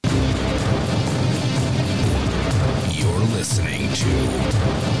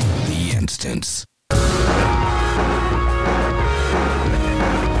existence.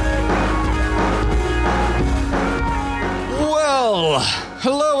 Well,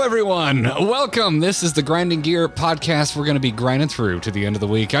 hello everyone. Welcome. This is the Grinding Gear podcast. We're going to be grinding through to the end of the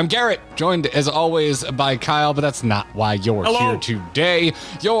week. I'm Garrett, joined as always by Kyle, but that's not why you're here today.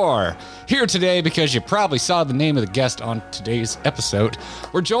 You're here today because you probably saw the name of the guest on today's episode.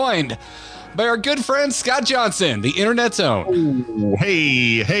 We're joined by our good friend Scott Johnson, the internet's own. Oh,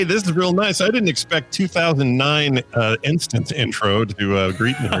 hey, this is real nice. I didn't expect 2009 instant intro to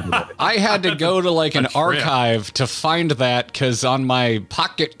greet me here today. I had to go to like an archive to find that because on my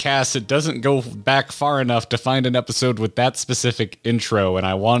Pocket Cast, it doesn't go back far enough to find an episode with that specific intro, and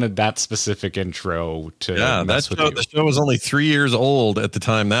I wanted that specific intro to mess with you. The show was only 3 years old at the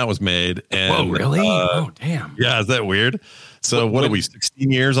time that was made. And, whoa, really? Oh, damn. Yeah, is that weird? So what are we,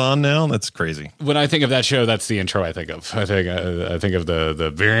 16 years on now? That's crazy. When I think of that show, that's the intro I think of. I think of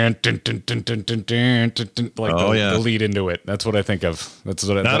the variant, like the lead into it. That's what I think of. That's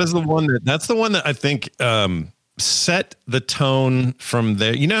the one that I think set the tone from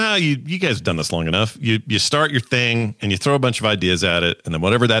there. You know how you guys have done this long enough. You start your thing and you throw a bunch of ideas at it, and then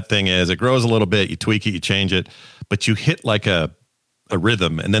whatever that thing is, it grows a little bit. You tweak it, you change it, but you hit like a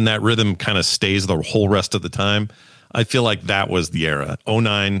rhythm, and then that rhythm kind of stays the whole rest of the time. I feel like that was the era,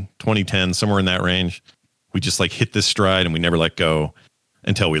 2009, 2010, somewhere in that range. We just like hit this stride and we never let go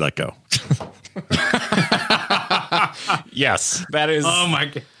until we let go. Yes, that is. Oh my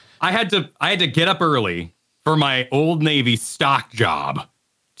God. I had to get up early for my Old Navy stock job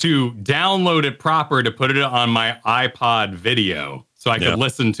to download it proper to put it on my iPod video so I could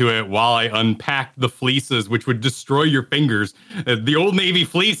listen to it while I unpacked the fleeces, which would destroy your fingers. The Old Navy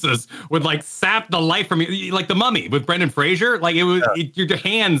fleeces would like sap the life from you, like the Mummy with Brendan Fraser. Like your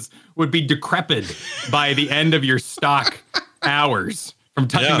hands would be decrepit by the end of your stock hours from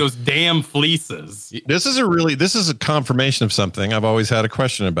touching those damn fleeces. This is a confirmation of something I've always had a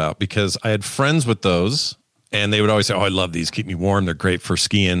question about, because I had friends with those. And they would always say, "Oh, I love these. Keep me warm. They're great for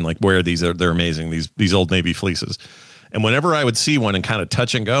skiing. Like, wear these. They're amazing. These Old Navy fleeces." And whenever I would see one and kind of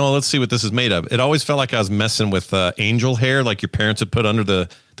touch and go, "Oh, let's see what this is made of," it always felt like I was messing with angel hair, like your parents would put under the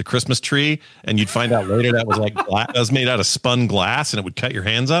Christmas tree. And you'd find out later that was like that was made out of spun glass, and it would cut your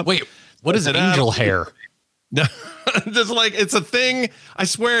hands up. Wait, what is angel hair? No, just like it's a thing. I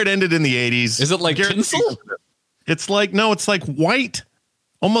swear it ended in the 80s. Is it like tinsel? It's like it's like white,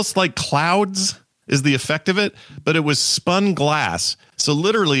 almost like clouds. Is the effect of it, but it was spun glass. So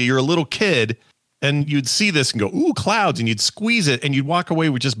literally you're a little kid and you'd see this and go, "Ooh, clouds," and you'd squeeze it and you'd walk away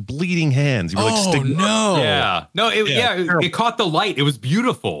with just bleeding hands. You're it caught the light. It was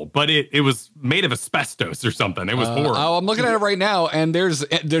beautiful, but it was made of asbestos or something. It was horrible. Oh, I'm looking at it right now, and there's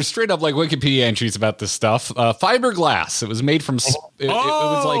straight up like Wikipedia entries about this stuff. Fiberglass. It was made from it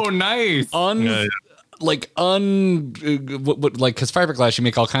was like nice. Because fiberglass, you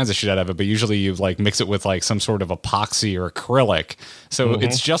make all kinds of shit out of it, but usually you like mix it with like some sort of epoxy or acrylic. So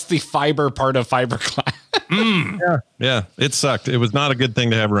it's just the fiber part of fiberglass. Yeah, it sucked. It was not a good thing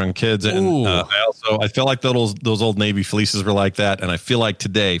to have around kids. And I feel like those Old Navy fleeces were like that. And I feel like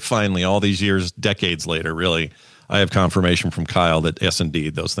today, finally, all these years, decades later, really, I have confirmation from Kyle that yes,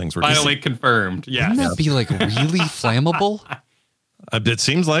 indeed, those things were finally confirmed. Yeah, wouldn't that be like really flammable? It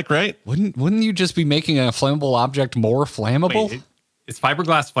seems like, right? Wouldn't you just be making a flammable object more flammable? Wait, is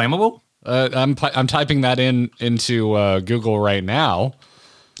fiberglass flammable? I'm typing that into Google right now.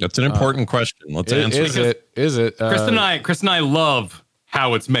 That's an important question. Let's answer. Is it? Chris and I love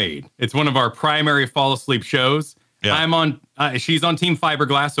how it's made. It's one of our primary fall asleep shows. Yeah. I'm on. She's on Team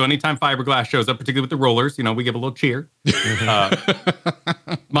Fiberglass, so anytime Fiberglass shows up, particularly with the rollers, we give a little cheer.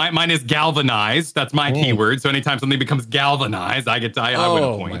 Mine is galvanized. That's my keyword. So anytime something becomes galvanized, I win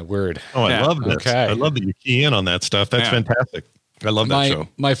a point. My word! Oh, I love this. Okay. I love that you key in on that stuff. That's fantastic. I love that show.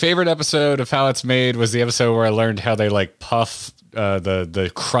 My favorite episode of how it's made was the episode where I learned how they like puff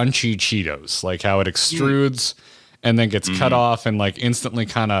the crunchy Cheetos, like how it extrudes and then gets cut off and like instantly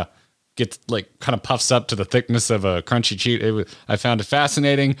kind of puffs up to the thickness of a crunchy Cheeto. I found it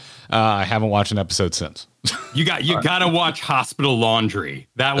fascinating. I haven't watched an episode since. You got to watch Hospital Laundry.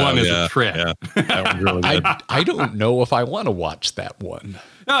 That one is a trip. Yeah. That one's really good. I don't know if I want to watch that one.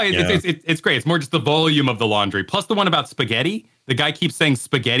 No, it's great. It's more just the volume of the laundry. Plus the one about spaghetti. The guy keeps saying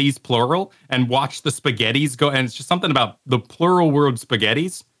spaghettis plural, and watch the spaghettis go. And it's just something about the plural word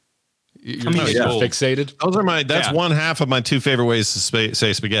spaghettis. You're fixated. Those are that's one half of my two favorite ways to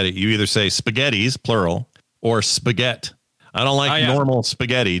say spaghetti. You either say spaghettis plural or spaghetti. I don't like normal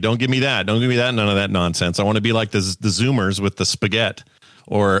spaghetti. Don't give me that. Don't give me that. None of that nonsense. I want to be like the Zoomers with the spaghetti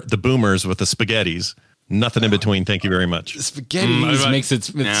or the Boomers with the spaghettis. Nothing in between. Thank you very much. Spaghettis makes it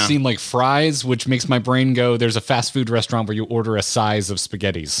seem like fries, which makes my brain go, there's a fast food restaurant where you order a size of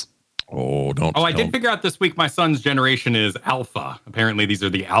spaghettis. Oh, don't. I did figure out this week my son's generation is alpha. Apparently these are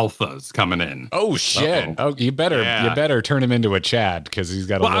the alphas coming in. Oh, shit. Uh-oh. Oh, you better turn him into a Chad because he's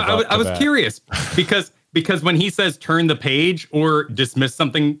got to live up to I was curious because when he says turn the page or dismiss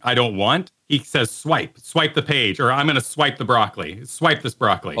something I don't want, he says swipe the page, or I'm going to swipe the broccoli. Swipe this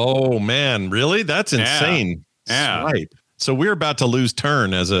broccoli. Oh man, really? That's insane. Yeah. Swipe. So we're about to lose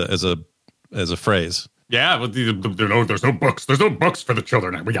turn as a phrase. Yeah, but there's no books. There's no books for the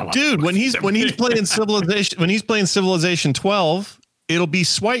children. We got dude. When he's playing Civilization 12, it'll be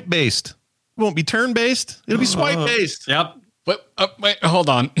swipe based. It won't be turn based. It'll be swipe based. Yep. But wait, hold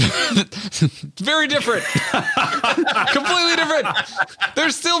on. Very different. Completely different.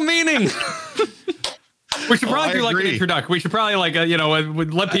 There's still meaning. We should probably do like an introduction. We should probably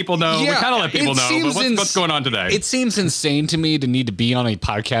let people know. Yeah, we kind of let people know. But what's going on today? It seems insane to me to need to be on a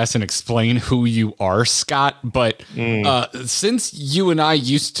podcast and explain who you are, Scott. But since you and I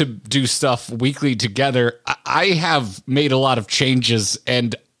used to do stuff weekly together, I have made a lot of changes,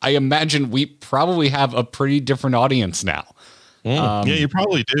 and I imagine we probably have a pretty different audience now. Yeah, you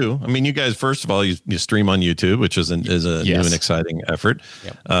probably do. I mean, you guys, first of all, you stream on YouTube, which is a new and exciting effort.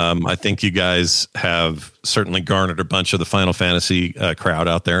 Yep. I think you guys have certainly garnered a bunch of the Final Fantasy crowd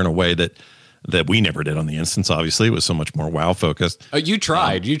out there in a way that we never did on the instance. Obviously, it was so much more WoW focused. You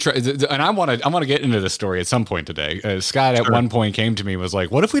tried, and I want to get into this story at some point today. Scott at one point came to me and was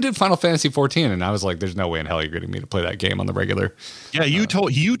like, "What if we did Final Fantasy 14?" And I was like, "There's no way in hell you're getting me to play that game on the regular." Yeah, you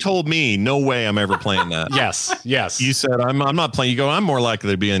told me no way I'm ever playing that. Yes. You said I'm not playing. You go, I'm more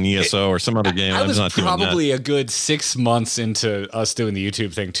likely to be in ESO or some other game. I was probably a good 6 months into us doing the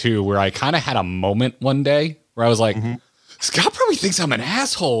YouTube thing too, where I kind of had a moment one day where I was like. Mm-hmm. Scott probably thinks I'm an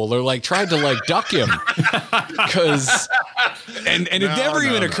asshole, or like tried to like duck him, because and it never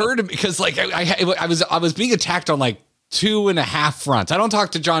even occurred to me, because like I was being attacked on like 2.5 fronts. I don't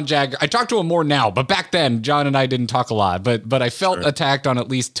talk to John Jagger. I talk to him more now, but back then John and I didn't talk a lot. But I felt attacked on at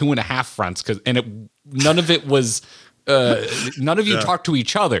least 2.5 fronts, none of it was none of you talked to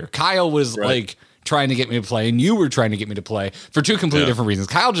each other. Kyle was like trying to get me to play, and you were trying to get me to play for two completely different reasons.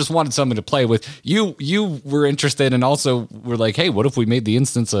 Kyle just wanted something to play with. You were interested, and also were like, "Hey, what if we made the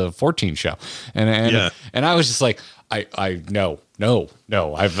instance a 14 show?" And I was just like, no. Well,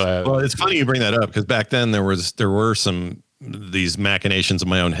 it's funny you bring that up, because back then there were some these machinations in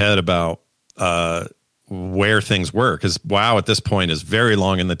my own head about where things were, because WoW at this point is very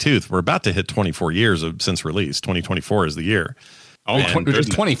long in the tooth. We're about to hit 24 years since release. 2024 is the year. Oh,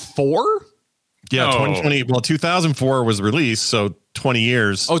 24. Yeah, 2020. Well, 2004 was released, so 20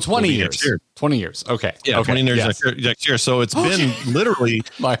 years. Oh, 20 years. 20 years. Okay. Yeah, okay. 20 years next year. So it's been literally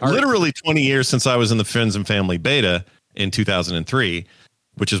 20 years since I was in the Friends and Family beta in 2003,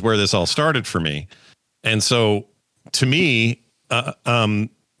 which is where this all started for me. And so to me,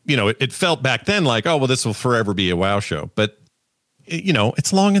 it felt back then like, oh, well, this will forever be a WoW show. But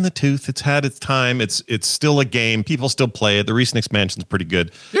it's long in the tooth. It's had its time. It's still a game. People still play it. The recent expansion's pretty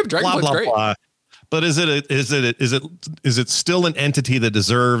good. Yeah, Dragonflight's great. Blah. But is it still an entity that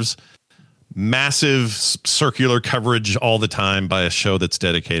deserves massive circular coverage all the time by a show that's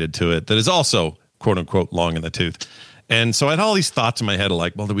dedicated to it, that is also quote unquote long in the tooth? And so I had all these thoughts in my head of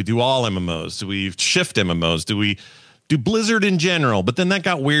like, well, do we do all MMOs? Do we shift MMOs? Do we do Blizzard in general? But then that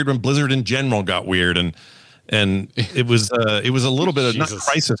got weird when Blizzard in general got weird, and it was a little bit of not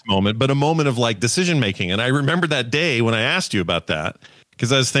crisis moment, but a moment of like decision making. And I remember that day when I asked you about that,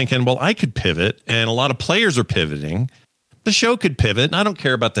 because I was thinking, well, I could pivot, and a lot of players are pivoting. The show could pivot, and I don't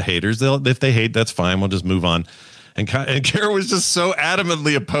care about the haters. If they hate, that's fine. We'll just move on. And Garrett was just so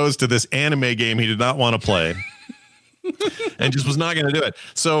adamantly opposed to this anime game he did not want to play, and just was not going to do it.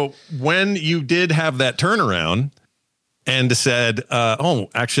 So when you did have that turnaround and said, oh,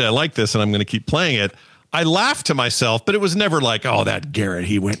 actually, I like this, and I'm going to keep playing it, I laughed to myself, but it was never like, oh, that Garrett,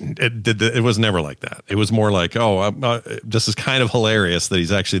 he went and did it was never like that. It was more like, oh, this is kind of hilarious that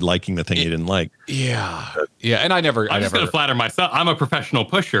he's actually liking the thing he didn't like. Yeah. And I'm just going to flatter myself. I'm a professional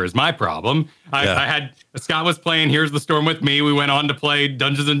pusher is my problem. I had Scott was playing Here's the Storm with me. We went on to play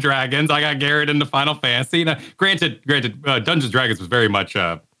Dungeons and Dragons. I got Garrett into Final Fantasy. Now, granted, Dungeons and Dragons was very much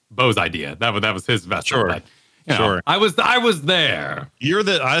Bo's idea. That was his vessel. Sure. But, sure. I was there.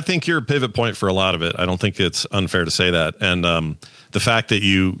 I think you're a pivot point for a lot of it. I don't think it's unfair to say that. And the fact that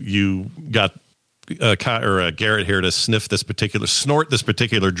you got Garrett here to snort this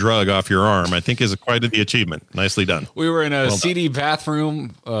particular drug off your arm, I think is quite the achievement. Nicely done. We were in a seedy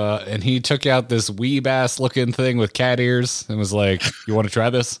bathroom, and he took out this weeb ass looking thing with cat ears and was like, "You want to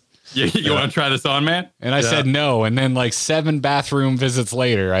try this?" You want to try this on, man? And I said no. And then like 7 bathroom visits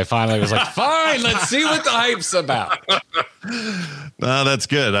later, I finally was like, fine, let's see what the hype's about. No, that's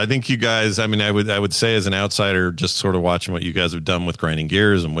good. I think you guys, I mean, I would say as an outsider, just sort of watching what you guys have done with Grinding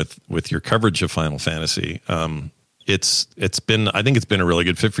Gears and with your coverage of Final Fantasy, it's been a really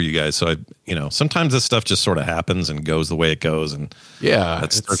good fit for you guys. So sometimes this stuff just sort of happens and goes the way it goes. And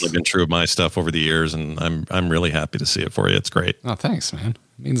that's certainly been true of my stuff over the years. And I'm really happy to see it for you. It's great. Oh, thanks, man.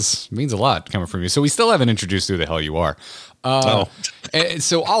 It means a lot coming from you. So we still haven't introduced who the hell you are.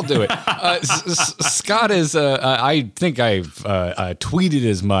 So I'll do it. Scott is, I think I've tweeted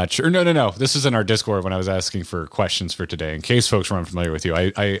as much, or no. This was in our Discord when I was asking for questions for today. In case folks were unfamiliar with you,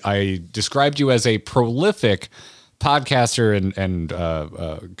 I described you as a prolific podcaster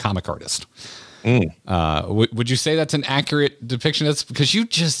and comic artist. Would you say that's an accurate depiction? That's because you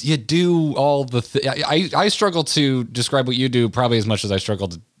do all the I struggle to describe what you do probably as much as I struggle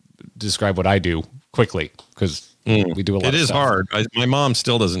to describe what I do quickly, because we do a lot of stuff. It is hard. My mom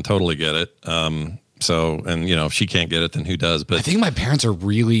still doesn't totally get it. If she can't get it, then who does? But I think my parents are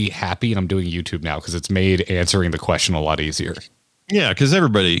really happy and I'm doing YouTube now because it's made answering the question a lot easier. Yeah, because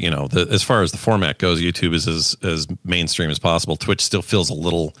everybody, as far as the format goes, YouTube is as mainstream as possible. Twitch still feels a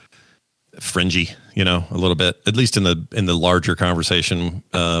little fringy, a little bit, at least in the larger conversation,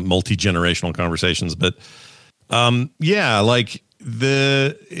 multi-generational conversations. But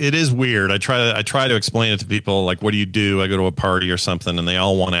it is weird. I try to explain it to people, like, what do you do? I go to a party or something, and they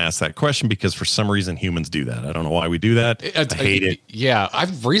all want to ask that question because for some reason humans do that. I don't know why we do that. I hate it. Yeah,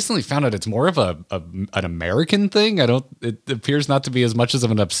 I've recently found out it's more of an American thing. It appears not to be as much as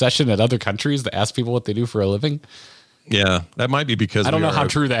of an obsession in other countries to ask people what they do for a living. Yeah, that might be because I don't know how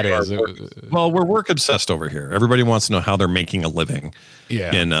true that is. Well, we're work obsessed over here. Everybody wants to know how they're making a living.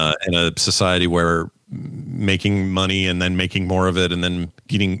 Yeah. In a society where making money and then making more of it and then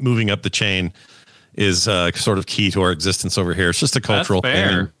moving up the chain is sort of key to our existence over here. It's just a cultural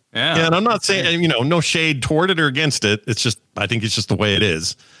thing. Yeah, and I'm not saying no shade toward it or against it. It's just I think it's just the way it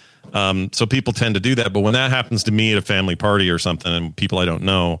is. So people tend to do that, but when that happens to me at a family party or something and people I don't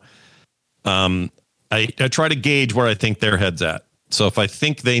know, I try to gauge where I think their head's at. So if I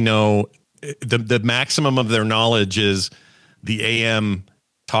think they know the maximum of their knowledge is the AM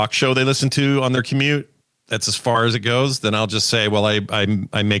talk show they listen to on their commute, that's as far as it goes, then I'll just say, well,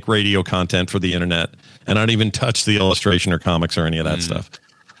 I make radio content for the internet and I don't even touch the illustration or comics or any of that stuff.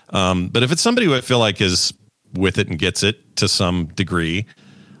 But if it's somebody who I feel like is with it and gets it to some degree,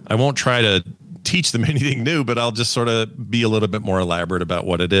 I won't try to teach them anything new, but I'll just sort of be a little bit more elaborate about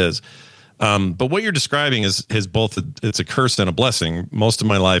what it is. But what you're describing is both it's a curse and a blessing. Most of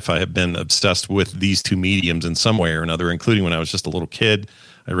my life, I have been obsessed with these two mediums in some way or another, including when I was just a little kid.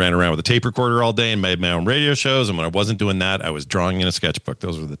 I ran around with a tape recorder all day and made my own radio shows. And when I wasn't doing that, I was drawing in a sketchbook.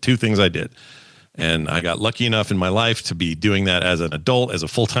 Those were the two things I did. And I got lucky enough in my life to be doing that as an adult, as a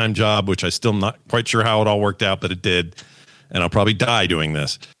full-time job, which I still not quite sure how it all worked out, but it did. And I'll probably die doing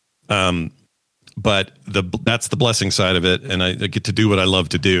this. But that's the blessing side of it. And I get to do what I love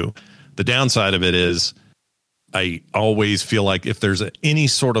to do. The downside of it is I always feel like if there's any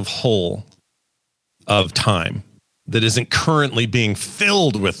sort of hole of time that isn't currently being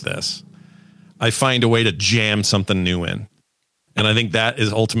filled with this, I find a way to jam something new in. And I think that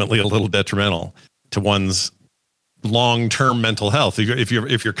is ultimately a little detrimental to one's long-term mental health. If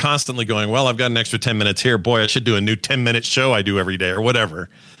you're constantly going, well, I've got an extra 10 minutes here, boy, I should do a new 10-minute show I do every day or whatever.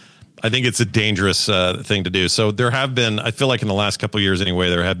 I think it's a dangerous thing to do. So there have been, I feel like in the last couple of years anyway,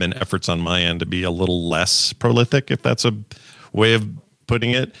 there have been efforts on my end to be a little less prolific, if that's a way of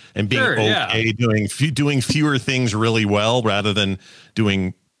putting it, and being doing fewer things really well rather than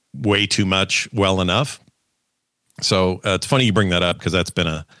doing way too much well enough. So it's funny you bring that up because it's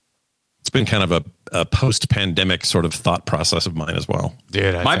been kind of a post-pandemic sort of thought process of mine as well.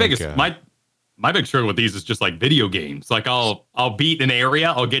 Dude, my big struggle with these is just like video games. Like I'll beat an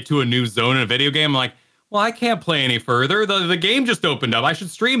area, I'll get to a new zone in a video game. I'm like, well, I can't play any further. The game just opened up. I should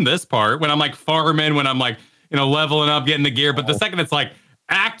stream this part when I'm like farming, when I'm like, leveling up, getting the gear. But the second it's like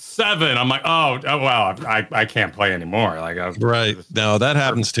Act 7, I'm like, oh wow, I can't play anymore. Like, right. No, that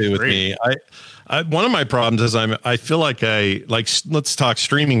happens too with me. I one of my problems is I feel like let's talk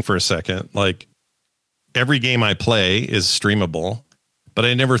streaming for a second. Like every game I play is streamable. But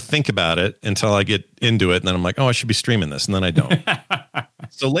I never think about it until I get into it. And then I'm like, oh, I should be streaming this. And then I don't.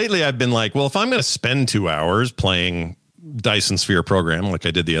 So lately I've been like, well, if I'm going to spend 2 hours playing Dyson Sphere Program, like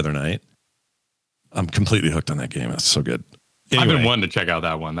I did the other night, I'm completely hooked on that game. It's so good. Anyway, I've been wanting to check out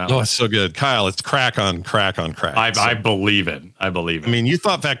that one. It's so good. Kyle, it's crack on crack on crack. I believe it. I believe it. I mean, you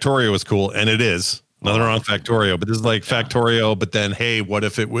thought Factorio was cool, and it is. Nothing wrong with Factorio, but this is like Factorio, but then, hey, what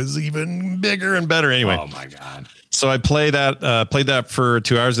if it was even bigger and better? Anyway. Oh my God. So I played that for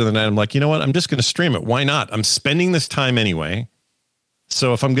 2 hours the other night. I'm like, you know what? I'm just going to stream it. Why not? I'm spending this time anyway.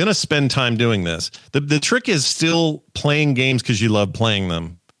 So if I'm going to spend time doing this, the trick is still playing games because you love playing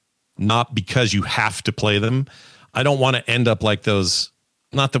them, not because you have to play them. I don't want to end up like those.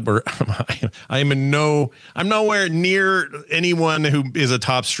 Not that I'm nowhere near anyone who is a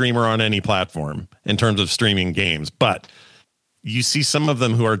top streamer on any platform in terms of streaming games, but you see some of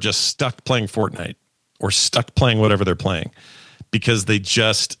them who are just stuck playing Fortnite or stuck playing whatever they're playing because they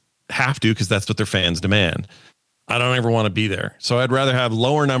just have to, because that's what their fans demand. I don't ever want to be there. So I'd rather have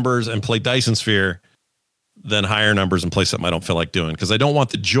lower numbers and play Dyson Sphere than higher numbers and play something I don't feel like doing, because I don't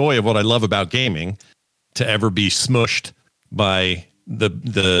want the joy of what I love about gaming to ever be smushed by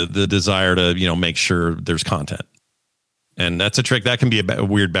the desire to, make sure there's content. And that's a trick that can be a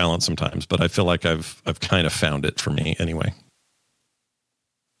weird balance sometimes, but I feel like I've kind of found it for me anyway.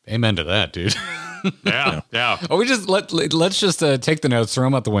 Amen to that, dude. Yeah. Oh, let's just take the notes, throw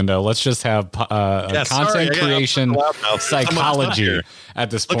them out the window. Let's just have content creation psychology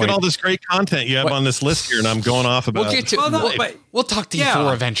at this point. Look at all this great content you have on this list here, and I'm going off about. We'll talk to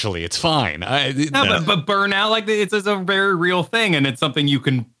E4 eventually. It's fine. But burnout, it's a very real thing, and it's something you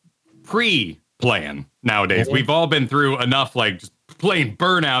can pre-plan nowadays. Mm-hmm. We've all been through enough, just plain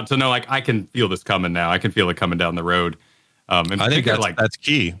burnout to know, I can feel this coming now. I can feel it coming down the road. And I think that's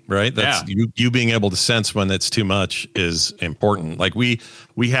key, right? That's you being able to sense when it's too much is important. Like we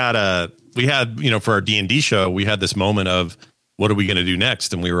had for our D&D show, we had this moment of what are we going to do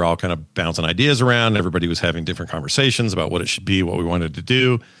next? And we were all kind of bouncing ideas around. Everybody was having different conversations about what it should be, what we wanted to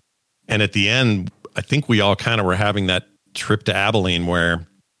do. And at the end, I think we all kind of were having that trip to Abilene where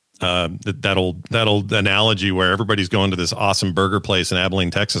that old analogy where everybody's going to this awesome burger place in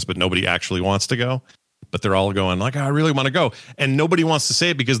Abilene, Texas, but nobody actually wants to go. But they're all going I really want to go. And nobody wants to say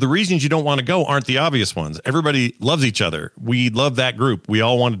it because the reasons you don't want to go aren't the obvious ones. Everybody loves each other. We love that group. We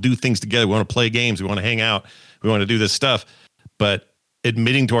all want to do things together. We want to play games. We want to hang out. We want to do this stuff. But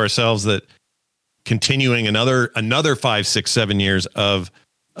admitting to ourselves that continuing another 5, 6, 7 years of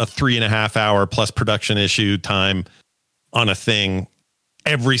a 3.5 hour plus production issue time on a thing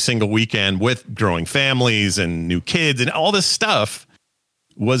every single weekend with growing families and new kids and all this stuff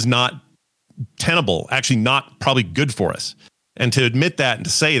was not tenable, actually not probably good for us. And to admit that and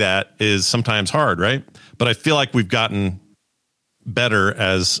to say that is sometimes hard, right? But I feel like we've gotten better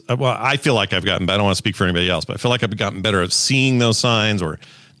I feel like I've gotten better. I don't want to speak for anybody else, but I feel like I've gotten better at seeing those signs or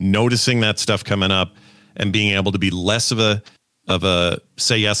noticing that stuff coming up and being able to be less of a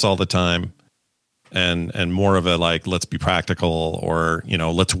say yes all the time and more of a let's be practical or,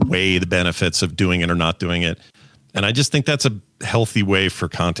 let's weigh the benefits of doing it or not doing it. And I just think that's a healthy way for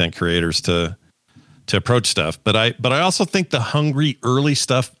content creators to approach stuff. But I also think the hungry early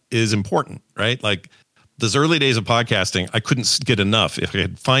stuff is important, right? Like those early days of podcasting, I couldn't get enough. If I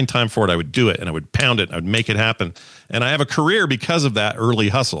could find time for it, I would do it and I would pound it. I would make it happen. And I have a career because of that early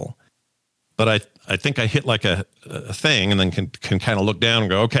hustle. But I think I hit a thing and then can kind of look down and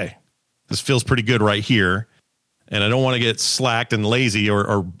go, okay, this feels pretty good right here. And I don't want to get slacked and lazy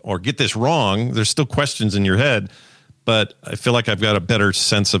or get this wrong. There's still questions in your head, but I feel like I've got a better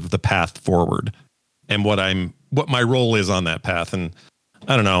sense of the path forward and what my role is on that path. And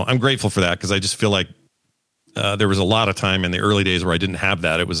I don't know, I'm grateful for that because I just feel like there was a lot of time in the early days where I didn't have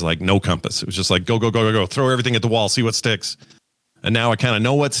that. It was no compass. It was just go, throw everything at the wall, see what sticks. And now I kind of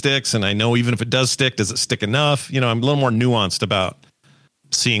know what sticks. And I know even if it does stick, does it stick enough? I'm a little more nuanced about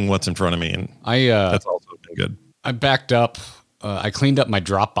seeing what's in front of me. And that's also been good. I backed up. I cleaned up my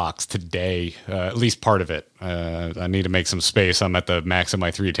Dropbox today, at least part of it. I need to make some space. I'm at the max of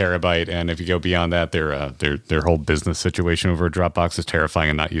my 3 terabyte, and if you go beyond that, their whole business situation over at Dropbox is terrifying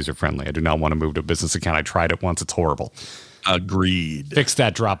and not user friendly. I do not want to move to a business account. I tried it once; it's horrible. Agreed. Fix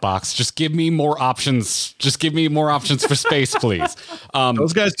that Dropbox. Just give me more options. Just give me more options for space, please.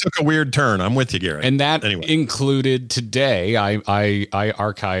 Those guys took a weird turn. I'm with you, Garrett. And that included today. I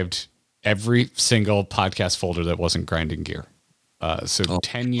archived every single podcast folder that wasn't Grinding Gear.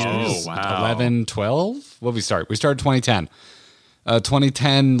 10 years, 11, 12. What did we start? We started 2010.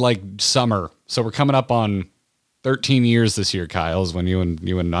 2010, summer. So we're coming up on 13 years this year, Kyle, is when you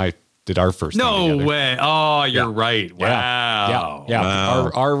and I did our first thing together. No way. Oh, you're right. Wow. Yeah.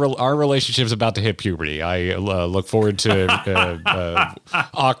 Wow. Our relationship's about to hit puberty. I look forward to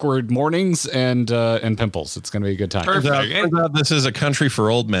awkward mornings and pimples. It's going to be a good time. Perfect. Turns out this is a country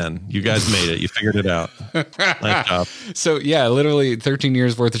for old men. You guys made it. You figured it out. Nice job. So yeah, literally 13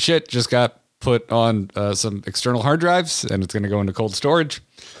 years worth of shit just got put on some external hard drives, and it's going to go into cold storage.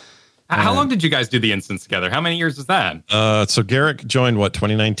 How long did you guys do the instance together? How many years was that? So Garrett joined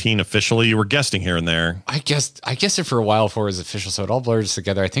 2019 officially. You were guesting here and there. I guessed it for a while before it was official, so it all blurs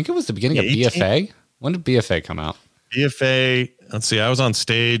together. I think it was the beginning of BFA. When did BFA come out? BFA. Let's see. I was on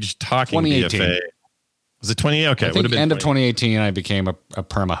stage talking BFA. Was it 20? Okay, I think end of 2018. I became a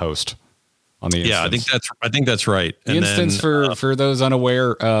perma host on the instance. Yeah, I think that's right. The instance, for those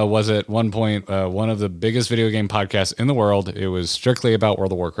unaware, was at one point one of the biggest video game podcasts in the world. It was strictly about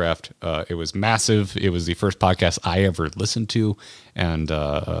World of Warcraft. It was massive. It was the first podcast I ever listened to, and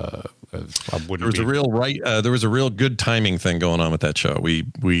there was a real good timing thing going on with that show.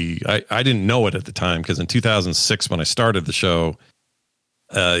 I didn't know it at the time because in 2006 when I started the show,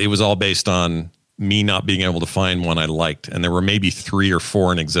 it was all based on me not being able to find one I liked. And there were maybe 3 or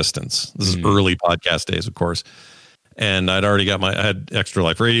 4 in existence. This is early podcast days, of course. And I'd already got I had Extra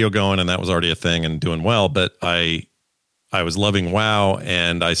Life Radio going, and that was already a thing and doing well. But I was loving WoW,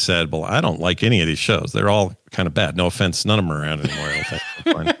 and I said, well, I don't like any of these shows. They're all kind of bad. No offense. None of them are around anymore. I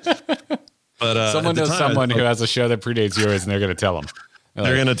don't think. But someone knows someone who has a show that predates yours, and they're going to tell them.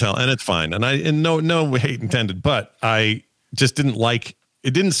 They're going to tell, and it's fine. And no hate intended, but I just didn't like.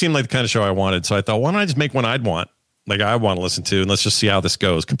 It didn't seem like the kind of show I wanted. So I thought, why don't I just make one I'd want, like I want to listen to, and let's just see how this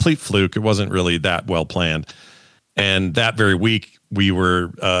goes. Complete fluke. It wasn't really that well planned. And that very week we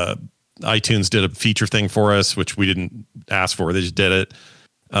were, iTunes did a feature thing for us, which we didn't ask for. They just did it.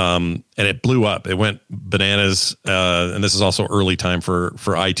 And it blew up. It went bananas. And this is also early time for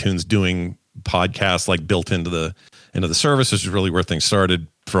iTunes doing podcasts like built into the service, which is really where things started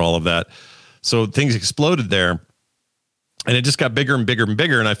for all of that. So things exploded there. And it just got bigger and bigger and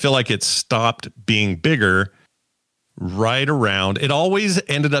bigger. And I feel like it stopped being bigger right around. It always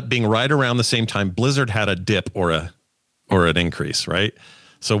ended up being right around the same time Blizzard had a dip or an increase, right?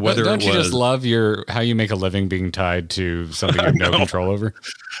 So whether don't you just love how you make a living being tied to something you have no control over?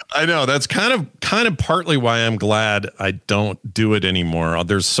 I know that's kind of partly why I'm glad I don't do it anymore.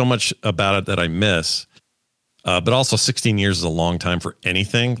 There's so much about it that I miss. But also 16 years is a long time for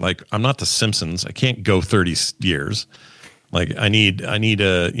anything. Like I'm not the Simpsons. I can't go 30 years. Like I need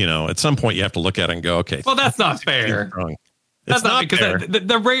a, at some point you have to look at it and go, okay. Well, that's not fair. That's not because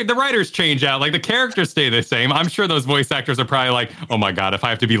the writers change out. Like the characters stay the same. I'm sure those voice actors are probably like, oh my God, if I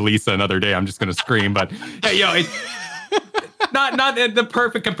have to be Lisa another day, I'm just going to scream. But hey, not the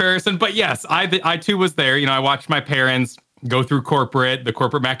perfect comparison, but yes, I too was there. I watched my parents go through the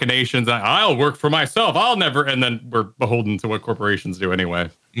corporate machinations. I'll work for myself. I'll never. And then we're beholden to what corporations do anyway.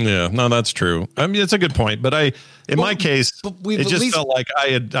 Yeah, no, that's true. I mean, it's a good point, but my case, it just felt like I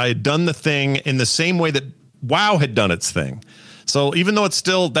had done the thing in the same way that WoW had done its thing. So even though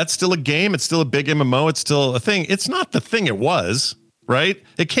that's still a game, it's still a big MMO, it's still a thing. It's not the thing it was, right?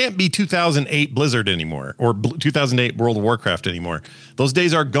 It can't be 2008 Blizzard anymore or 2008 World of Warcraft anymore. Those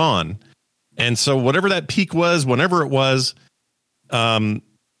days are gone. And so whatever that peak was, whenever it was,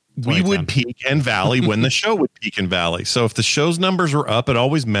 we would peak and valley when the show would peak and valley. So if the show's numbers were up, it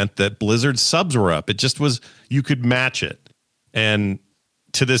always meant that Blizzard's subs were up. It just was, you could match it. And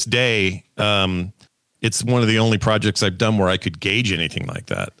to this day, it's one of the only projects I've done where I could gauge anything like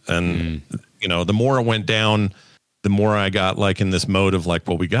that. And, the more it went down, the more I got like in this mode of like,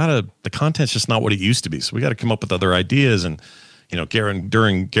 well, the content's just not what it used to be. So we got to come up with other ideas. And,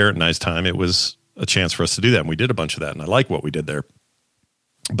 during Garrett and I's time, it was a chance for us to do that. And we did a bunch of that. And I like what we did there.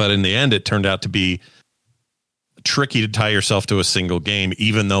 But in the end, it turned out to be tricky to tie yourself to a single game,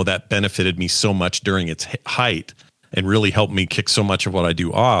 even though that benefited me so much during its height and really helped me kick so much of what I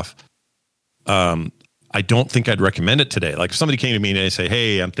do off. I don't think I'd recommend it today. Like if somebody came to me and they say,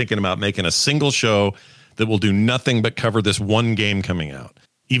 hey, I'm thinking about making a single show that will do nothing but cover this one game coming out.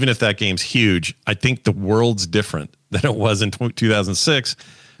 Even if that game's huge, I think the world's different than it was in 2006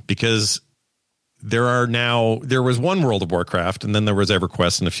 because there was one World of Warcraft and then there was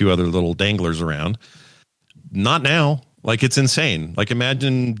EverQuest and a few other little danglers around. Not now. Like it's insane. Like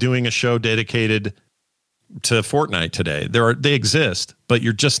imagine doing a show dedicated to Fortnite today. They exist, but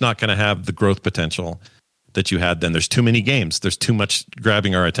you're just not going to have the growth potential that you had then. There's too many games. There's too much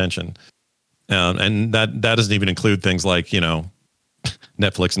grabbing our attention. And that doesn't even include things like,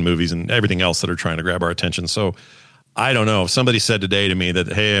 Netflix and movies and everything else that are trying to grab our attention. So I don't know if somebody said today to me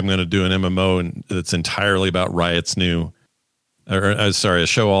that, hey, I'm going to do an MMO and it's entirely about Riot's new, a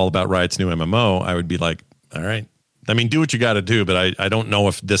show all about Riot's new MMO. I would be like, all right. I mean, do what you got to do, but I don't know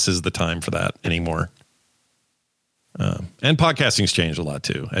if this is the time for that anymore. And podcasting's changed a lot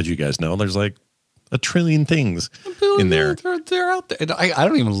too, as you guys know. There's like a trillion things in there. They're out there. And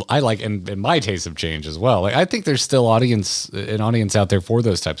I like, and my tastes have changed as well. Like, I think there's still an audience out there for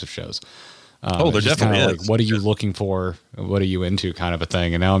those types of shows. There definitely is. Like, what are you looking for? What are you into, kind of a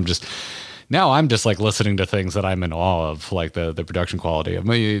thing. And now I'm just like listening to things that I'm in awe of, like the production quality of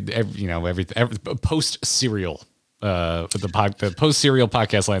every post serial. The post serial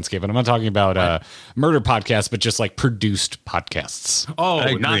podcast landscape, and I'm not talking about murder podcasts, but just like produced podcasts. Oh,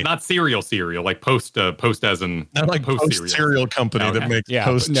 not serial, like post as in not like post cereal company that makes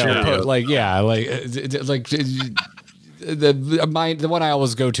post cereal. The one I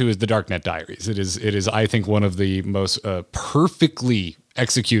always go to is the Darknet Diaries. It is I think one of the most perfectly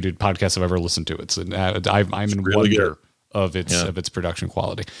executed podcasts I've ever listened to. I'm in really wonder. Good. Of its production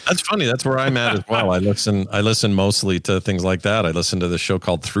quality. That's funny. That's where I'm at as well. I listen mostly to things like that. I listen to the show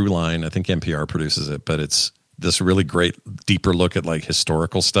called Throughline. I think NPR produces it, but it's this really great deeper look at like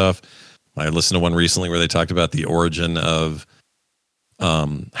historical stuff. I listened to one recently where they talked about the origin of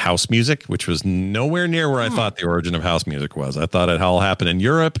house music, which was nowhere near where I thought the origin of house music was. I thought it all happened in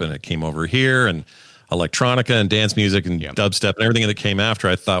Europe and it came over here, and electronica and dance music and dubstep and everything that came after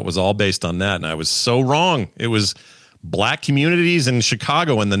I thought was all based on that. And I was so wrong. It was Black communities in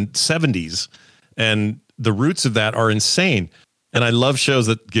Chicago in the 70s, and the roots of that are insane. And I love shows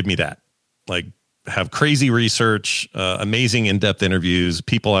that give me that, like have crazy research, amazing in-depth interviews,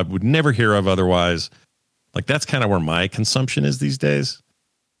 people I would never hear of otherwise. Like that's kind of where my consumption is these days.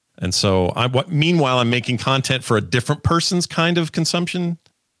 And so meanwhile, I'm making content for a different person's kind of consumption,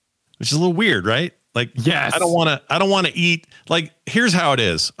 which is a little weird, right? Like, yes, I don't want to eat. Like, here's how it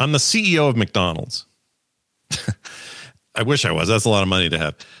is. I'm the CEO of McDonald's. I wish I was. That's a lot of money to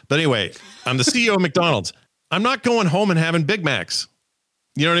have. But anyway, I'm the CEO of McDonald's. I'm not going home and having Big Macs.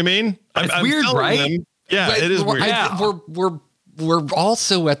 You know what I mean? It's weird, right? It is weird. We're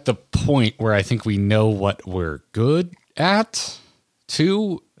also at the point where I think we know what we're good at,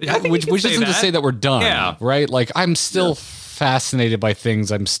 too. Which isn't to say that we're done, right? Like, I'm still fascinated by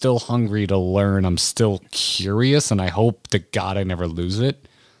things. I'm still hungry to learn. I'm still curious, and I hope to God I never lose it.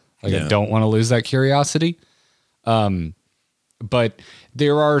 Like, I don't want to lose that curiosity. But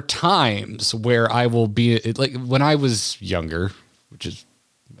there are times where I will be like when I was younger, which is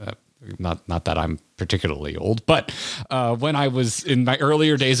not that I'm particularly old, but when I was in my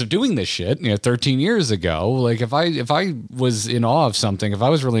earlier days of doing this shit, 13 years ago, like if I was in awe of something, if I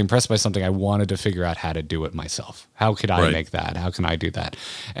was really impressed by something, I wanted to figure out how to do it myself. How could I make that? How can I do that?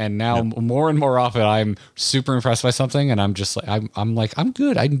 And now more and more often I'm super impressed by something, and I'm just like, I'm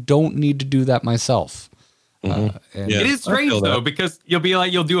good. I don't need to do that myself. It is strange though, because you'll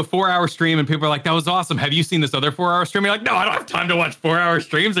do a 4-hour stream and people are like, that was awesome. Have you seen this other 4-hour stream? You're like, no, I don't have time to watch 4-hour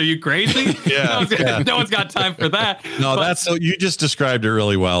streams. Are you crazy? No one's got time for that. No, you just described it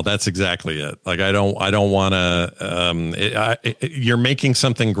really well. That's exactly it. Like, I don't want to, you're making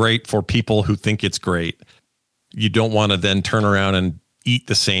something great for people who think it's great. You don't want to then turn around and eat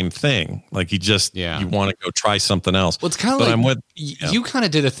the same thing. Like you want to go try something else. Well, it's kind of like you kind of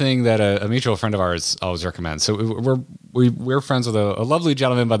did a thing that a mutual friend of ours always recommends. So we're friends with a lovely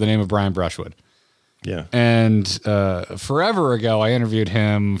gentleman by the name of Brian Brushwood. Yeah. And forever ago, I interviewed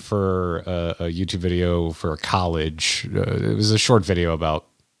him for a YouTube video for a college. It was a short video about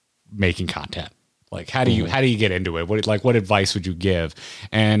making content. Like how do you get into it? What advice would you give?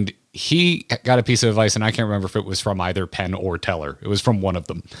 And he got a piece of advice, and I can't remember if it was from either Penn or Teller. It was from one of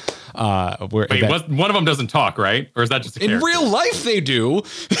them. One of them doesn't talk, right? Or is that just a character? In real life, they do.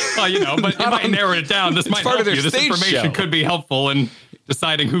 Well, but it might narrow it down. This might help you. This information could be helpful in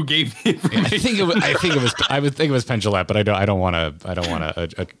deciding who gave the information. I would think it was Penn Jillette, but I don't want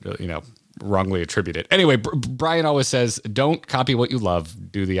to wrongly attribute it. Anyway, Brian always says, "Don't copy what you love.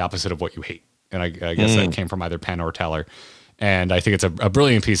 Do the opposite of what you hate." And I guess that came from either Penn or Teller. And I think it's a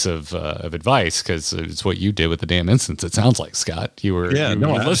brilliant piece of advice, because it's what you did with the damn instance. It sounds like, Scott, you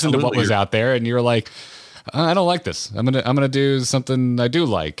listened to what was out there, and you were like, I don't like this. I'm gonna do something I do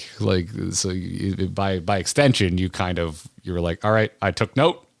like. So by extension, you were like, all right, I took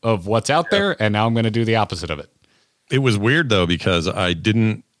note of what's out there, and now I'm going to do the opposite of it. It was weird though, because I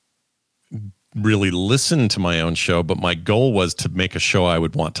didn't really listen to my own show, but my goal was to make a show I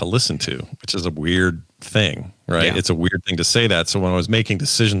would want to listen to, which is a weird thing, right? Yeah. It's a weird thing to say that. So when I was making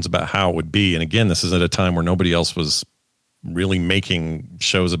decisions about how it would be, and again, this is at a time where nobody else was really making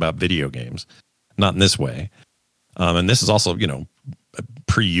shows about video games, not in this way. And this is also,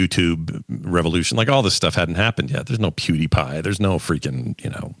 pre-YouTube revolution. Like all this stuff hadn't happened yet. There's no PewDiePie. There's no freaking,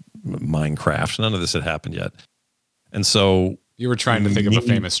 Minecraft. None of this had happened yet. And so you were trying to think of a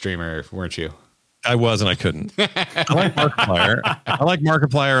famous streamer, weren't you? I was, and I couldn't. I like Markiplier. I like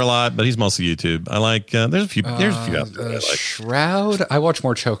Markiplier a lot, but he's mostly YouTube. I like there's a few out there. I like. Shroud. I watch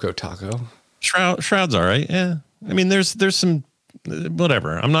more Choco Taco. Shroud's all right. Yeah, I mean there's some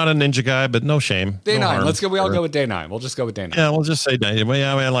whatever. I'm not a ninja guy, but no shame. Day no 9. harm. Let's go. We all go with day 9. We'll just go with day 9. Yeah, we'll just say day. Well,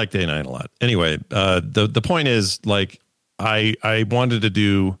 yeah, I like day 9 a lot. Anyway, the point is, like, I wanted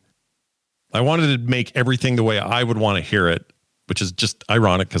to make everything the way I would want to hear it, which is just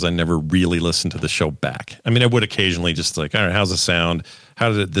ironic because I never really listened to the show back. I mean, I would occasionally just like, all right, how's the sound?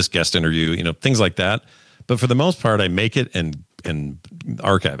 How did this guest interview? Things like that. But for the most part, I make it and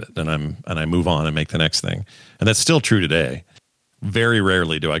archive it, and I move on and make the next thing. And that's still true today. Very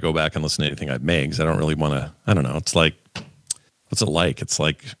rarely do I go back and listen to anything I've made because I don't really want to. I don't know. It's like, what's it like? It's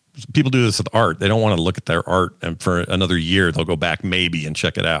like people do this with art. They don't want to look at their art, and for another year they'll go back maybe and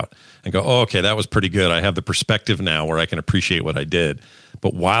check it out and go, oh, okay, that was pretty good. I have the perspective now where I can appreciate what I did.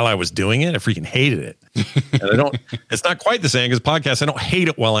 But while I was doing it, I freaking hated it. And I don't. It's not quite the same because podcasts. I don't hate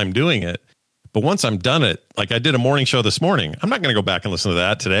it while I'm doing it. But once I'm done it, like I did a morning show this morning, I'm not going to go back and listen to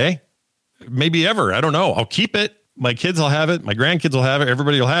that today. Maybe ever. I don't know. I'll keep it. My kids will have it. My grandkids will have it.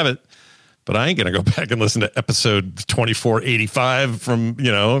 Everybody will have it. But I ain't going to go back and listen to episode 2485 from,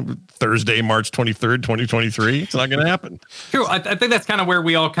 Thursday, March 23rd, 2023. It's not going to happen. True. I think that's kind of where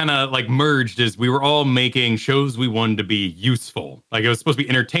we all kind of like merged, is we were all making shows we wanted to be useful. Like it was supposed to be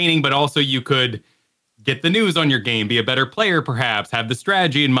entertaining, but also you could get the news on your game, be a better player, perhaps, have the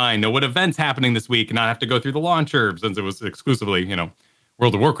strategy in mind, know what events happening this week, and not have to go through the launcher since it was exclusively,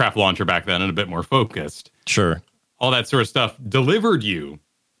 World of Warcraft launcher back then and a bit more focused. Sure. All that sort of stuff delivered you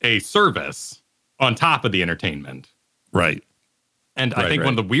a service on top of the entertainment. Right. And I think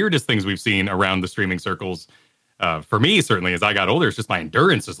one of the weirdest things we've seen around the streaming circles, for me, certainly, as I got older, it's just my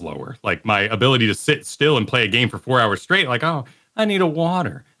endurance is lower. Like my ability to sit still and play a game for 4 hours straight, like, oh, I need a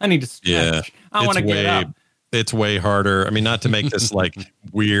water. I need to stretch. Yeah, I want to get up. It's way harder. I mean, not to make this like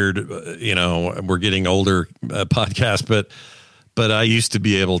weird, we're getting older podcast, but I used to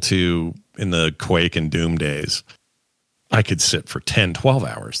be able to, in the Quake and Doom days, I could sit for 10, 12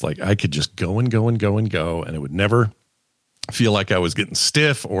 hours. Like I could just go and go and go and go, and it would never feel like I was getting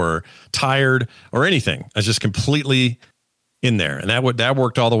stiff or tired or anything. I was just completely in there. And that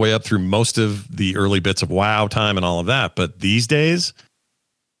worked all the way up through most of the early bits of WoW time and all of that. But these days,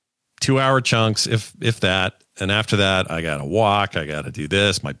 2-hour chunks, if that. And after that, I got to walk. I got to do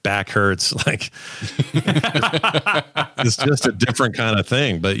this. My back hurts. Like it's just a different kind of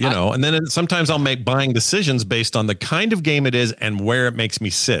thing. But, and then sometimes I'll make buying decisions based on the kind of game it is and where it makes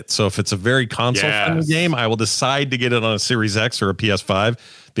me sit. So if it's a very console-friendly game, I will decide to get it on a Series X or a PS5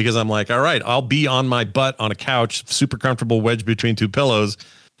 because I'm like, all right, I'll be on my butt on a couch, super comfortable, wedged between two pillows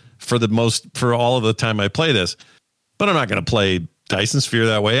for all of the time I play this. But I'm not going to play Dyson Sphere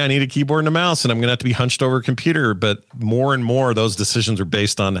that way. I need a keyboard and a mouse, and I'm going to have to be hunched over a computer. But more and more, those decisions are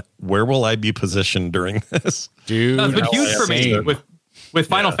based on where will I be positioned during this. Dude, that's been huge for me. With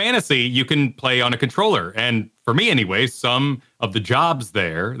Final Fantasy, you can play on a controller. And for me anyway, some of the jobs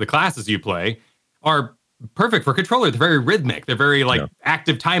there, the classes you play, are perfect for controller. They're very rhythmic. They're very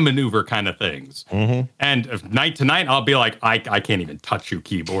active time maneuver kind of things. Mm-hmm. And night to night, I'll be like, I can't even touch you,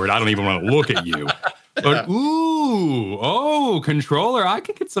 keyboard. I don't even want to look at you. But controller! I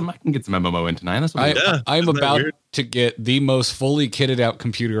can get some MMO in tonight. That's what I'm about to get the most fully kitted out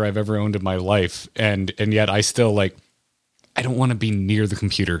computer I've ever owned in my life, and yet I still I don't want to be near the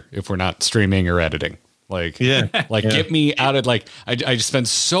computer if we're not streaming or editing. Get me out of I just spend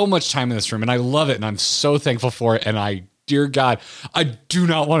so much time in this room, and I love it, and I'm so thankful for it. And dear God, I do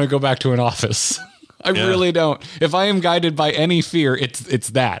not want to go back to an office. I really don't. If I am guided by any fear,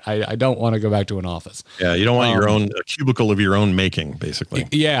 it's that. I don't want to go back to an office. Yeah, you don't want your own cubicle of your own making, basically.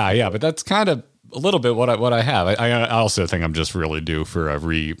 Yeah. But that's kind of a little bit what I have. I also think I'm just really due for a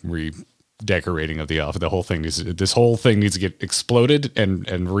redecorating of the office. This whole thing needs to get exploded and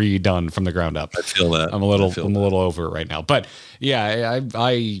redone from the ground up. I feel that. I'm a little over it right now. But yeah,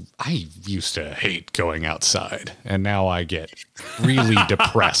 I used to hate going outside, and now I get really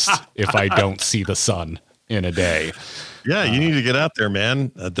depressed if I don't see the sun in a day. Yeah, you need to get out there,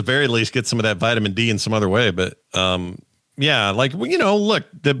 man. At the very least, get some of that vitamin D in some other way. But look,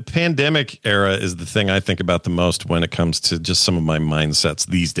 the pandemic era is the thing I think about the most when it comes to just some of my mindsets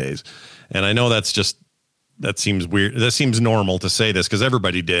these days. And I know that seems weird. That seems normal to say this because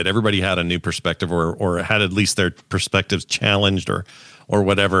everybody did. Everybody had a new perspective or had at least their perspectives challenged or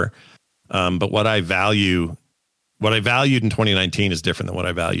whatever. But what I valued in 2019 is different than what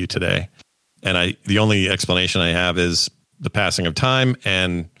I value today. And the only explanation I have is the passing of time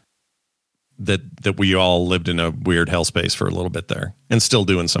and that we all lived in a weird hellspace for a little bit there and still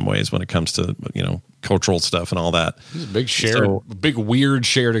do in some ways when it comes to, cultural stuff and all that. Big weird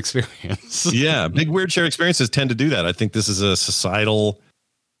shared experience. Yeah. Big weird shared experiences tend to do that. I think this is a societal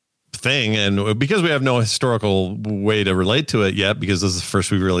thing. And because we have no historical way to relate to it yet, because this is the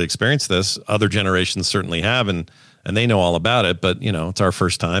first we've really experienced this, other generations certainly have, and they know all about it, but it's our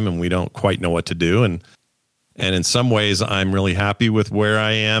first time and we don't quite know what to do. And in some ways I'm really happy with where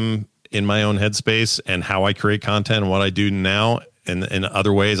I am in my own headspace and how I create content and what I do now. And in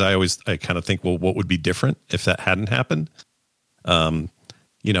other ways, I kind of think, well, what would be different if that hadn't happened?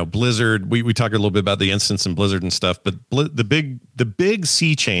 Blizzard, we talked a little bit about the instance in Blizzard and stuff, but the big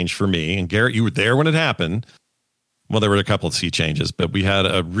sea change for me, and Garrett, you were there when it happened. Well, there were a couple of sea changes, but we had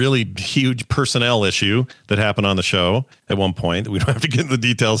a really huge personnel issue that happened on the show at one point. We don't have to get into the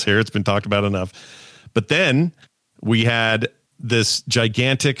details here. It's been talked about enough. But then we had this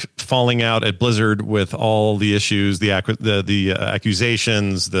gigantic falling out at Blizzard with all the issues, the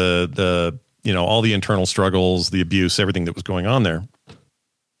accusations, the all the internal struggles, the abuse, everything that was going on there.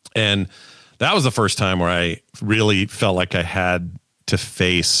 And that was the first time where I really felt like I had to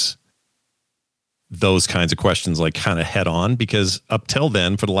face those kinds of questions, like kind of head on, because up till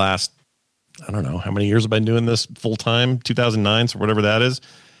then, for the last, I don't know how many years have I been doing this full time, 2009, so whatever that is,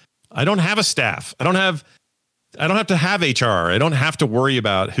 I don't have a staff. I don't have to have HR. I don't have to worry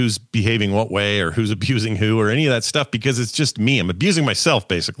about who's behaving what way or who's abusing who or any of that stuff, because it's just me. I'm abusing myself,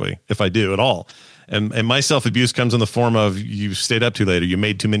 basically, if I do at all. And my self-abuse comes in the form of you stayed up too late, or you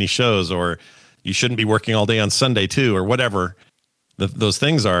made too many shows, or you shouldn't be working all day on Sunday too, or whatever those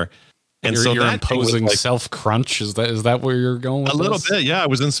things are. And you're imposing self-crunch. Is that where you're going with a little bit? Yeah, I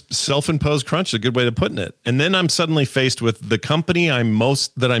was in self-imposed crunch. A good way of putting it. And then I'm suddenly faced with the company I'm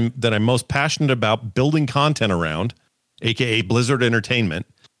most passionate about building content around, aka Blizzard Entertainment,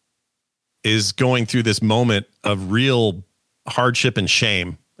 is going through this moment of real hardship and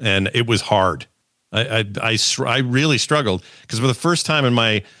shame, and it was hard. I really struggled, because for the first time in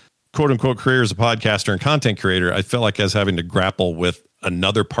my quote unquote career as a podcaster and content creator, I felt like I was having to grapple with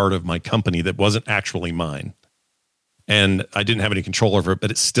another part of my company that wasn't actually mine. And I didn't have any control over it,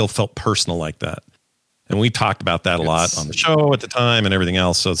 but it still felt personal like that. And we talked about that a lot on the show at the time and everything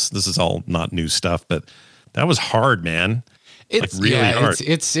else. So this is all not new stuff, but that was hard, man. It's like really hard.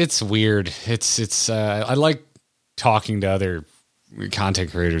 It's weird. I like talking to other content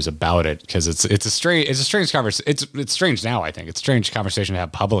creators about it, because it's a strange conversation. It's strange now. I think it's a strange conversation to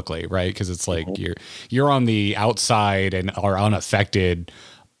have publicly, right? Because it's like you're on the outside and are unaffected.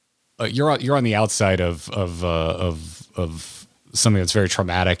 You're on the outside of something that's very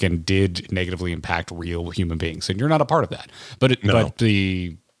traumatic and did negatively impact real human beings, and you're not a part of that. But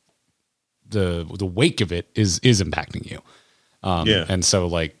the wake of it is impacting you. And so,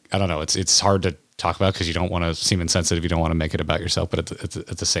 like, I don't know. It's hard to talk about, because you don't want to seem insensitive. You don't want to make it about yourself. But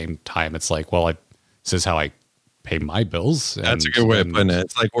at the same time, it's like, well, this is how I pay my bills. That's a good way of putting it.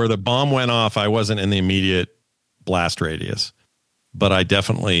 It's like where the bomb went off, I wasn't in the immediate blast radius, but I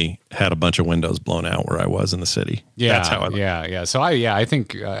definitely had a bunch of windows blown out where I was in the city. Yeah, that's how yeah. So I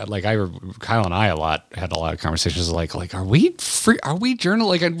think Kyle and I had a lot of conversations like, are we free? Are we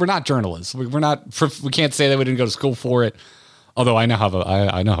journalists? Like, we're not journalists. We can't say that we didn't go to school for it. Although I now have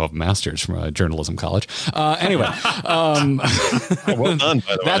a master's from a journalism college. Anyway, well done.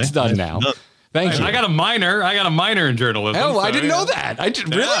 By the that's way. done now. Thank you. I got a minor in journalism. Oh, I didn't know that. Really?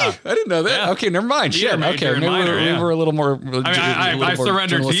 I didn't know that. Yeah. Okay, never mind. Shit. Yeah, okay, maybe we were a little more. I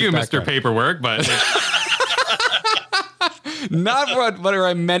surrendered to you, Mr. Paperwork, but not where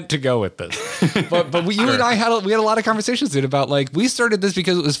I meant to go with this. But you and I had a lot of conversations about, like, we started this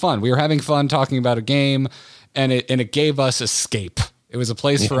because it was fun. We were having fun talking about a game. And it gave us escape. It was a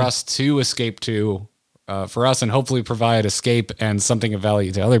place for us to escape to, for us, and hopefully provide escape and something of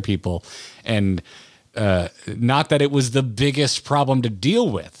value to other people. And not that it was the biggest problem to deal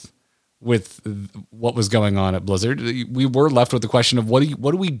with what was going on at Blizzard. We were left with the question of what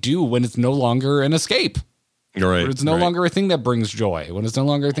do we do when it's no longer an escape? Right. When it's no longer a thing that brings joy. When it's no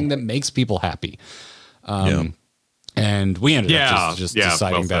longer a thing that makes people happy. And we ended up just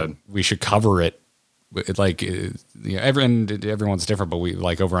deciding that we should cover it. Like, everyone's different, but we,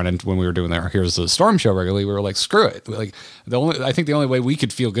 like, over on when we were doing our Here's the Storm show regularly, we were like, screw it. Like, I think the only way we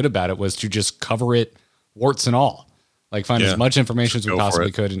could feel good about it was to just cover it, warts and all. Like, find as much information as we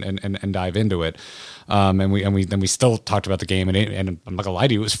possibly could and dive into it. And we still talked about the game, and I'm not gonna lie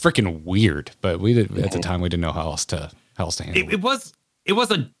to you, it was freaking weird. But we did at the time, we didn't know how else to handle it. It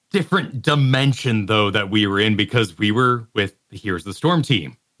was a different dimension, though, that we were in, because we were with the Here's the Storm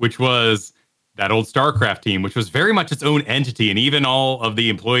team, which was that old StarCraft team, which was very much its own entity. And even all of the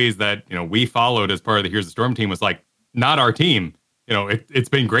employees that, we followed as part of the Here's the Storm team was like, not our team. it's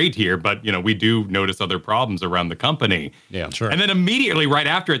been great here, but, we do notice other problems around the company. Yeah, sure. And then immediately right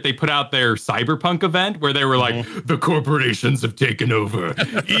after it, they put out their Cyberpunk event where they were like, the corporations have taken over.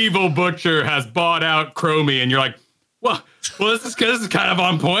 Evil Butcher has bought out Chromie. And you're like, well, this is kind of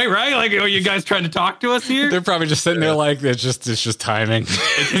on point, right? Like, are you guys trying to talk to us here? They're probably just sitting there like, it's just timing.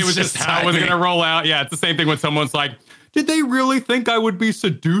 It was just how it was going to roll out. Yeah, it's the same thing when someone's like, did they really think I would be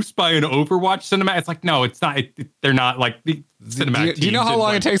seduced by an Overwatch cinematic? It's like, no, it's not. They're not like the cinematic. Do you know how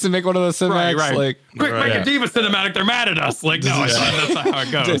long it takes to make one of those cinematics? Right. Like, quick, make a Diva cinematic. They're mad at us. Like, no, that's not how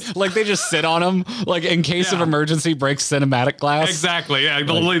it goes. Like they just sit on them, like in case of emergency, breaks cinematic glass. Exactly. Yeah,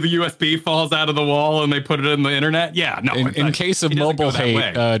 the USB falls out of the wall and they put it in the internet. Yeah, no. In case of mobile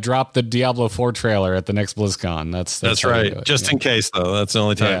hate, drop the Diablo 4 trailer at the next BlizzCon. That's right. Just in case, though. That's the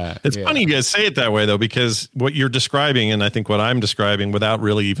only time. Yeah, it's funny you guys say it that way, though, because what you're describing, and I think what I'm describing without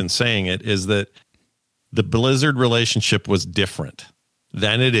really even saying it, is that the Blizzard relationship was different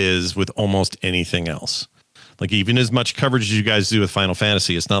than it is with almost anything else. Like even as much coverage as you guys do with Final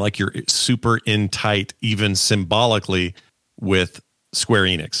Fantasy, it's not like you're super in tight, even symbolically, with Square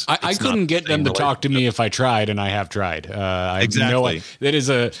Enix. I couldn't get them to talk to me if I tried, and I have tried. Exactly.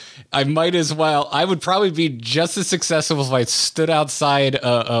 I might as well. I would probably be just as successful if I stood outside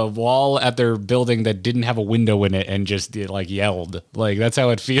a wall at their building that didn't have a window in it and just yelled. Like that's how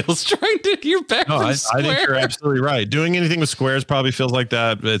it feels trying to hear back from Square. I think you're absolutely right. Doing anything with Squares probably feels like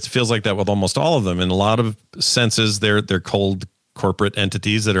that. It feels like that with almost all of them. In a lot of senses, they're cold corporate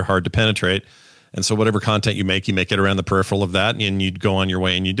entities that are hard to penetrate. And so whatever content you make it around the peripheral of that, and you'd go on your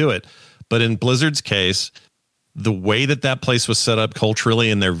way and you do it. But in Blizzard's case, the way that place was set up culturally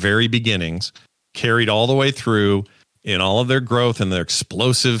in their very beginnings carried all the way through in all of their growth and their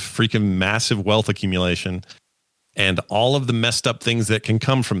explosive, freaking massive wealth accumulation and all of the messed up things that can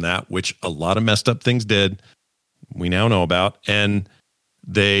come from that, which a lot of messed up things did, we now know about. And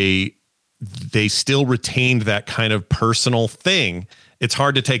they still retained that kind of personal thing. It's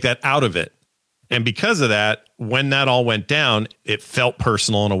hard to take that out of it. And because of that, when that all went down, it felt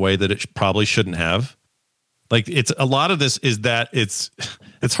personal in a way that it probably shouldn't have. Like it's a lot of this is that it's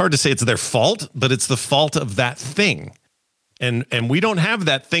hard to say it's their fault, but it's the fault of that thing. And we don't have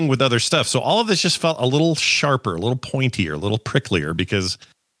that thing with other stuff. So all of this just felt a little sharper, a little pointier, a little pricklier because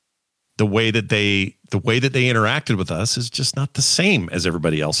the way that they interacted with us is just not the same as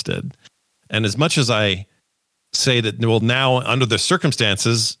everybody else did. And as much as I say that, well, now under the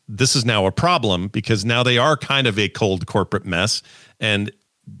circumstances, this is now a problem because now they are kind of a cold corporate mess. And,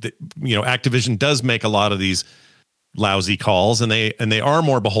 Activision does make a lot of these lousy calls and they are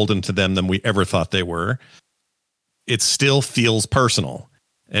more beholden to them than we ever thought they were. It still feels personal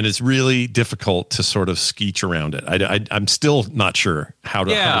and it's really difficult to sort of skeech around it. I'm still not sure how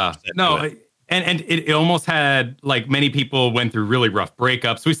to. Yeah, no. And it almost had like many people went through really rough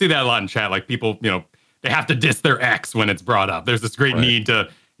breakups. We see that a lot in chat. Like people, they have to diss their ex when it's brought up. There's this great need to,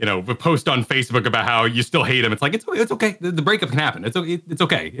 post on Facebook about how you still hate him. It's like, it's okay. The breakup can happen. It's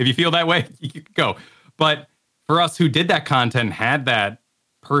okay. If you feel that way, you can go. But for us who did that content, had that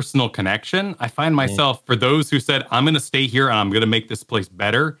personal connection, I find myself, for those who said, I'm going to stay here and I'm going to make this place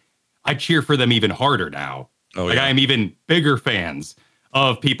better, I cheer for them even harder now. I am even bigger fans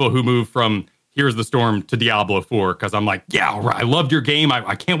of people who move from Here's the Storm to Diablo 4 because I'm like, yeah, all right, I loved your game.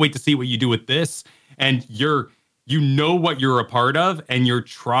 I can't wait to see what you do with this. And what you're a part of and you're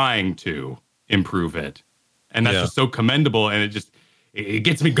trying to improve it. And that's just so commendable. And it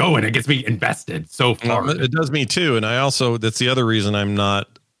gets me going. It gets me invested so far. It does me too. And that's the other reason I'm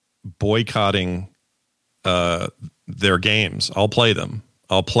not boycotting their games. I'll play them.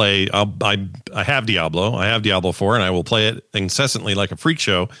 I have Diablo. I have Diablo 4 and I will play it incessantly like a freak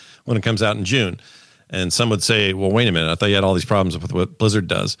show when it comes out in June. And some would say, well, wait a minute. I thought you had all these problems with what Blizzard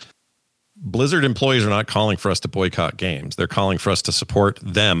does. Blizzard employees are not calling for us to boycott games. They're calling for us to support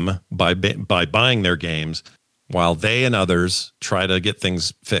them by buying their games while they and others try to get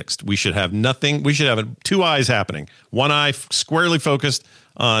things fixed. We should have nothing. We should have two eyes happening. One eye squarely focused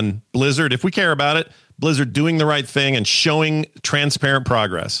on Blizzard, if we care about it, Blizzard doing the right thing and showing transparent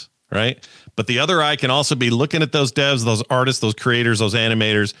progress, right? But the other eye can also be looking at those devs, those artists, those creators, those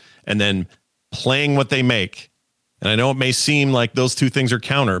animators, and then playing what they make. And I know it may seem like those two things are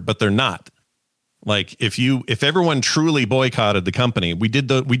counter, but they're not. Like if everyone truly boycotted the company, we did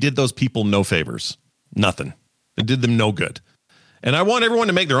those people no favors, nothing. It did them no good. And I want everyone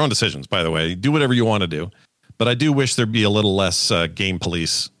to make their own decisions, by the way. Do whatever you want to do. But I do wish there'd be a little less game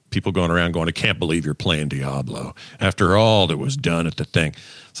police, people going around going, I can't believe you're playing Diablo after all that was done at the thing.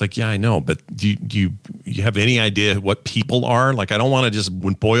 It's like, yeah, I know, but do you have any idea what people are? Like, I don't want to just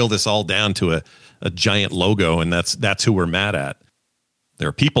boil this all down to a giant logo and that's who we're mad at. There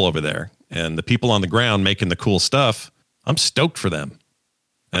are people over there, and the people on the ground making the cool stuff. I'm stoked for them.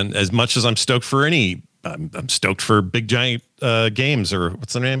 And as much as I'm stoked for I'm stoked for Big Giant Games, or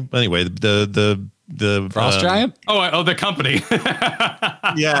what's the name? Anyway, the Frost Giant? The company.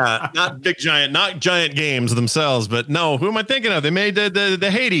 Yeah, not Big Giant, not Giant Games themselves, but no, who am I thinking of? They made the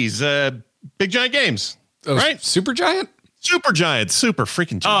Hades, Big Giant Games, right? Super Giant? Super Giant, super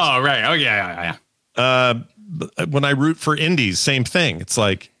freaking giant. Oh, right. Oh, yeah. When I root for indies, same thing. It's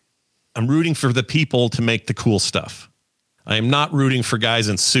like I'm rooting for the people to make the cool stuff. I am not rooting for guys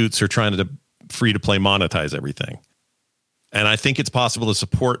in suits who are trying to free to play monetize everything. And I think it's possible to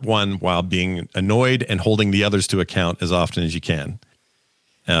support one while being annoyed and holding the others to account as often as you can.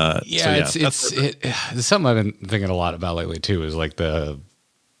 It's something I've been thinking a lot about lately too. Is like if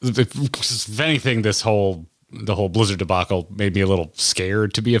anything, the whole Blizzard debacle made me a little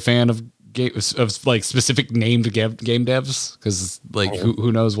scared to be a fan of like specific named game devs, because like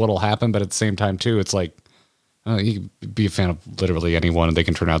who knows what'll happen. But at the same time too, it's like you can be a fan of literally anyone, and they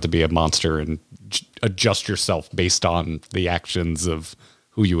can turn out to be a monster, and adjust yourself based on the actions of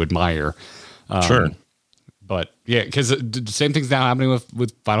who you admire. Sure. But yeah, because the same thing's now happening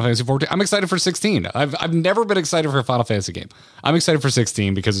with Final Fantasy 14. I'm excited for 16. I've never been excited for a Final Fantasy game. I'm excited for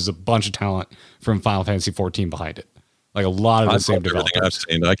 16 because there's a bunch of talent from Final Fantasy 14 behind it. Like a lot of the same developers.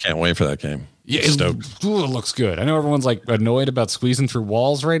 I can't wait for that game. Yeah, it looks good. I know everyone's like annoyed about squeezing through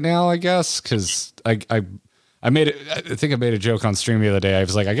walls right now, I guess, because I think I made a joke on stream the other day. I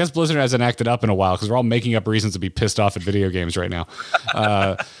was like, I guess Blizzard hasn't acted up in a while because we're all making up reasons to be pissed off at video games right now.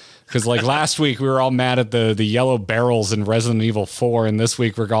 Because like last week we were all mad at the yellow barrels in Resident Evil 4, and this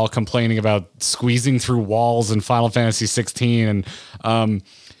week we're all complaining about squeezing through walls in Final Fantasy 16. And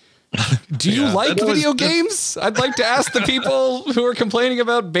do you like video games? I'd like to ask the people who are complaining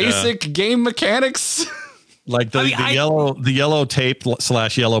about basic game mechanics. Like the yellow tape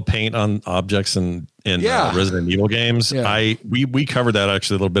 / yellow paint on objects in Resident Evil games. Yeah. We covered that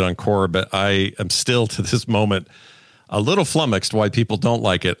actually a little bit on Core, but I am still to this moment a little flummoxed why people don't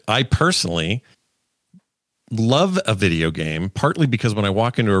like it. I personally love a video game, partly because when I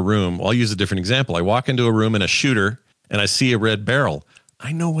walk into a room, I'll use a different example. I walk into a room in a shooter and I see a red barrel.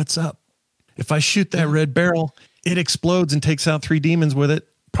 I know what's up. If I shoot that red barrel, it explodes and takes out 3 demons with it.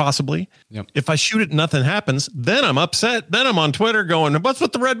 Possibly. Yep. If I shoot it and nothing happens, then I'm upset. Then I'm on Twitter going, what's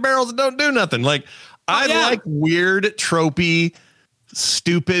with the red barrels that don't do nothing? Like, like weird, tropey,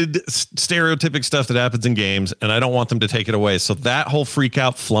 stupid, stereotypic stuff that happens in games, and I don't want them to take it away. So that whole freak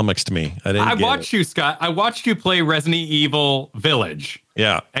out flummoxed me. I watched you, Scott. I watched you play Resident Evil Village.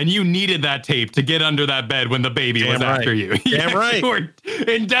 Yeah. And you needed that tape to get under that bed when the baby was after you. Damn right. You were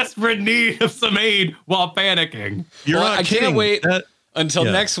in desperate need of some aid while panicking. I can't wait until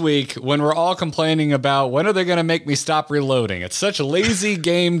next week when we're all complaining about when are they going to make me stop reloading. It's such a lazy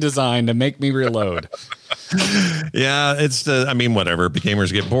game design to make me reload. Yeah, it's whatever.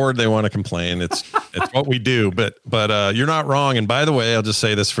 Gamers get bored, they want to complain. It's what we do. But you're not wrong. And by the way, I'll just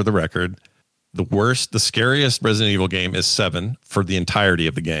say this for the record: the scariest Resident Evil game is 7 for the entirety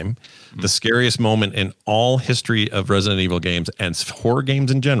of the game. The scariest moment in all history of Resident Evil games and horror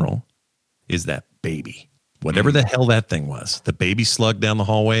games in general is that baby. Whatever the hell that thing was, the baby slug down the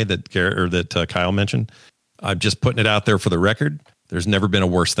hallway that Garrett that Kyle mentioned. I'm just putting it out there for the record. There's never been a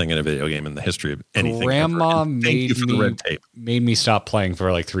worse thing in a video game in the history of anything. Grandma made me stop playing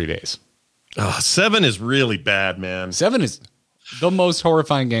for like 3 days. 7 is really bad, man. 7 is the most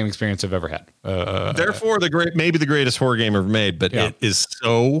horrifying game experience I've ever had. Therefore, maybe the greatest horror game ever made, but it is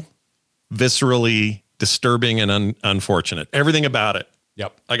so viscerally disturbing and unfortunate. Everything about it.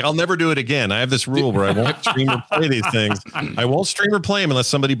 Yep. Like, I'll never do it again. I have this rule where I won't stream or play these things. I won't stream or play them unless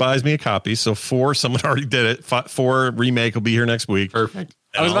somebody buys me a copy. So 4, someone already did it. 4 remake will be here next week. Perfect.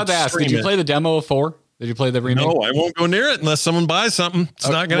 I was about to ask, did you play the demo of 4? Did you play the remake? No, I won't go near it unless someone buys something. It's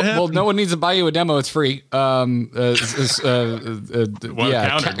not going to happen. Well, no one needs to buy you a demo. It's free. Capcom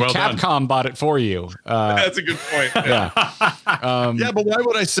bought it for you. That's a good point. Yeah. But why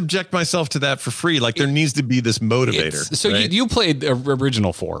would I subject myself to that for free? Like, there needs to be this motivator. So right? you played the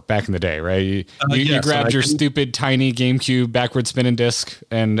original 4 back in the day, right? You grabbed your stupid tiny GameCube backward spinning disc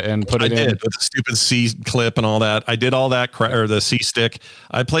and put it in. I did, with the stupid C clip and all that. I did all that, or the C stick.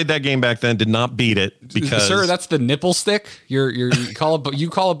 I played that game back then, did not beat it. Because, sir, that's the nipple stick. You call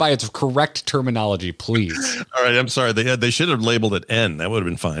it by its correct terminology, please. All right, I'm sorry. They should have labeled it N. That would have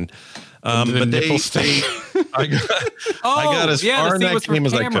been fine. The nipple stick. I got as far in that game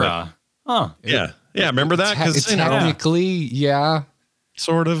as I could. Huh? Yeah. Remember that? Technically, yeah.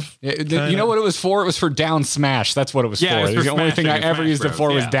 sort of. You know what it was for? It was for down smash. That's what it was for. It was the only thing I ever used it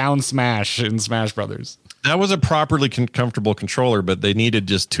for was yeah. down smash in Smash Brothers. That was a properly comfortable controller, but they needed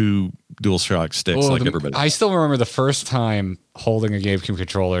just 2 DualShock sticks everybody. I still remember the first time holding a GameCube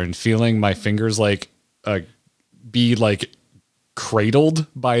controller and feeling my fingers be cradled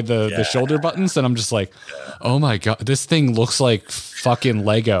by the shoulder buttons, and I'm just like, oh my god, this thing looks like fucking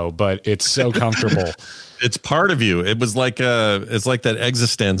Lego, but it's so comfortable. It's part of you. It was like it's like that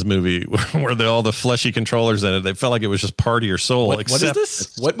Existence movie where all the fleshy controllers in it. They felt like it was just part of your soul. What is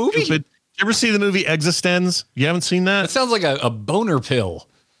this? What movie? Stupid. You ever see the movie Existence? You haven't seen that? That sounds like a boner pill.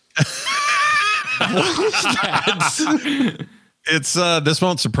 What is that? It's this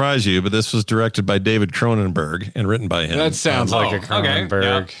won't surprise you, but this was directed by David Cronenberg and written by him. That sounds like a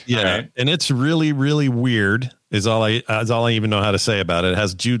Cronenberg. Okay. Yeah, Right. and it's really, really weird. Is all I even know how to say about it. It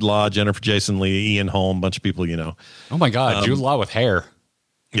has Jude Law, Jennifer Jason Leigh, Ian Holm, a bunch of people you know. Oh my god, Jude Law with hair.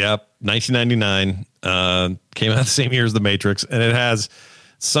 Yep, 1999 came out the same year as The Matrix, and it has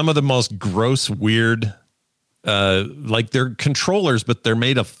some of the most gross, weird. Like they're controllers, but they're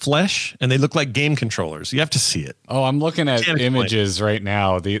made of flesh and they look like game controllers. You have to see it. Oh, I'm looking at images right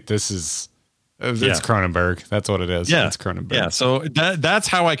now. It's Cronenberg. That's what it is. Yeah, it's Cronenberg. Yeah, so that's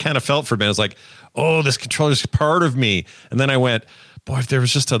how I kind of felt for a minute. I was like, oh, this controller is part of me. And then I went, boy, if there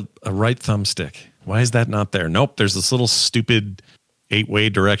was just a right thumbstick, why is that not there? Nope, there's this little stupid 8-way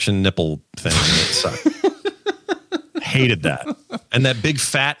direction nipple thing. It sucked. Hated that. And that big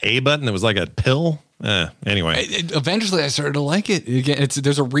fat A button that was like a pill. Anyway, eventually I started to like it. Again,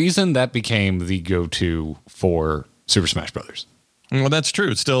 there's a reason that became the go-to for Super Smash Brothers. Well, that's true.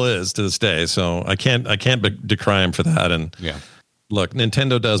 It still is to this day. So I can't decry him for that. And look,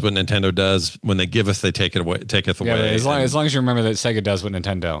 Nintendo does what Nintendo does. When they give us, they take it away. Taketh away. As long as you remember that Sega does what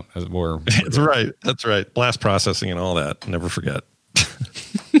Nintendo. That's right. That's right. Blast processing and all that. Never forget.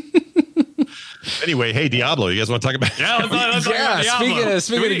 Anyway, hey, Diablo, you guys want to talk about? Yeah, let's talk about Diablo.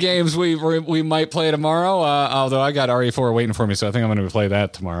 Speaking of games, we might play tomorrow. Although I got RE4 waiting for me, so I think I'm going to play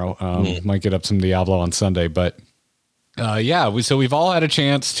that tomorrow. Might get up some Diablo on Sunday, but we've all had a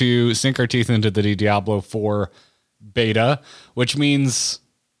chance to sink our teeth into the Diablo 4 beta, which means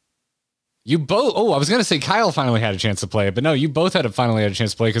you both. Oh, I was going to say Kyle finally had a chance to play it, but no, you both finally had a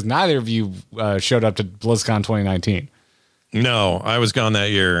chance to play because neither of you showed up to BlizzCon 2019. No, I was gone that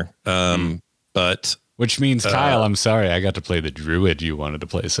year. But which means Kyle, I'm sorry, I got to play the druid you wanted to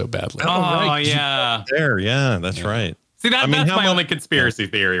play so badly. Oh right. Yeah, that's right. See, that's my only conspiracy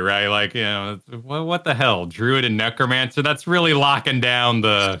theory, right? Like, you know, what the hell, druid and necromancer? That's really locking down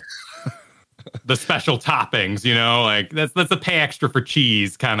the special toppings, you know, like that's a pay extra for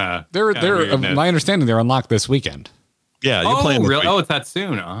cheese kind of. They're my understanding they're unlocked this weekend. Yeah, you're playing. Really? Oh, it's that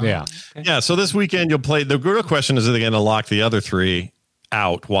soon. Huh? Yeah, okay. Yeah. So this weekend you'll play. The real question is: are they going to lock the other 3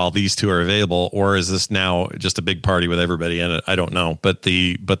 out while these 2 are available, or is this now just a big party with everybody in it? I don't know. But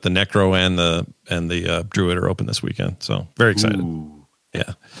the Necro and the Druid are open this weekend, so very excited. Ooh.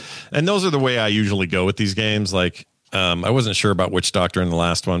 Yeah, and those are the way I usually go with these games. Like I wasn't sure about Witch Doctor in the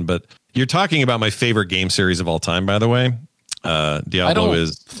last one, but you're talking about my favorite game series of all time, by the way. Diablo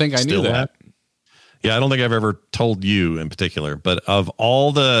I knew that. Yeah, I don't think I've ever told you in particular, but of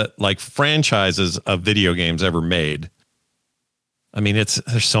all the franchises of video games ever made, I mean,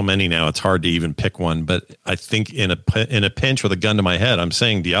 there's so many now. It's hard to even pick one, but I think in a pinch with a gun to my head, I'm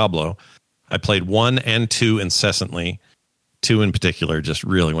saying Diablo. I played 1 and 2 incessantly. 2 in particular just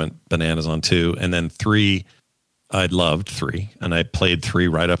really went bananas on 2, and then 3. I loved 3, and I played 3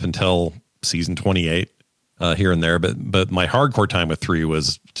 right up until season 28 here and there. But my hardcore time with 3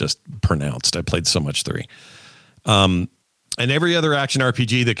 was just pronounced. I played so much 3. And every other action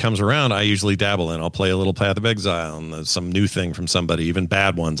RPG that comes around, I usually dabble in. I'll play a little Path of Exile and some new thing from somebody, even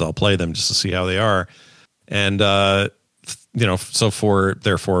bad ones. I'll play them just to see how they are. And,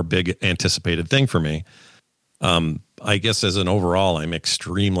 therefore a big anticipated thing for me. I guess as an overall, I'm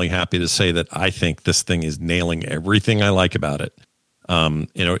extremely happy to say that I think this thing is nailing everything I like about it.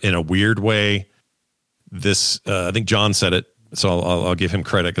 In a weird way, I think John said it, so I'll give him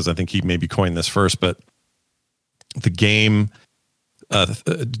credit because I think he maybe coined this first, but the game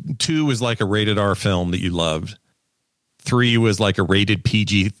 2 was like a rated R film that you loved. 3 was like a rated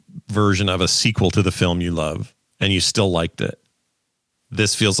PG version of a sequel to the film you love, and you still liked it.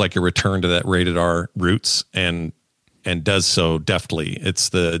 This feels like a return to that rated R roots and does so deftly. It's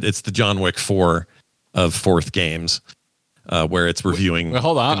the John Wick 4 of fourth games, where it's reviewing. Well,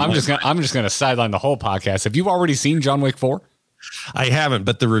 hold on, I'm just gonna sideline the whole podcast. Have you already seen John Wick 4? I haven't,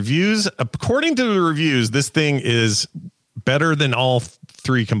 but the reviews, according to the reviews, this thing is better than all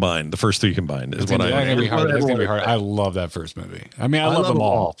three combined. The first three combined is what I. That's gonna be hard. I love that first movie. I mean, I love them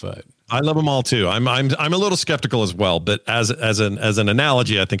all, but I love them all too. I'm a little skeptical as well, but as an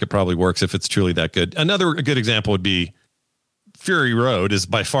analogy, I think it probably works if it's truly that good. Another good example would be Fury Road is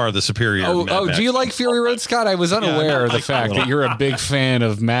by far the superior. Do you like Fury Road, Scott? I was unaware of the fact that you're a big fan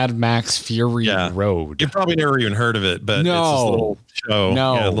of Mad Max Fury Road. You probably never even heard of it, but it's this little show,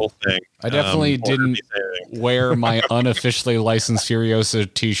 little thing. I definitely didn't wear my unofficially licensed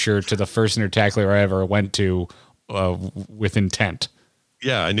Furiosa T-shirt to the first Intertacular I ever went to with intent.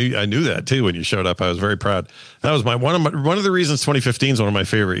 Yeah, I knew that too when you showed up. I was very proud. That was one of the reasons 2015 is one of my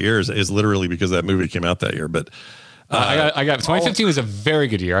favorite years is literally because that movie came out that year. But I got 2015 was a very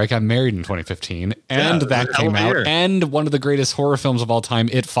good year. I got married in 2015, and that came out. And one of the greatest horror films of all time,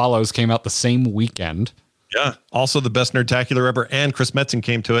 It Follows, came out the same weekend. Yeah. Also the best Nerdtacular ever, and Chris Metzen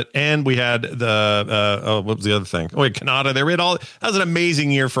came to it, and we had the what was the other thing? Oh wait, Canada. There we had all. That was an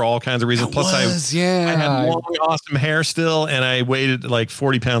amazing year for all kinds of reasons. Plus, I had long, awesome hair still, and I weighed like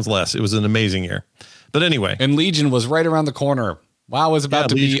 40 pounds less. It was an amazing year. But anyway, and Legion was right around the corner. WoW was about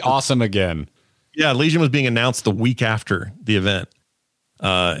to be awesome again. Yeah, Legion was being announced the week after the event.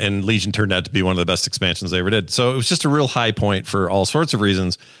 And Legion turned out to be one of the best expansions they ever did. So it was just a real high point for all sorts of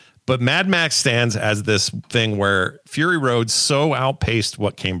reasons. But Mad Max stands as this thing where Fury Road so outpaced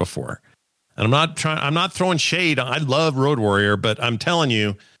what came before. And I'm not throwing shade. I love Road Warrior, but I'm telling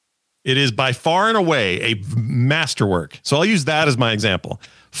you, it is by far and away a masterwork. So I'll use that as my example.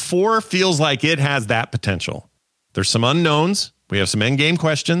 4 feels like it has that potential. There's some unknowns. We have some end game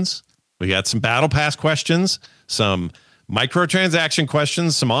questions. We got some battle pass questions, some microtransaction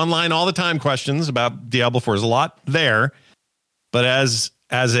questions, some online all the time questions about Diablo 4. There's a lot there, but as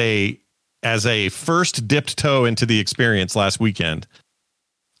a first dipped toe into the experience last weekend,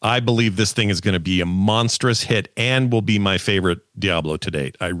 I believe this thing is going to be a monstrous hit and will be my favorite Diablo to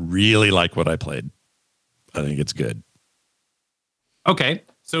date. I really like what I played. I think it's good. Okay,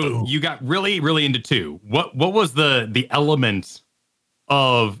 so you got really, really into 2. What was the element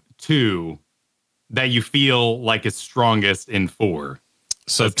of 2 that you feel like is strongest in 4?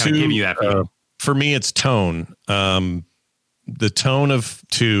 So 2 giving you that feeling. For me, it's tone. The tone of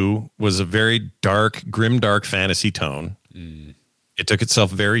 2 was a very dark, grimdark fantasy tone. It took itself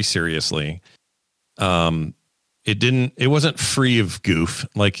very seriously. It wasn't free of goof.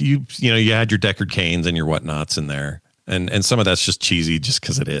 Like you had your Deckard Canes and your whatnots in there. And some of that's just cheesy just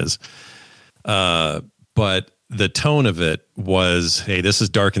because it is. But the tone of it was, hey, this is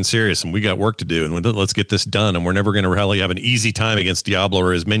dark and serious and we got work to do and let's get this done. And we're never going to really have an easy time against Diablo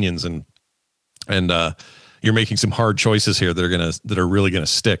or his minions. And you're making some hard choices here that are really going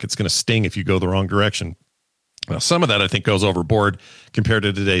to stick. It's going to sting if you go the wrong direction. Well, some of that I think goes overboard compared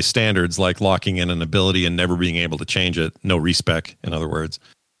to today's standards, like locking in an ability and never being able to change it. No respec, in other words.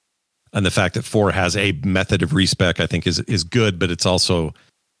 And the fact that 4 has a method of respec, I think is good, but it's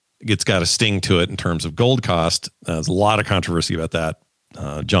got a sting to it in terms of gold cost. There's a lot of controversy about that.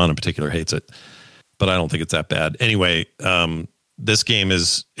 John in particular hates it, but I don't think it's that bad. Anyway, this game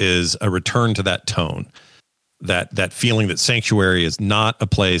is a return to that tone, that feeling that Sanctuary is not a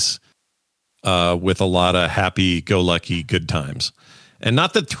place with a lot of happy-go-lucky good times. And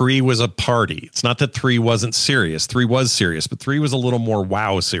not that 3 was a party. It's not that 3 wasn't serious. 3 was serious, but 3 was a little more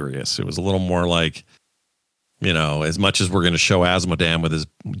wow serious. It was a little more like, as much as we're going to show Asmodam with his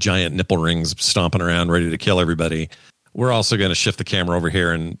giant nipple rings stomping around ready to kill everybody, we're also going to shift the camera over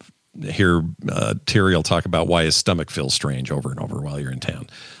here and hear Tyrael talk about why his stomach feels strange over and over while you're in town.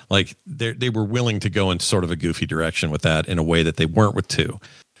 Like they were willing to go in sort of a goofy direction with that in a way that they weren't with 2.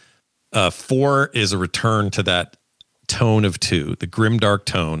 4 is a return to that tone of 2, the grimdark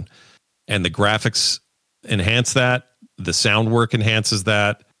tone, and the graphics enhance that. The sound work enhances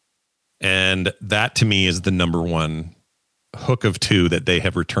that. And that to me is the number one hook of 2 that they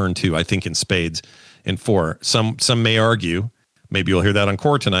have returned to, I think, in spades in 4. Some may argue, maybe you'll hear that on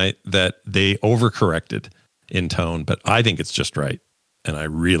Core tonight, that they overcorrected in tone, but I think it's just right. And I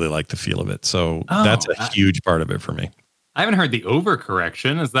really like the feel of it. So that's a huge part of it for me. I haven't heard the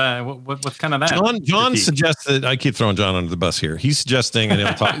overcorrection. Is that what's kind of that? John suggests that I keep throwing John under the bus here. He's suggesting, and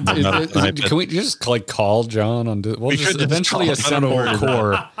he'll talk about can we just call John on? We'll just eventually assemble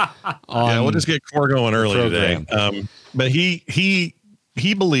Core. We'll just get Core going early today. But he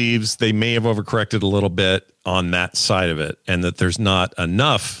believes they may have overcorrected a little bit on that side of it, and that there's not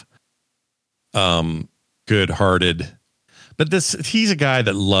enough good-hearted. But he's a guy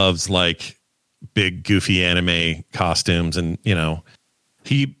that loves like big goofy anime costumes, and it'll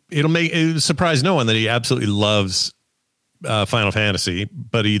surprise no one that he absolutely loves Final Fantasy,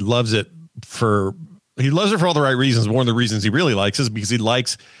 but he loves it He loves it for all the right reasons. One of the reasons he really likes is because he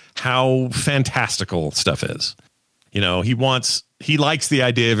likes how fantastical stuff is. You know, he likes the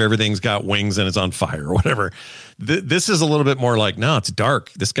idea of everything's got wings and it's on fire or whatever. This is a little bit more like, no, it's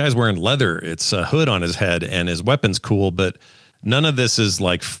dark. This guy's wearing leather. It's a hood on his head and his weapon's cool, but none of this is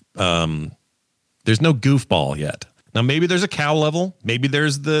like, there's no goofball yet. Now, maybe there's a cow level. Maybe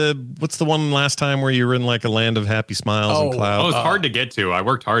there's what's the one last time where you were in like a land of happy smiles and clouds? Oh, it's hard to get to. I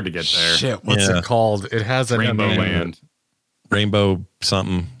worked hard to get there. Shit, what's it called? It has a Rainbow Land. Rainbow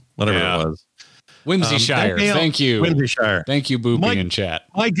something, whatever it was. Whimsyshire. Thank you. Whimsyshire. Thank you, Booping in chat.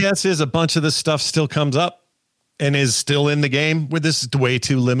 My guess is a bunch of this stuff still comes up and is still in the game. Where this is way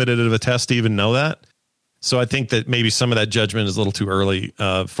too limited of a test to even know that. So I think that maybe some of that judgment is a little too early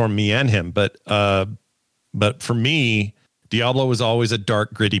for me and him. But for me, Diablo was always a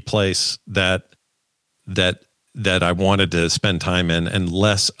dark, gritty place that I wanted to spend time in, and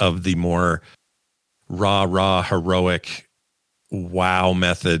less of the more raw, heroic wow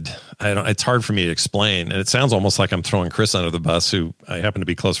method. It's hard for me to explain. And it sounds almost like I'm throwing Chris under the bus, who I happen to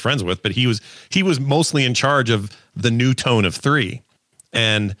be close friends with, but he was mostly in charge of the new tone of 3.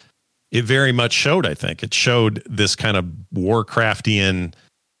 And it very much showed, I think. It showed this kind of Warcraftian,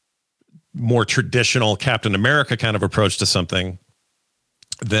 more traditional Captain America kind of approach to something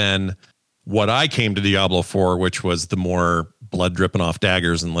than what I came to Diablo for, which was the more blood dripping off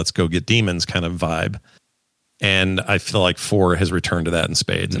daggers and let's go get demons kind of vibe. And I feel like 4 has returned to that in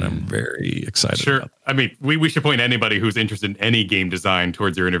spades, and I'm very excited. Sure. About I mean, we should point anybody who's interested in any game design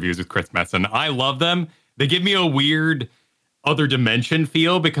towards your interviews with Chris Messon. I love them. They give me a weird other dimension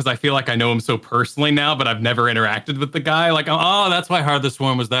feel because I feel like I know him so personally now, but I've never interacted with the guy. Like, oh, that's why Hard the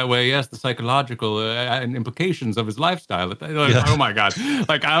Swarm was that way. Yes, the psychological implications of his lifestyle. Like, oh my God.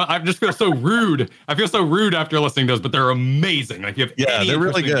 Like, I just feel so rude. I feel so rude after listening to those, but they're amazing. Like, you have they're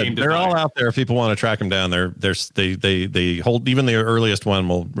really good. They're all out there if people want to track them down. They hold, even the earliest one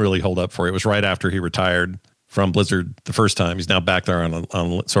will really hold up for you. It was right after he retired from Blizzard the first time. He's now back there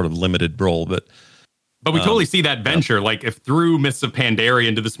on sort of limited role, but we totally see that venture. Like, if through Mists of Pandaria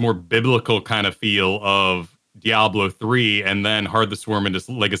into this more biblical kind of feel of Diablo 3 and then Hard the Swarm into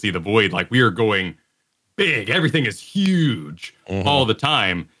Legacy of the Void, like, we are going big. Everything is huge all the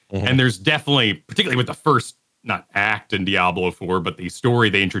time. And there's definitely, particularly with the first, not act in Diablo 4, but the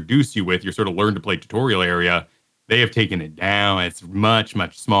story they introduce you with, your sort of learn to play tutorial area, they have taken it down. It's much,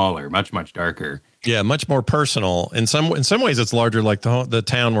 much smaller, much, much darker. Yeah, much more personal. In some ways, it's larger, like the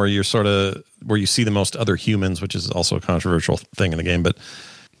town where you see the most other humans, which is also a controversial thing in the game. But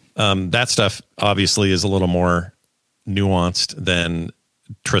that stuff obviously is a little more nuanced than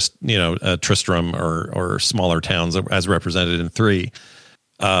Tristram or smaller towns as represented in 3.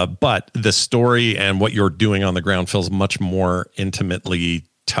 But the story and what you're doing on the ground feels much more intimately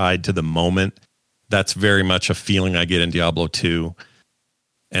tied to the moment. That's very much a feeling I get in Diablo 2.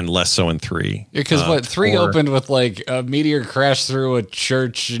 And less so in 3. Because 3 opened with like a meteor crash through a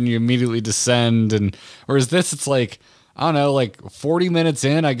church and you immediately descend. And whereas this, it's like, I don't know, like 40 minutes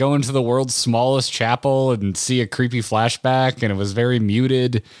in, I go into the world's smallest chapel and see a creepy flashback, and it was very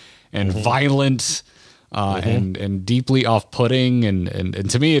muted and violent and deeply off-putting. And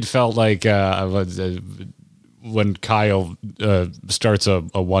to me, it felt like when Kyle starts a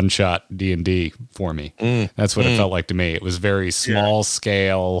one-shot D&D for me. That's what it felt like to me. It was very small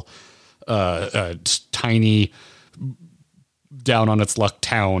scale, tiny, down on its luck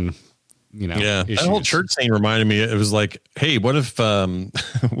town. Issues. That whole church scene reminded me. It was like, hey, what if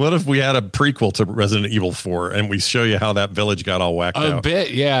we had a prequel to Resident Evil 4 and we show you how that village got all whacked out? A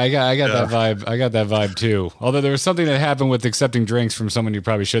bit, yeah. I got that vibe. I got that vibe too. Although there was something that happened with accepting drinks from someone you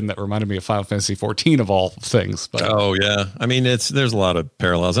probably shouldn't that reminded me of Final Fantasy 14 of all things. But oh yeah, I mean there's a lot of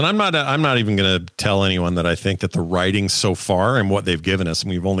parallels, and I'm not even going to tell anyone that I think that the writing so far and what they've given us,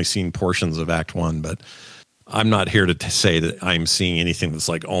 and we've only seen portions of Act 1, but I'm not here to say that I'm seeing anything that's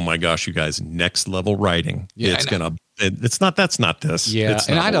like, oh my gosh, you guys, next level writing. Yeah, that's not this. Yeah,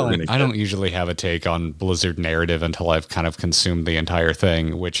 and I don't usually have a take on Blizzard narrative until I've kind of consumed the entire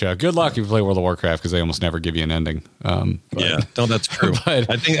thing. Which good luck if you play World of Warcraft, because they almost never give you an ending. That's true. But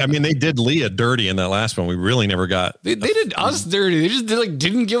they did Leah dirty in that last one. We really never got. They did us dirty. They just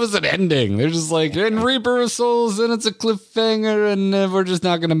didn't give us an ending. They're just like, and Reaper of Souls, and it's a cliffhanger, and we're just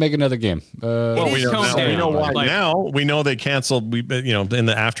not going to make another game. We know why now. We know they canceled. In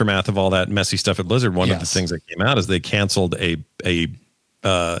the aftermath of all that messy stuff at Blizzard, one of the things that came out is they canceled a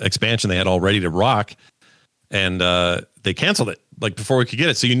expansion they had all ready to rock, and they canceled it like before we could get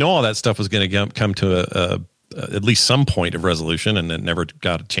it. So all that stuff was going to come to at least some point of resolution, and it never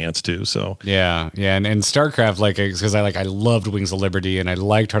got a chance to. So yeah. And StarCraft, like, because I loved Wings of Liberty and I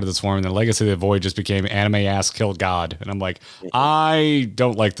liked Heart of the Swarm, and then Legacy of the Void just became anime ass kill god, and I'm like, I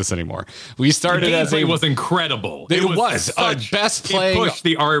don't like this anymore. We started as it was incredible. It was best playing. Pushed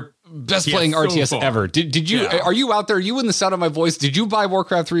the Best playing RTS ever. Did you? Yeah. Are you out there? You in the sound of my voice? Did you buy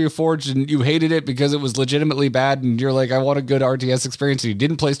Warcraft 3 Reforged and you hated it because it was legitimately bad? And you're like, I want a good RTS experience. And you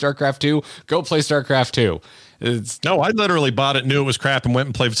didn't play StarCraft 2. Go play StarCraft 2. No, I literally bought it, knew it was crap, and went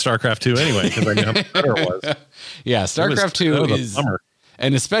and played StarCraft 2 anyway because I knew how much better it was. Yeah, StarCraft 2 is.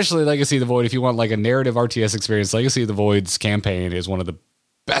 And especially Legacy of the Void, if you want like a narrative RTS experience, Legacy of the Void's campaign is one of the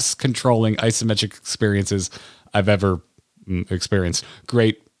best controlling isometric experiences I've ever experienced.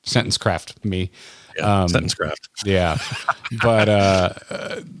 Great sentence craft, me. Yeah, sentence craft. Yeah. But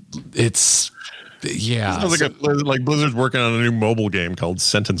it's, yeah. It sounds like Blizzard's working on a new mobile game called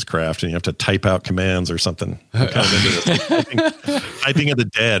Sentence Craft, and you have to type out commands or something. I'm kind of into this. Typing of the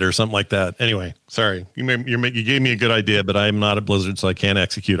dead or something like that. Anyway, sorry. You gave me a good idea, but I am not at Blizzard, so I can't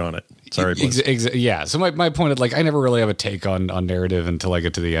execute on it. Sorry, Blizzard. Yeah. So my point is, like, I never really have a take on narrative until I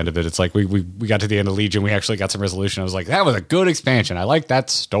get to the end of it. It's like we got to the end of Legion. We actually got some resolution. I was like, that was a good expansion. I like that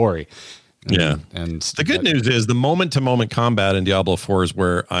story. And the good news is the moment-to-moment combat in Diablo 4 is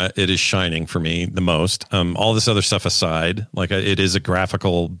where it is shining for me the most. All this other stuff aside, like it is a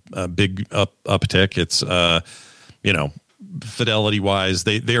graphical big uptick. It's fidelity-wise,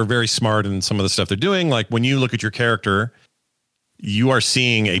 they are very smart in some of the stuff they're doing. Like when you look at your character, you are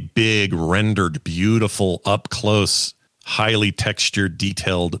seeing a big rendered, beautiful, up close, highly textured,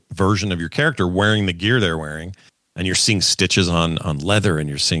 detailed version of your character wearing the gear they're wearing. And you're seeing stitches on leather, and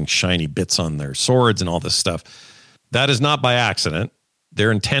you're seeing shiny bits on their swords and all this stuff. That is not by accident.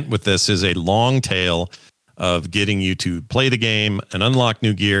 Their intent with this is a long tail of getting you to play the game and unlock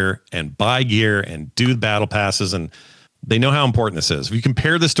new gear and buy gear and do battle passes. And they know how important this is. If you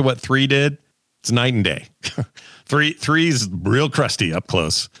compare this to what 3 did, it's night and day. 3's real crusty up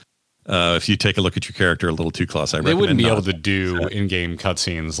close. If you take a look at your character a little too close, they wouldn't be able to do in-game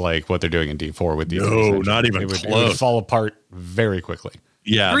cutscenes like what they're doing in D4 with these. No, not even close. It would fall apart very quickly.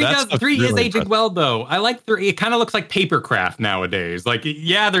 Yeah, 3 is aged well, though. I like 3. It kind of looks like papercraft nowadays. Like,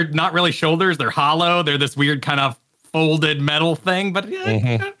 yeah, they're not really shoulders; they're hollow. They're this weird kind of folded metal thing. But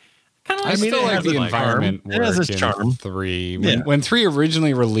yeah, I still like the environment work in 3. When 3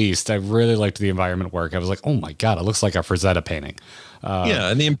 originally released, I really liked the environment work. I was like, oh my god, it looks like a Frazetta painting.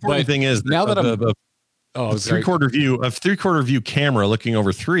 And the important thing is now that I'm three-quarter view camera looking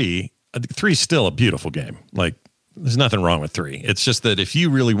over 3 is still a beautiful game. Like there's nothing wrong with 3. It's just that if you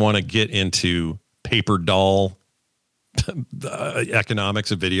really want to get into paper doll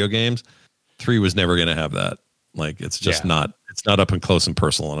economics of video games, 3 was never going to have that. Like it's just not. It's not up and close and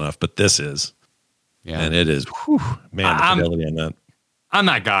personal enough. But this is, and it is. Man, the fidelity on that. I'm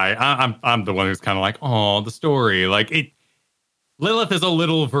that guy. I'm the one who's kind of like, oh, the story. Like it. Lilith is a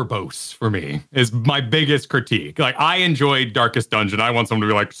little verbose for me, is my biggest critique. Like, I enjoyed Darkest Dungeon. I want someone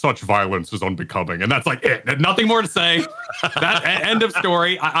to be like, such violence is unbecoming. And that's like it. Nothing more to say. That end of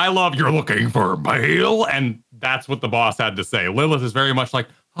story. I love you're looking for Baal. And that's what the boss had to say. Lilith is very much like,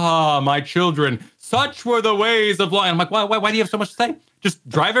 my children, such were the ways of life. I'm like, why do you have so much to say? Just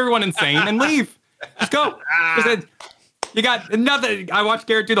drive everyone insane and leave. Just go. You got nothing. I watched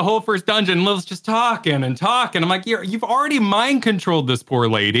Garrett do the whole first dungeon. Lil's just talking and talking. I'm like, you've already mind controlled this poor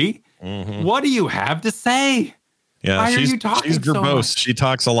lady. Mm-hmm. What do you have to say? Yeah, why are you talking she's verbose. So she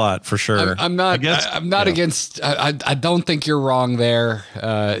talks a lot for sure. I'm not against. I don't think you're wrong there.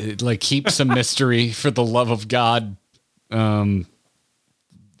 Like keep some mystery for the love of God. Her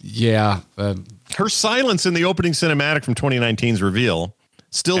silence in the opening cinematic from 2019's reveal,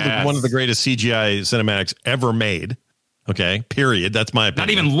 still one of the greatest CGI cinematics ever made. Okay, period. That's my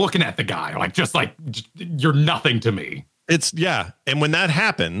opinion. Not even looking at the guy, just you're nothing to me. It's and when that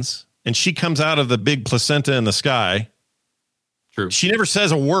happens, and she comes out of the big placenta in the sky, true. She never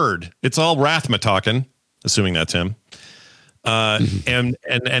says a word. It's all Rathma talking, assuming that's him. And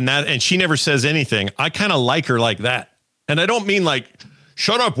she never says anything. I kind of like her like that, and I don't mean like.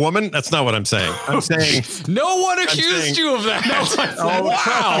 Shut up, woman. That's not what I'm saying. I'm saying no one accused you of that.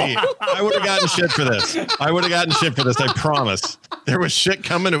 Wow. I would have gotten shit for this. I promise. There was shit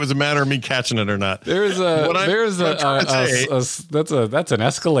coming. It was a matter of me catching it or not. That's an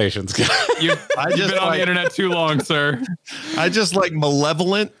escalation, Scott. You've been on the internet too long, sir. I just like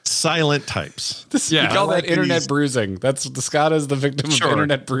malevolent, silent types. You call that internet bruising. That's Scott is the victim of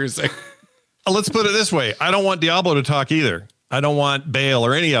internet bruising. Let's put it this way. I don't want Diablo to talk either. I don't want Baal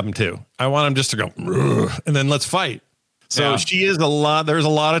or any of them to. I want them just to go, and then let's fight. So she is there's a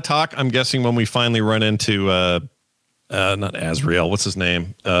lot of talk. I'm guessing when we finally run into not Azrael, what's his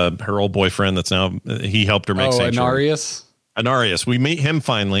name? Her old boyfriend that's now he helped her make Sanctuary. Anarius. We meet him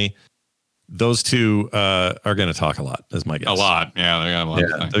finally. Those two are going to talk a lot, is my guess. A lot. Yeah, they're going to have a lot.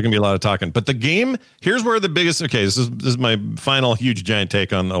 There's going to be a lot of talking. But the game, here's where the biggest, this is my final huge giant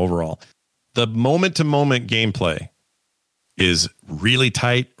take on the overall. The moment-to-moment gameplay is really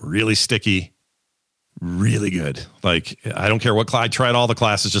tight, really sticky, really good. Like, I don't care what I tried all the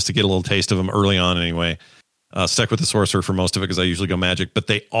classes just to get a little taste of them early on anyway. Stuck with the sorcerer for most of it because I usually go magic. But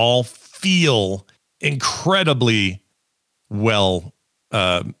they all feel incredibly well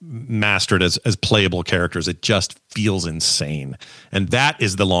mastered as playable characters. It just feels insane. And that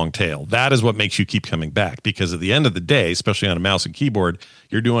is the long tail. That is what makes you keep coming back, because at the end of the day, especially on a mouse and keyboard,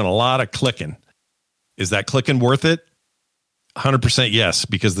 you're doing a lot of clicking. Is that clicking worth it? 100% yes,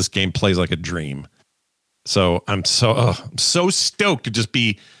 because this game plays like a dream. So I'm so stoked to just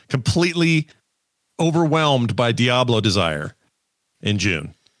be completely overwhelmed by Diablo desire in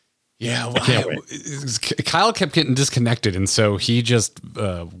June. Yeah, well, Kyle kept getting disconnected, and so he just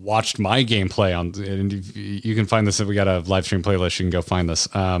watched my gameplay on. And you can find this if we got a live stream playlist. You can go find this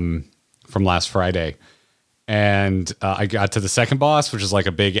from last Friday. And I got to the second boss, which is like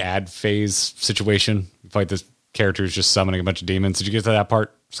a big ad phase situation. You fight this character who's just summoning a bunch of demons. Did you get to that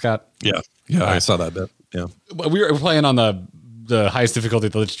part, Scott? Yeah, I saw that bit. Yeah, we were playing on the highest difficulty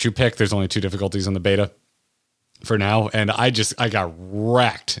that you pick. There's only 2 difficulties on the beta for now, and I got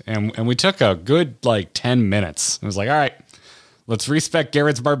wrecked, and we took a good 10 minutes. I was like, all right, let's respec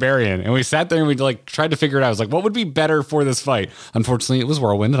Garrett's barbarian, and we sat there and we tried to figure it out. I was like, what would be better for this fight? Unfortunately, it was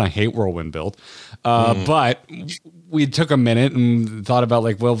whirlwind, and I hate whirlwind build. But we took a minute and thought about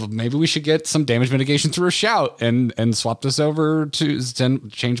well, maybe we should get some damage mitigation through a shout and swap this over to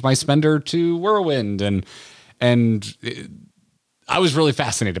change my spender to whirlwind, and I was really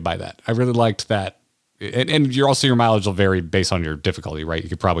fascinated by that. I really liked that. And your mileage will vary based on your difficulty, right? You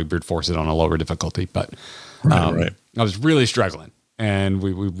could probably brute force it on a lower difficulty, but right. I was really struggling, and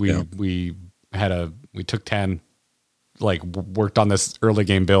we took 10, worked on this early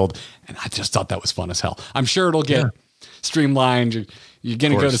game build, and I just thought that was fun as hell. I'm sure it'll get streamlined. You're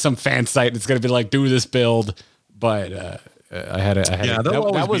going to go to some fan site, and it's going to be do this build, but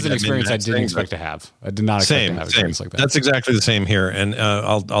that was an experience I didn't expect to have. I did not expect to have an experience like that. That's exactly the same here. And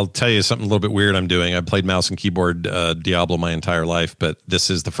I'll tell you something a little bit weird I'm doing. I played mouse and keyboard Diablo my entire life, but this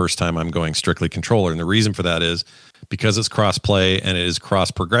is the first time I'm going strictly controller. And the reason for that is because it's cross-play and it is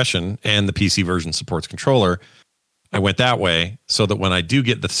cross-progression, and the PC version supports controller. I went that way so that when I do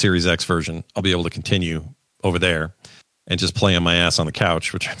get the Series X version, I'll be able to continue over there and just play on my ass on the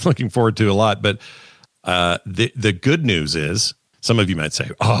couch, which I'm looking forward to a lot. But the good news is, some of you might say,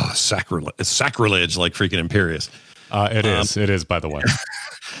 sacrilege like freaking Imperious. It is, by the way.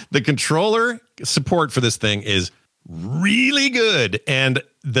 The controller support for this thing is really good. And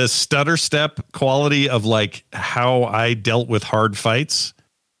the stutter step quality of how I dealt with hard fights,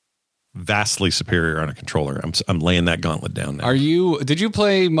 vastly superior on a controller. I'm laying that gauntlet down now. Did you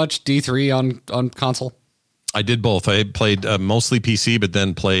play much D3 on console? I did both. I played mostly PC, but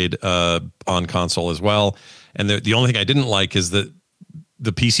then played on console as well. And the only thing I didn't like is that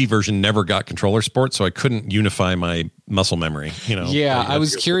the PC version never got controller support, so I couldn't unify my muscle memory. Yeah, I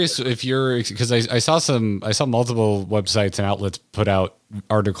was curious if because I saw multiple websites and outlets put out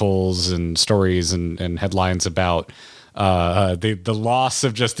articles and stories and headlines about the loss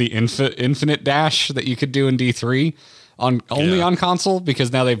of just the infinite dash that you could do in D3. Only on console,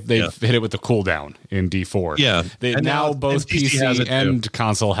 because now they've hit it with the cooldown in D4. Yeah, now both PC and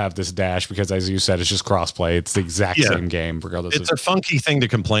console have this dash because, as you said, it's just crossplay. It's the exact same game, regardless. It's a funky thing to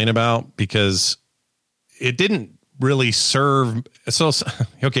complain about because it didn't really serve. So,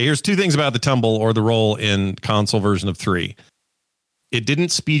 okay, here's 2 things about the tumble or the roll in console version of 3. It didn't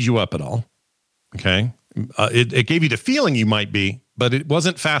speed you up at all. Okay, it gave you the feeling you might be, but it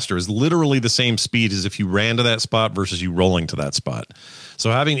wasn't faster. It was literally the same speed as if you ran to that spot versus you rolling to that spot.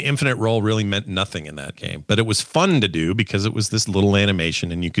 So having infinite roll really meant nothing in that game, but it was fun to do because it was this little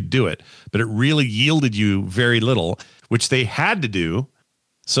animation and you could do it, but it really yielded you very little, which they had to do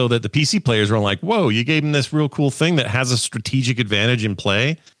so that the PC players were like, whoa, you gave them this real cool thing that has a strategic advantage in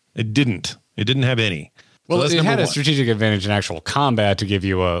play. It didn't have any. Well, it had a strategic advantage in actual combat to give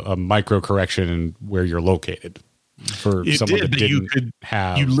you a micro correction in where you're located. For someone that didn't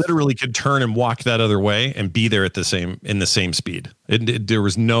have, you literally could turn and walk that other way and be there in the same speed. There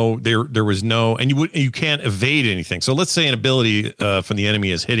was no, and you can't evade anything. So let's say an ability from the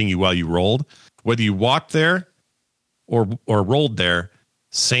enemy is hitting you while you rolled, whether you walked there or rolled there,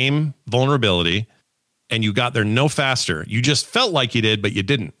 same vulnerability. and you got there no faster. You just felt like you did, but you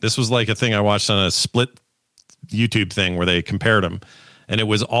didn't. This was like a thing I watched on a split YouTube thing where they compared them, and it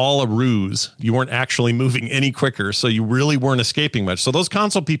was all a ruse. You weren't actually moving any quicker, so you really weren't escaping much. So those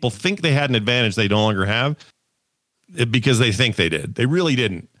console people think they had an advantage they no longer have because they think they did. They really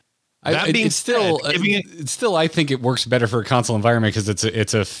didn't. It's still, I think it works better for a console environment because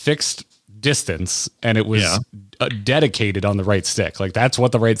it's a fixed distance and it was dedicated on the right stick. Like that's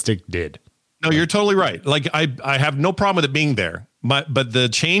what the right stick did. No, you're totally right. Like I have no problem with it being there, but the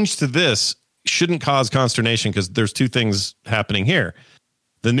change to this shouldn't cause consternation because there's two things happening here.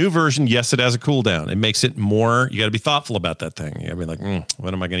 The new version, yes, it has a cooldown. It makes it more, you got to be thoughtful about that thing. You got to be like,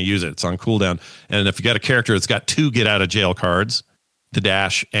 when am I going to use it? It's on cooldown. And if you got a character that's got 2 get out of jail cards, the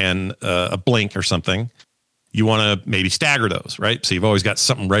dash and a blink or something, you want to maybe stagger those, right? So you've always got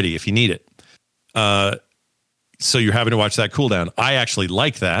something ready if you need it. So you're having to watch that cooldown. I actually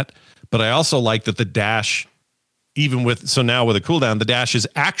like that, but I also like that the dash, now with a cooldown, the dash is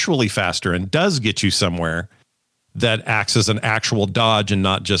actually faster and does get you somewhere that acts as an actual dodge and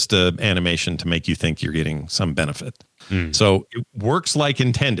not just an animation to make you think you're getting some benefit. So it works like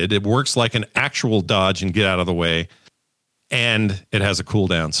intended. It works like an actual dodge and get out of the way. And it has a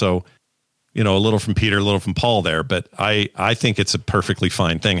cooldown. So, a little from Peter, a little from Paul there, but I think it's a perfectly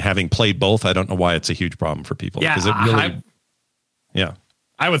fine thing. Having played both, I don't know why it's a huge problem for people. Yeah,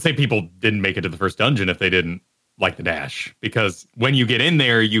 I would say people didn't make it to the first dungeon if they didn't like the dash, because when you get in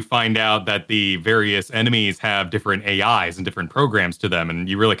there, you find out that the various enemies have different AIs and different programs to them, and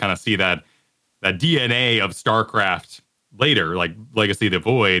you really kind of see that DNA of StarCraft later, like Legacy of the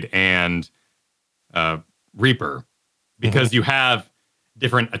Void and Reaper, because you have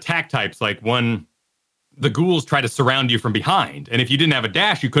different attack types. Like the ghouls try to surround you from behind, and if you didn't have a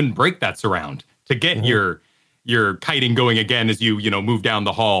dash, you couldn't break that surround to get your kiting going again as you move down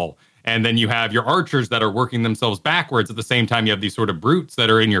the hall. And then you have your archers that are working themselves backwards. At the same time, you have these sort of brutes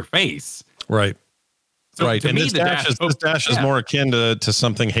that are in your face. Right. So right. And this dash is more akin to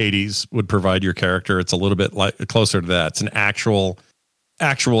something Hades would provide your character. It's a little bit closer to that. It's an actual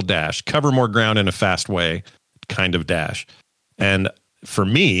dash. Cover more ground in a fast way kind of dash. And for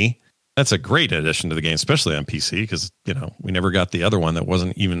me, that's a great addition to the game, especially on PC, because, we never got the other one that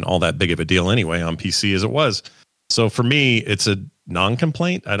wasn't even all that big of a deal anyway on PC as it was. So for me, it's a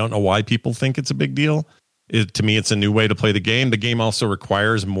non-complaint. I don't know why people think it's a big deal. To me, it's a new way to play the game. The game also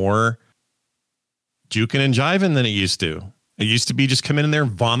requires more juking and jiving than it used to. It used to be just come in there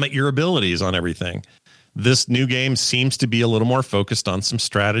and vomit your abilities on everything. This new game seems to be a little more focused on some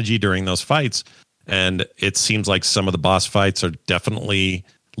strategy during those fights. And it seems like some of the boss fights are definitely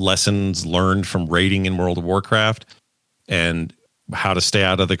lessons learned from raiding in World of Warcraft and how to stay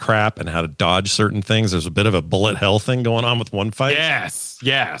out of the crap and how to dodge certain things. There's a bit of a bullet hell thing going on with one fight. Yes.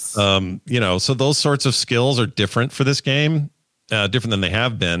 So those sorts of skills are different for this game, different than they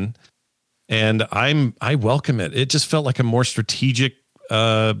have been. And I welcome it. It just felt like a more strategic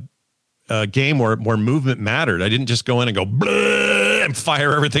game where movement mattered. I didn't just go in and go and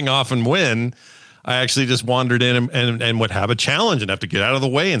fire everything off and win. I actually just wandered in and would have a challenge and have to get out of the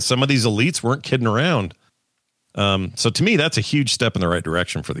way. And some of these elites weren't kidding around. So to me, that's a huge step in the right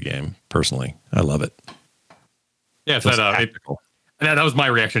direction for the game. Personally, I love it. Yeah, that was my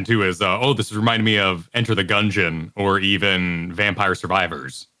reaction too. Is this is reminding me of Enter the Gungeon or even Vampire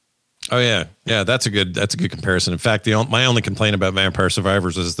Survivors. Oh yeah, that's a good comparison. In fact, my only complaint about Vampire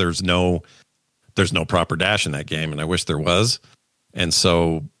Survivors is there's no proper dash in that game, and I wish there was. And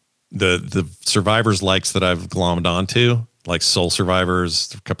so the Survivors likes that I've glommed onto, like Soul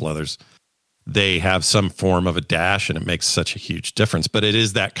Survivors, a couple others, they have some form of a dash, and it makes such a huge difference. But it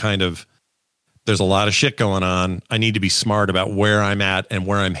is that kind of, there's a lot of shit going on. I need to be smart about where I'm at and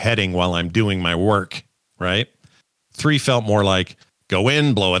where I'm heading while I'm doing my work, right? 3 felt more like go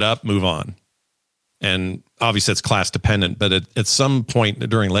in, blow it up, move on. And obviously it's class dependent, but at some point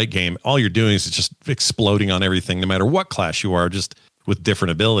during late game, all you're doing is just exploding on everything, no matter what class you are, just with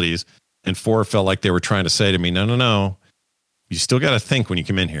different abilities. And 4 felt like they were trying to say to me, no. You still got to think when you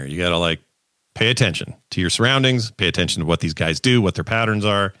come in here. You got to pay attention to your surroundings, pay attention to what these guys do, what their patterns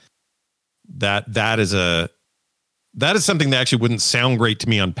are. That is something that actually wouldn't sound great to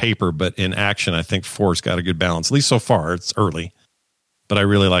me on paper, but in action, I think 4's got a good balance. At least so far, it's early, but I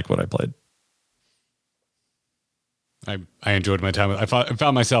really like what I played. I enjoyed my time. I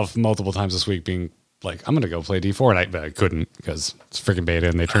found myself multiple times this week being like, I'm going to go play D4, but I couldn't because it's freaking beta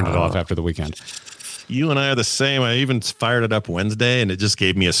and they turned it off after the weekend. You and I are the same. I even fired it up Wednesday and it just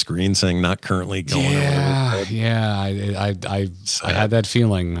gave me a screen saying not currently going. I had that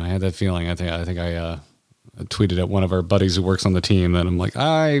feeling. I think I tweeted at one of our buddies who works on the team that I'm like,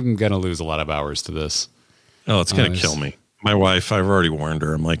 I'm going to lose a lot of hours to this. Oh, it's going to kill me. My wife, I've already warned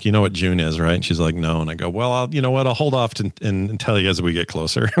her. I'm like, you know what June is, right? And she's like, no. And I go, well, you know what? I'll hold off and tell you as we get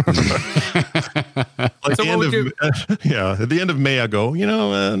closer. Like so at the end of May, I go,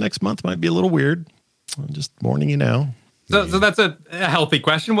 next month might be a little weird. I'm just warning you now. So that's a healthy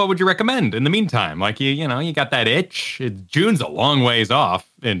question. What would you recommend in the meantime? Like, you got that itch. June's a long ways off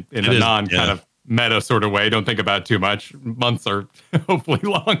in a kind of meta sort of way. Don't think about it too much. Months are hopefully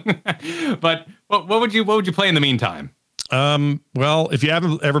long. But what would you play in the meantime? Well, if you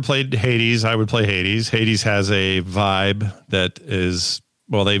haven't ever played Hades, I would play Hades. Hades has a vibe that is,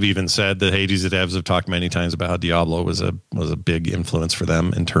 well, they've even said that Hades, the devs have talked many times about how Diablo was a big influence for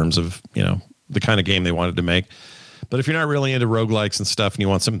them in terms of, the kind of game they wanted to make. But if you're not really into roguelikes and stuff and you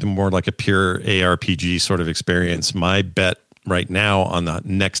want something more like a pure ARPG sort of experience, my bet right now on the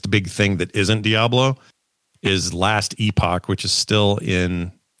next big thing that isn't Diablo is Last Epoch, which is still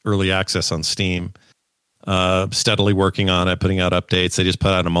in early access on Steam. Steadily working on it, putting out updates. They just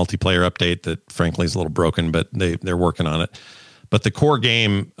put out a multiplayer update that frankly is a little broken, but they're working on it. But the core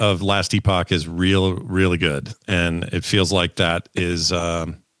game of Last Epoch is really good. And it feels like that is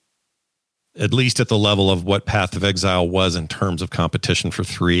at least at the level of what Path of Exile was in terms of competition for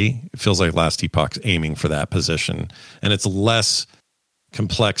 3. It feels like Last Epoch's aiming for that position. And it's less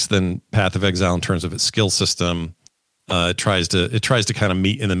complex than Path of Exile in terms of its skill system. It tries to kind of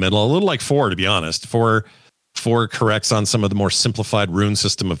meet in the middle, a little like 4, to be honest. 4 corrects on some of the more simplified rune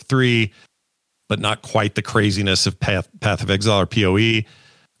system of 3, but not quite the craziness of Path of Exile or PoE.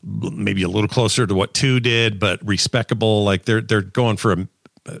 Maybe a little closer to what 2 did, but respectable. Like they're going for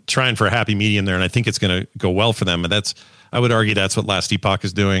trying for a happy medium there, and I think it's going to go well for them. And I would argue that's what Last Epoch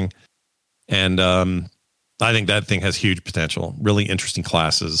is doing. And I think that thing has huge potential. Really interesting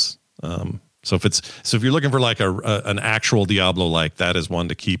classes. So if you're looking for like an actual Diablo, like that is one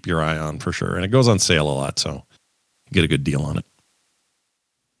to keep your eye on for sure. And it goes on sale a lot, so you get a good deal on it.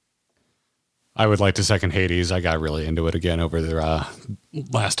 I would like to second Hades. I got really into it again over the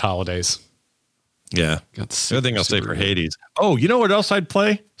last holidays. Yeah. The other thing I'll say for Hades. Oh, you know what else I'd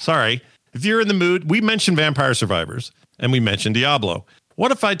play? Sorry. If you're in the mood, we mentioned Vampire Survivors and we mentioned Diablo.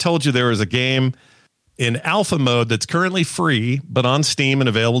 What if I told you there was a game in alpha mode that's currently free, but on Steam and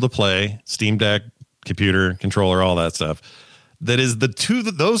available to play, Steam Deck, computer, controller, all that stuff, that is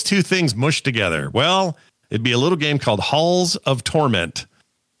those two things mushed together? Well, it'd be a little game called Halls of Torment.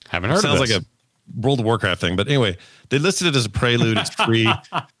 Haven't heard of it. Sounds like a World of Warcraft thing, but anyway, they listed it as a prelude. It's free.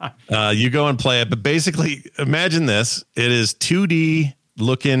 You go and play it, but basically imagine this. It is 2D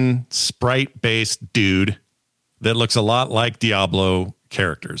looking sprite based dude that looks a lot like Diablo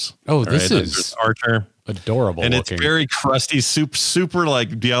characters. Oh, this is Archer. Adorable and looking. It's very crusty, super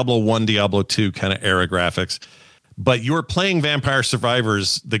like Diablo 1, Diablo 2 kind of era graphics. But you're playing Vampire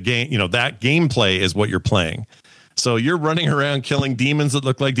Survivors, the game, that gameplay is what you're playing. So you're running around killing demons that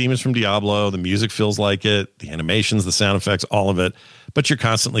look like demons from Diablo. The music feels like it, the animations, the sound effects, all of it. But you're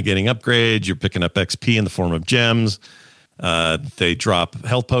constantly getting upgrades. You're picking up XP in the form of gems. They drop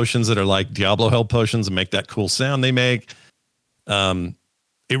health potions that are like Diablo health potions and make that cool sound they make.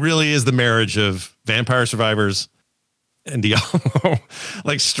 It really is the marriage of Vampire Survivors and Diablo,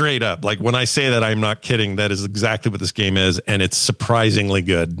 like straight up. Like when I say that, I'm not kidding. That is exactly what this game is, and it's surprisingly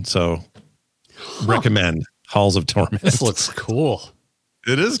good. So recommend Halls of Torment. This looks cool.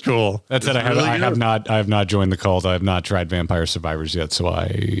 It is cool. That's it. I have not joined the cult. I have not tried Vampire Survivors yet, so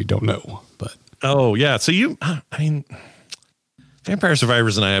I don't know. But yeah. So Vampire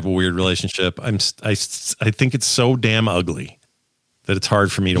Survivors and I have a weird relationship. I think it's so damn ugly that it's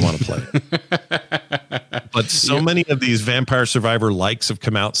hard for me to want to play. But so many of these Vampire Survivor likes have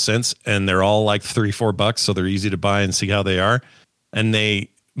come out since, and they're all like $3-4, so they're easy to buy and see how they are. And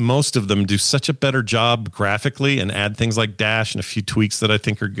most of them do such a better job graphically and add things like dash and a few tweaks that I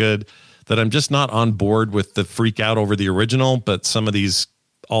think are good, that I'm just not on board with the freak out over the original. But some of these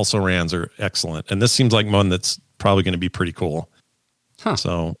also rans are excellent, and this seems like one that's probably going to be pretty cool. Huh.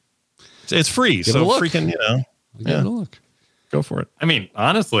 So it's free. So freaking, give it a look. Go for it. I mean,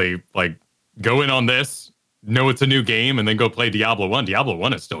 honestly, like go in on this, know it's a new game, and then go play Diablo 1. Diablo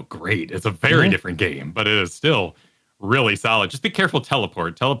 1 is still great. It's a very different game, but it is still really solid. Just be careful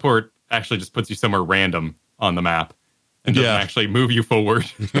teleport. Teleport actually just puts you somewhere random on the map and doesn't actually move you forward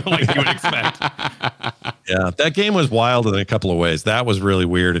like you would expect. Yeah, that game was wild in a couple of ways. That was really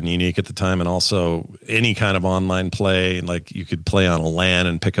weird and unique at the time, and also any kind of online play. Like you could play on a LAN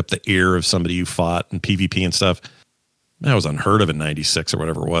and pick up the ear of somebody you fought in PvP and stuff. That was unheard of in '96 or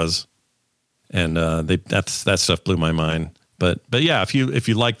whatever it was, and that stuff blew my mind. But yeah, if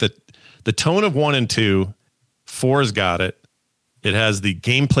you like the tone of 1 and 2, 4's got it. It has the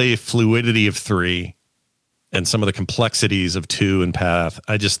gameplay fluidity of 3. and some of the complexities of 2 and Path,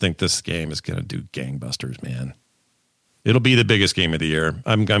 I just think this game is going to do gangbusters, man. It'll be the biggest game of the year.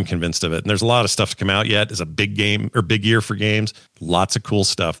 I'm convinced of it. And there's a lot of stuff to come out yet. It's a big game or big year for games. Lots of cool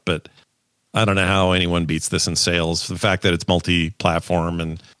stuff, but I don't know how anyone beats this in sales. The fact that it's multi-platform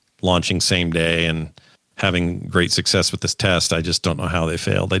and launching same day and having great success with this test, I just don't know how they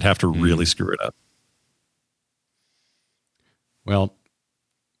failed. They'd have to really screw it up. Well,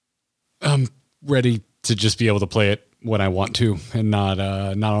 I'm ready to just be able to play it when I want to and not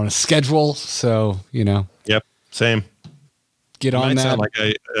on a schedule. So, Yep. Same. Get on that. Like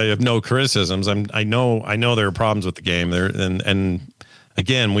I have no criticisms. I know there are problems with the game there. And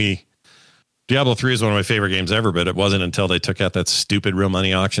again, Diablo 3 is one of my favorite games ever, but it wasn't until they took out that stupid real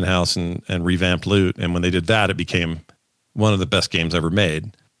money auction house and revamped loot. And when they did that, it became one of the best games ever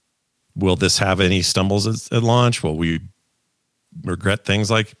made. Will this have any stumbles at launch? Will we regret things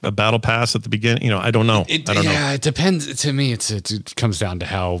like a battle pass at the beginning? I don't know. I don't know. It depends. To me, it comes down to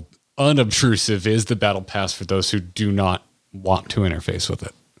how unobtrusive is the battle pass for those who do not want to interface with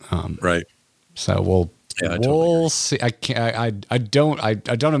it. Right. So we'll see. I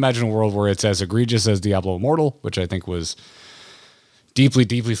don't imagine a world where it's as egregious as Diablo Immortal, which I think was deeply,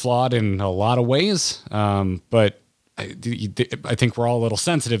 deeply flawed in a lot of ways. But I think we're all a little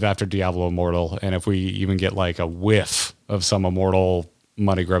sensitive after Diablo Immortal. And if we even get like a whiff of some Immortal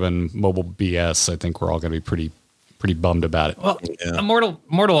money grubbing mobile BS, I think we're all going to be pretty bummed about it. Well, yeah.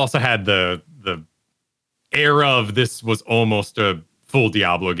 Immortal also had the era of this was almost a full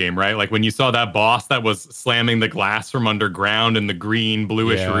Diablo game, right? Like when you saw that boss that was slamming the glass from underground in the green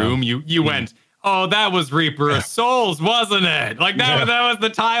bluish room, you went, oh, that was Reaper of Souls, wasn't it? Like that was the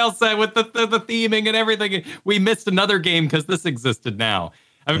tile set with the theming and everything. We missed another game because this existed now.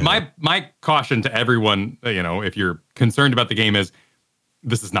 I mean, my caution to everyone, if you're concerned about the game, is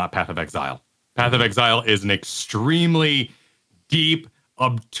this is not Path of Exile. Path of Exile is an extremely deep,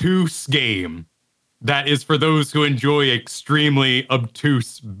 obtuse game that is for those who enjoy extremely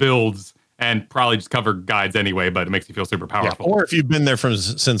obtuse builds and probably just cover guides anyway, but it makes you feel super powerful. Yeah, or if you've been there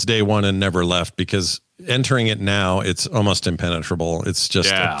since day one and never left, because entering it now, it's almost impenetrable. It's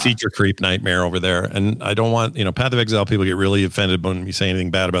just a feature creep nightmare over there. And I don't want, Path of Exile people get really offended when you say anything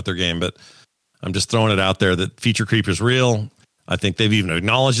bad about their game, but I'm just throwing it out there that feature creep is real. I think they've even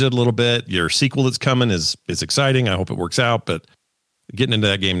acknowledged it a little bit. Your sequel that's coming is exciting. I hope it works out, but getting into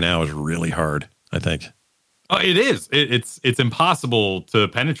that game now is really hard, I think. Oh, it is. It's impossible to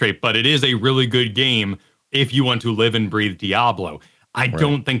penetrate, but it is a really good game if you want to live and breathe Diablo. I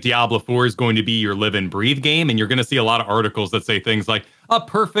don't think Diablo 4 is going to be your live and breathe game, and you're going to see a lot of articles that say things like a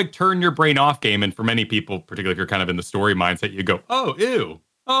perfect turn your brain off game. And for many people, particularly if you're kind of in the story mindset, you go, oh, ew.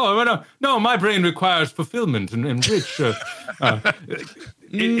 Oh, no, my brain requires fulfillment and rich.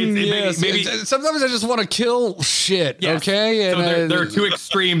 Maybe sometimes I just want to kill shit. Yes. Okay, and so there are two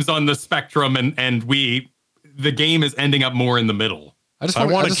extremes on the spectrum, and the game is ending up more in the middle. I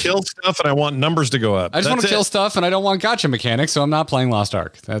want to kill stuff, and I want numbers to go up. I just want to kill stuff, and I don't want gacha mechanics, so I'm not playing Lost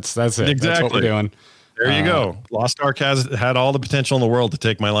Ark. That's it. Exactly. That's what we're doing. There you go. Lost Ark had all the potential in the world to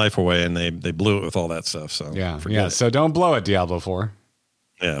take my life away, and they blew it with all that stuff. So yeah. So don't blow it, Diablo 4.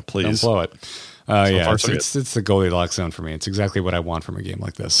 Yeah, please. Don't blow it. It's the Goldilocks zone for me. It's exactly what I want from a game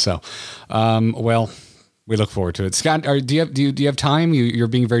like this. So, we look forward to it. Scott, do you have time? You're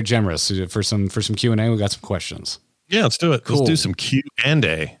being very generous for some Q&A. We got some questions. Yeah, let's do it. Cool. Let's do some Q and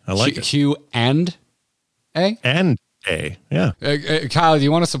A. I like it. Q and A? And A, yeah. Kyle, do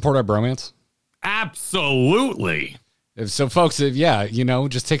you want to support our bromance? Absolutely. So, folks,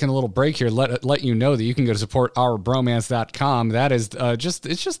 just taking a little break here, let you know that you can go to supportourbromance.com. That is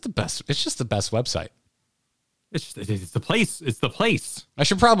it's just the best. It's just the best website. It's the place. It's the place. I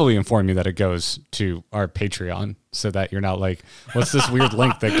should probably inform you that it goes to our Patreon so that you're not like, what's this weird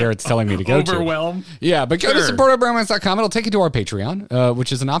link that Garrett's telling me to go to? Overwhelmed. Yeah, but go to supportourbromance.com. It'll take you to our Patreon,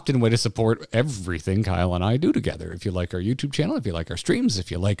 which is an opt-in way to support everything Kyle and I do together. If you like our YouTube channel, if you like our streams,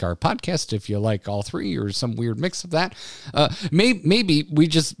 if you like our podcast, if you like all three or some weird mix of that, maybe we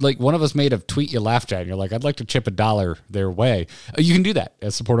just, like, one of us made a tweet you laughed at and you're like, I'd like to chip $1 their way. You can do that at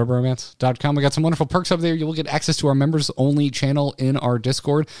supportourbromance.com. We got some wonderful perks over there. You'll get access to our members-only channel in our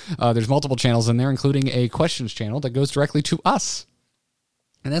Discord. There's multiple channels in there, including a questions channel that goes directly to us.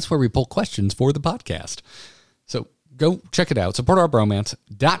 And that's where we pull questions for the podcast. So go check it out.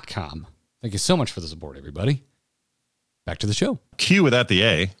 supportourbromance.com. Thank you so much for the support, everybody. Back to the show. Q without the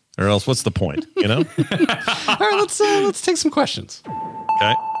A, or else what's the point, All right, let's take some questions.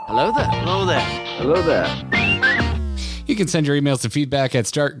 Okay. Hello there. You can send your emails to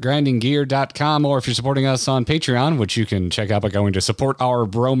feedback@startgrindinggear.com, or if you're supporting us on Patreon, which you can check out by going to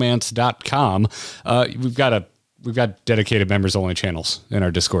supportourbromance.com. We've got dedicated members only channels in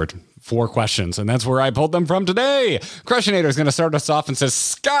our Discord. 4 questions, and that's where I pulled them from today. Crushinator is going to start us off and says,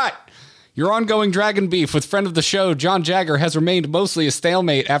 Scott, your ongoing dragon beef with friend of the show, John Jagger, has remained mostly a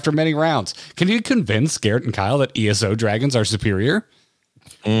stalemate after many rounds. Can you convince Garrett and Kyle that ESO dragons are superior?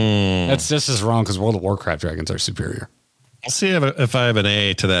 That's just as wrong because World of Warcraft dragons are superior. I'll see if I have an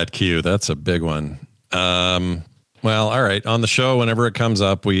A to that Q. That's a big one. Well, all right. On the show, whenever it comes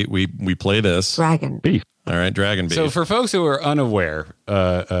up, we play this. Dragon beef. All right, dragon beef. So for folks who are unaware,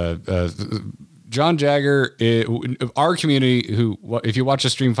 John Jagger, our community, who, if you watch the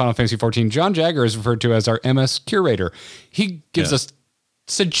stream Final Fantasy 14, John Jagger is referred to as our MS curator. He gives us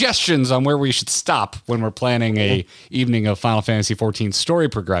suggestions on where we should stop when we're planning a evening of Final Fantasy 14 story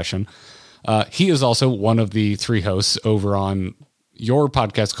progression. He is also one of the 3 hosts over on your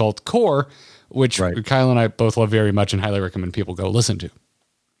podcast called Core, which Kyle and I both love very much and highly recommend people go listen to.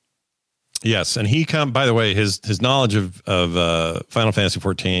 Yes, and by the way, his knowledge of Final Fantasy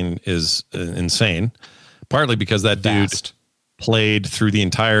 14 is insane, partly because that dude played through the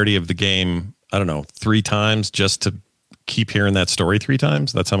entirety of the game, I don't know, 3 times just to keep hearing that story 3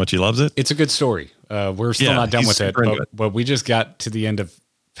 times. That's how much he loves it. It's a good story. We're still not done with it, but we just got to the end of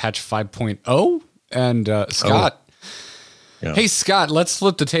patch 5.0, and Scott... Yeah. Hey, Scott, let's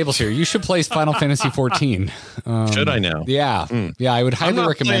flip the tables here. You should play Final Fantasy 14. Should I now? Yeah. Yeah, I would highly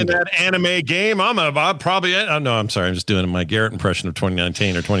recommend that anime game. I'm probably... Oh, no, I'm sorry. I'm just doing my Garrett impression of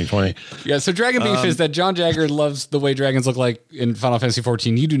 2019 or 2020. Yeah, so Dragon Beef is that John Jagger loves the way dragons look like in Final Fantasy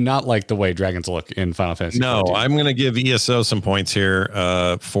 14. You do not like the way dragons look in Final Fantasy 14. No, I'm going to give ESO some points here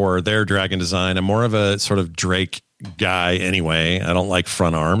for their dragon design. I'm more of a sort of Drake guy anyway. I don't like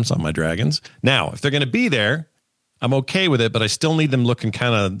front arms on my dragons. Now, if they're going to be there, I'm okay with it, but I still need them looking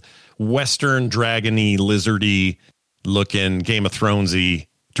kind of Western dragony, lizardy looking, Game of Thronesy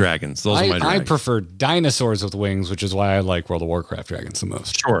dragons. Those are my dragons. I prefer dinosaurs with wings, which is why I like World of Warcraft dragons the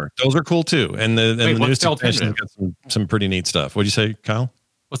most. Sure, those are cool too. And the newest expansion got some pretty neat stuff. What'd you say, Kyle?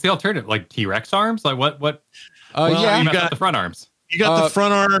 What's the alternative? Like T-Rex arms? Like what? Yeah, you got the front arms. You got the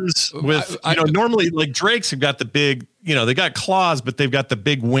front arms with, normally like Drakes have got the big, they got claws, but they've got the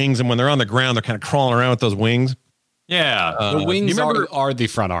big wings. And when they're on the ground, they're kind of crawling around with those wings. Yeah. The wings are the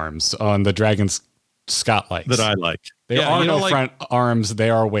front arms on the dragons Scott likes. That I like. They are no front arms. They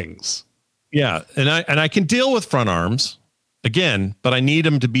are wings. Yeah. And I can deal with front arms again, but I need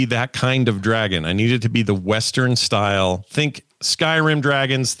them to be that kind of dragon. I need it to be the Western style. Think Skyrim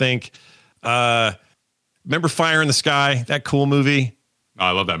dragons. Think, remember Fire in the Sky, that cool movie? Oh,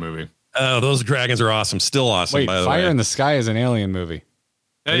 I love that movie. Oh, those dragons are awesome. Still awesome. Wait, by the Fire way. in the Sky is an alien movie.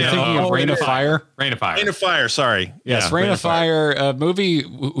 Are you thinking of Rain of Fire? Rain of Fire. Rain of Fire, sorry. Yes, Rain of Fire, a movie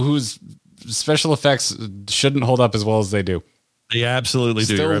whose special effects shouldn't hold up as well as they do. They absolutely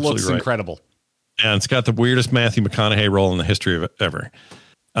do. Still You're absolutely looks right. incredible. And it's got the weirdest Matthew McConaughey role in the history of ever.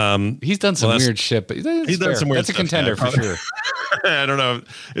 He's done some weird shit, but he's done some weird That's a stuff, contender for sure. I don't know.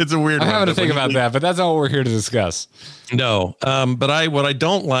 It's a weird I'm one. having to think about that, but that's not what we're here to discuss. No. But what I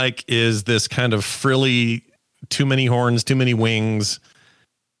don't like is this kind of frilly, too many horns, too many wings.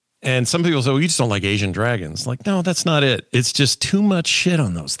 And some people say, well, you just don't like Asian dragons. Like, no, that's not it. It's just too much shit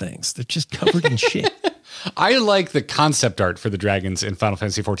on those things. They're just covered in shit. I like the concept art for the dragons in Final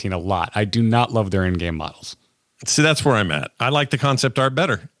Fantasy 14 a lot. I do not love their in-game models. See, that's where I'm at. I like the concept art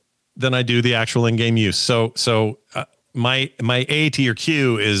better than I do the actual in-game use. So my A to your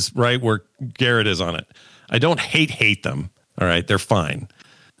Q is right where Garrett is on it. I don't hate them. All right, they're fine.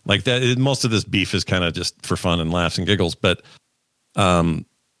 Like that. Most of this beef is kind of just for fun and laughs and giggles. But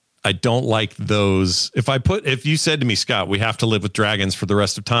I don't like those. If you said to me, Scott, we have to live with dragons for the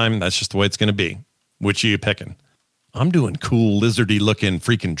rest of time, that's just the way it's going to be. Which are you picking? I'm doing cool, lizardy looking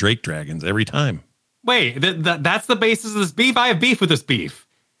freaking Drake dragons every time. Wait, that's the basis of this beef? I have beef with this beef.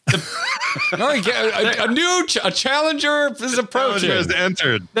 A challenger is approaching. Has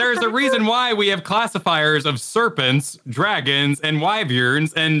entered. There's a reason why we have classifiers of serpents, dragons, and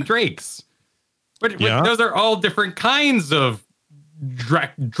wyverns and drakes. Those are all different kinds of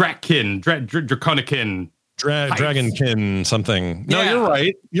Draconkin. Dragonkin something. No,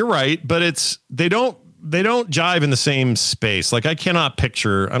 you're right. But they don't jive in the same space. Like I cannot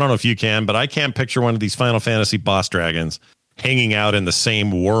picture, I don't know if you can, but I can't picture one of these Final Fantasy boss dragons hanging out in the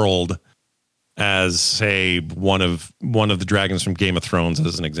same world as, say, one of the dragons from Game of Thrones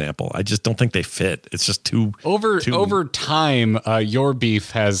as an example. I just don't think they fit. It's just too over time. Your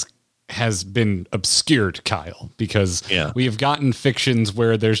beef has has been obscured, Kyle, because we have gotten fictions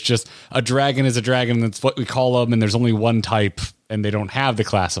where there's just a dragon is a dragon, and that's what we call them, and there's only one type, and they don't have the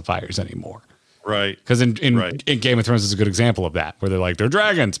classifiers anymore. Right. Because in Game of Thrones is a good example of that, where they're like, they're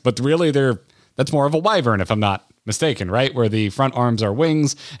dragons, but really that's more of a wyvern, if I'm not mistaken, right? Where the front arms are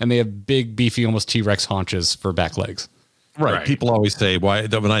wings, and they have big, beefy, almost T-Rex haunches for back legs. Right. People always say, why?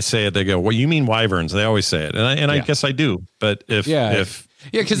 When I say it, they go, well, you mean wyverns? They always say it. And I guess I do. But if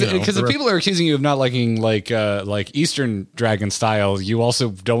because if people are accusing you of not liking like Eastern dragon style, you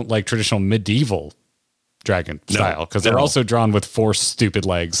also don't like traditional medieval dragon style, because they're also drawn with 4 stupid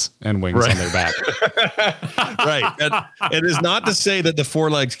legs and wings on their back. Right. It is not to say that the 4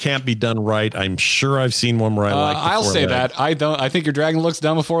 legs can't be done right. I'm sure I've seen one where I like the I'll say legs. that. I think your dragon looks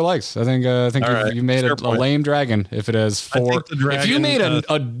dumb with 4 legs. I think you made a lame dragon if it has 4. If you made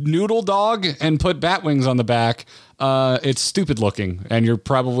a noodle dog and put bat wings on the back, it's stupid looking, and you're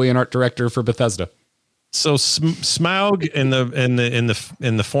probably an art director for Bethesda. So Smaug in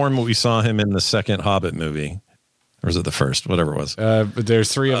the form that we saw him in the second Hobbit movie, or was it the first? Whatever it was.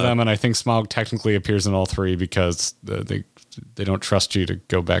 There's 3 of them, and I think Smaug technically appears in all 3 because they don't trust you to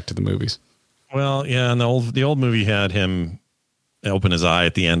go back to the movies. Well, yeah, and the old movie had him open his eye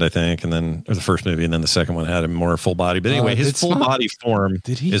at the end, I think, and then or the first movie, and then the second one had him more full body. But anyway, his full body form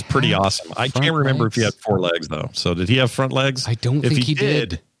is pretty awesome. I can't remember if he had 4 legs though. So did he have front legs? I don't think he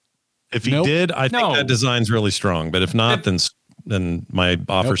did. If he did, I think that design's really strong. But if not, then my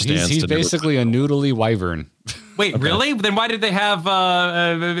offer stands. He's basically a noodly wyvern. Wait, really? Then why did they have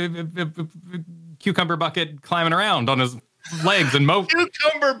Cucumber Bucket climbing around on his legs and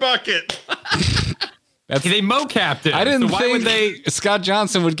Cucumber Bucket? They mocapped it. I didn't think Scott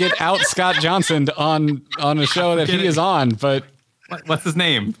Johnson would get out Scott Johnson on a show that he is on. But what's his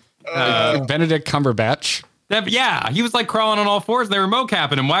name? Benedict Cumberbatch. He was like crawling on all 4s. They were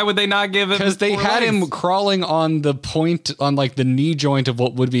mocapping him. Why would they not give him? Because they had him crawling on the point, on like the knee joint of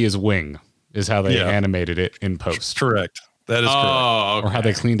what would be his wing, is how they animated it in post. Correct. That is correct. Okay. Or how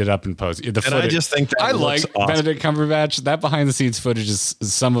they cleaned it up in post. The footage. I just think that I like awesome. Benedict Cumberbatch. That behind the scenes footage is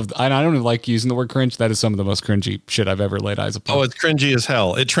some of. I don't even like using the word cringe. That is some of the most cringy shit I've ever laid eyes upon. Oh, it's cringy as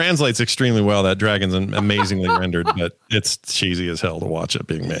hell. It translates extremely well. That dragon's amazingly rendered, but it's cheesy as hell to watch it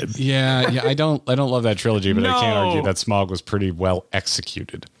being made. Yeah. I don't love that trilogy, but I can't argue that Smaug was pretty well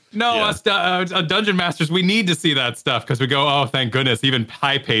executed. No, us Dungeon Masters, we need to see that stuff because we go, oh, thank goodness, even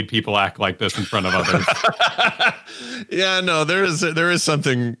high-paid people act like this in front of others. Yeah, no, there is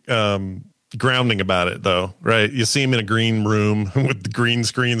something grounding about it, though, right? You see them in a green room with the green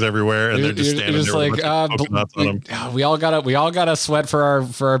screens everywhere, and they're just standing there with coconuts on them. We all gotta sweat for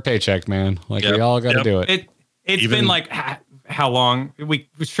our paycheck, man. Like we all gotta do it. It's been like how long?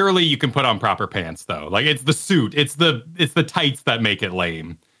 Surely you can put on proper pants though. Like it's the suit, it's the tights that make it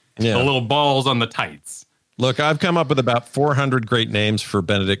lame. Yeah. The little balls on the tights. Look, I've come up with about 400 great names for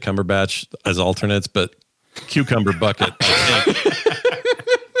Benedict Cumberbatch as alternates, but Cucumber Bucket, I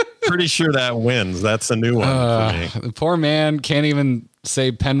think. Pretty sure that wins. That's a new one for me. The poor man can't even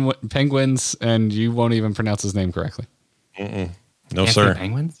say penguins, and you won't even pronounce his name correctly. No, sir.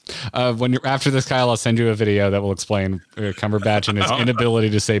 Penguins? When you're after this, Kyle, I'll send you a video that will explain Cumberbatch and his inability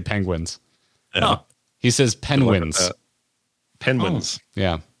to say penguins. Yeah. He says penguins. Penguins.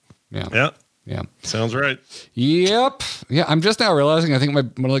 Yeah. Sounds right. Yep. Yeah. I'm just now realizing I think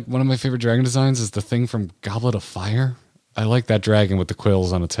one of my favorite dragon designs is the thing from Goblet of Fire. I like that dragon with the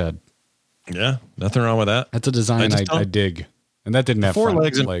quills on its head. Yeah, nothing wrong with that. That's a design I dig. And that didn't have 4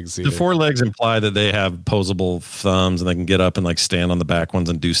 legs either. The 4 legs imply that they have posable thumbs and they can get up and like stand on the back ones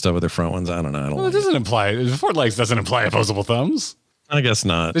and do stuff with their front ones. I don't know. It doesn't imply 4 legs doesn't imply opposable thumbs. I guess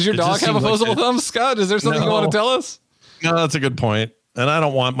not. Does your dog have opposable thumbs, Scott? Is there something you want to tell us? No, that's a good point. And I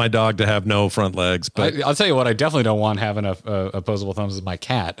don't want my dog to have no front legs. But I'll tell you what, I definitely don't want having opposable thumbs as my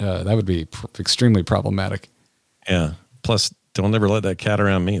cat. That would be extremely problematic. Yeah. Plus, don't ever let that cat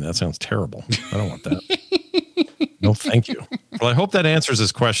around me. That sounds terrible. I don't want that. No, thank you. Well, I hope that answers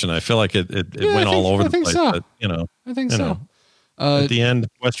this question. I feel like it went all over the place. So. But, I think so. At the end,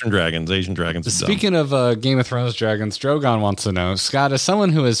 Western dragons, Asian dragons. Speaking of Game of Thrones dragons, Drogon wants to know, Scott, as someone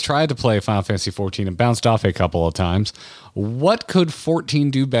who has tried to play Final Fantasy 14 and bounced off a couple of times, what could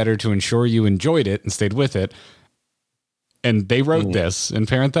 14 do better to ensure you enjoyed it and stayed with it? And they wrote this in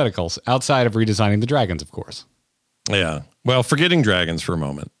parentheticals, outside of redesigning the dragons, of course. Yeah. Well, forgetting dragons for a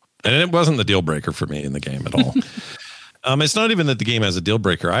moment. And it wasn't the deal breaker for me in the game at all. It's not even that the game has a deal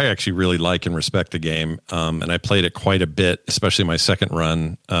breaker. I actually really like and respect the game. And I played it quite a bit, especially my second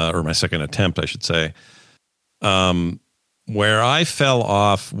run, or my second attempt, I should say. Where I fell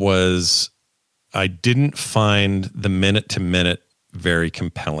off was I didn't find the minute-to-minute very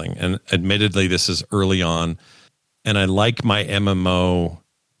compelling. And admittedly, this is early on, and I like my MMO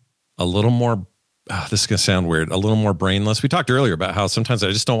a little more. This is gonna sound weird. A little more brainless. We talked earlier about how sometimes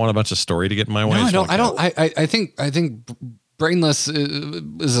I just don't want a bunch of story to get in my way. No, I don't. I think brainless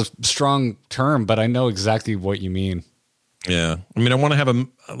is a strong term, but I know exactly what you mean. Yeah, I mean, I want to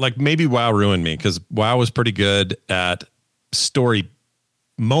have maybe WoW ruined me because WoW was pretty good at story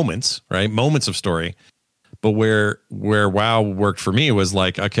moments, right? Moments of story. But where WoW worked for me was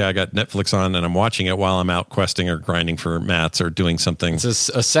like, okay, I got Netflix on and I'm watching it while I'm out questing or grinding for mats or doing something. It's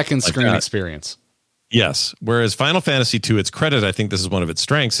a second screen experience. Yes. Whereas Final Fantasy 2, its credit, I think this is one of its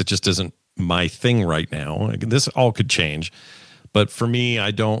strengths. It just isn't my thing right now. This all could change. But for me,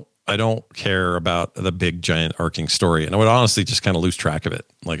 I don't care about the big giant arcing story. And I would honestly just kind of lose track of it.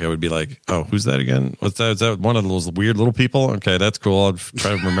 Like I would be like, oh, who's that again? What's that? Is that one of those weird little people? Okay, that's cool. I'll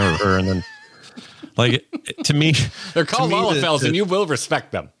try to remember her. And then like to me, they're called Lalafells and you will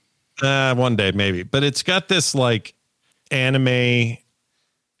respect them. One day maybe. But it's got this like anime.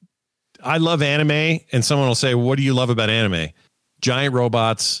 I love anime. And someone will say, what do you love about anime? Giant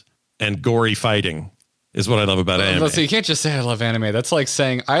robots and gory fighting is what I love about anime. So you can't just say I love anime. That's like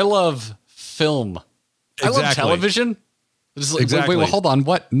saying I love film. Exactly. I love television. Exactly. Wait, hold on.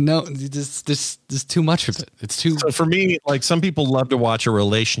 What? No, this too much of it. It's too. So for me, like some people love to watch a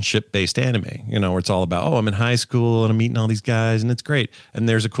relationship-based anime, where it's all about, I'm in high school and I'm meeting all these guys and it's great. And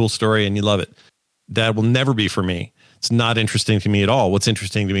there's a cool story and you love it. That will never be for me. It's not interesting to me at all. What's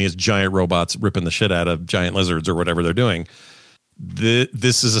interesting to me is giant robots ripping the shit out of giant lizards or whatever they're doing.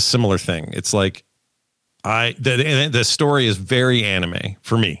 This is a similar thing. It's like the story is very anime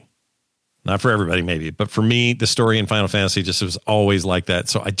for me. Not for everybody, maybe, but for me, the story in Final Fantasy just was always like that.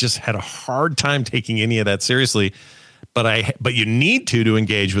 So I just had a hard time taking any of that seriously. But you need to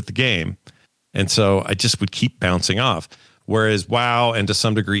engage with the game, and so I just would keep bouncing off. Whereas WoW and to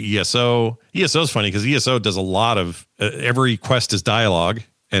some degree ESO is funny because ESO does a lot of every quest is dialogue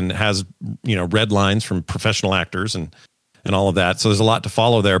and has red lines from professional actors and all of that. So there's a lot to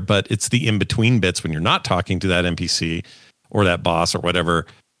follow there. But it's the in between bits when you're not talking to that NPC or that boss or whatever,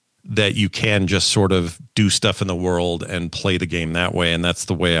 that you can just sort of do stuff in the world and play the game that way. And that's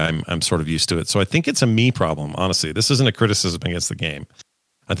the way I'm sort of used to it. So I think it's a me problem, honestly. This isn't a criticism against the game.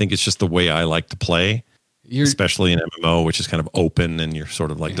 I think it's just the way I like to play, especially in MMO, which is kind of open and you're sort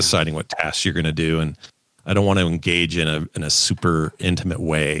of like deciding what tasks you're going to do. And I don't want to engage in a super intimate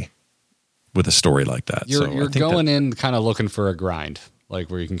way with a story like that. You're going in kind of looking for a grind, like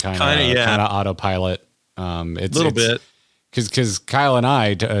where you can kind of autopilot. A little bit. Because Kyle and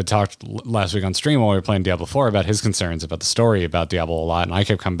I talked last week on stream while we were playing Diablo 4 about his concerns about the story about Diablo a lot, and I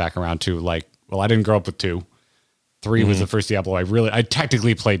kept coming back around to I didn't grow up with 2. 3 was the first Diablo I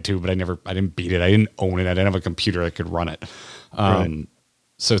technically played 2, but I didn't beat it. I didn't own it. I didn't have a computer that could run it. Right.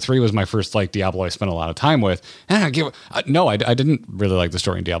 So 3 was my first Diablo I spent a lot of time with. And I didn't really like the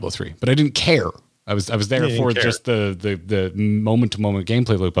story in Diablo 3, but I didn't care. I was there for just the moment to moment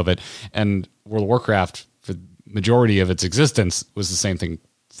gameplay loop of it. And World of Warcraft, for majority of its existence, was the same thing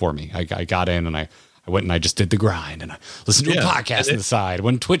for me. I got in and I went and I just did the grind and I listened to a podcast on the side.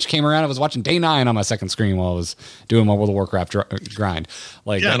 When Twitch came around, I was watching Day 9 on my second screen while I was doing my World of Warcraft grind.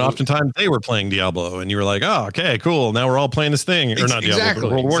 And oftentimes they were playing Diablo and you were like, oh, okay, cool. Now we're all playing this thing. Or not Diablo,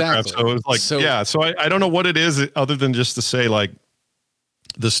 but World of Warcraft. So it was like, So I don't know what it is other than just to say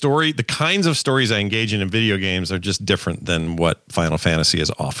the story, the kinds of stories I engage in video games are just different than what Final Fantasy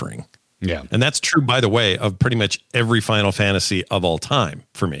is offering. Yeah. And that's true, by the way, of pretty much every Final Fantasy of all time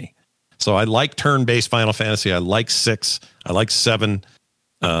for me. So I like turn-based Final Fantasy. I like 6. I like 7.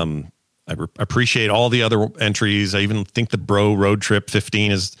 I appreciate all the other entries. I even think the Bro Road Trip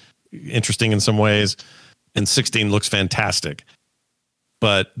 15 is interesting in some ways. And 16 looks fantastic.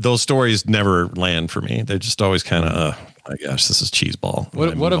 But those stories never land for me. They're just always kind of, my gosh, this is cheeseball.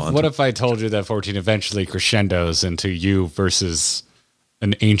 What if I told you that 14 eventually crescendos into you versus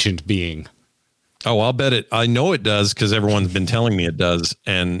an ancient being? Oh, I'll bet it. I know it does because everyone's been telling me it does,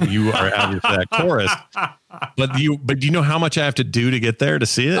 and you are out of that chorus. But do you know how much I have to do to get there to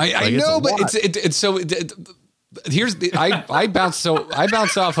see it? I know, but it's so. Here's the I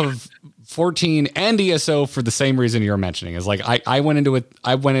bounced off of 14 and ESO for the same reason you're mentioning. Is like I went into it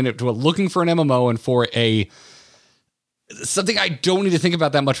looking for an MMO and for something I don't need to think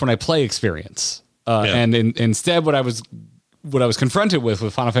about that much when I play experience. And instead, what I was confronted with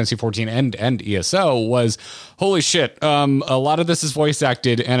Final Fantasy 14 and ESO was, holy shit, a lot of this is voice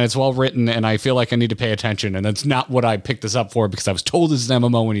acted and it's well written and I feel like I need to pay attention. And that's not what I picked this up for because I was told this is an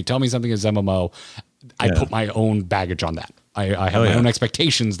MMO. When you tell me something is MMO, I put my own baggage on that. I have my own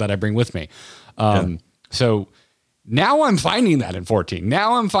expectations that I bring with me. So Now I'm finding that in 14.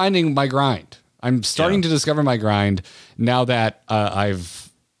 Now I'm finding my grind. I'm starting to discover my grind now that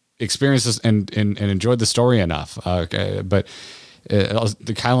I've experienced this and enjoyed the story enough. But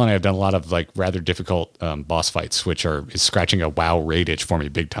Kyle and I have done a lot of like rather difficult boss fights, which is scratching a WoW raid itch for me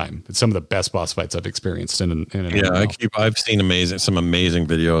big time. It's some of the best boss fights I've experienced in an MMO. I've seen some amazing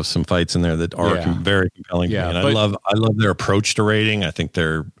video of some fights in there that are very compelling. Yeah, and I love their approach to raiding. I think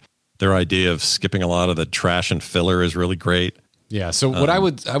their idea of skipping a lot of the trash and filler is really great. Yeah. So what I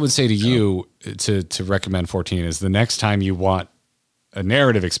would say to you to recommend 14 is the next time you want a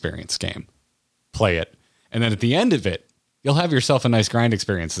narrative experience game, play it, and then at the end of it, you'll have yourself a nice grind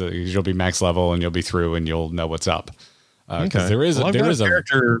experience. You'll be max level and you'll be through and you'll know what's up. Because there is a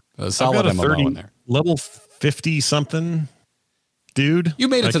solid MMO in there. Level 50 something dude. You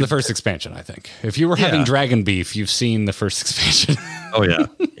made it to the first expansion, I think. If you were having dragon beef, you've seen the first expansion. Oh yeah,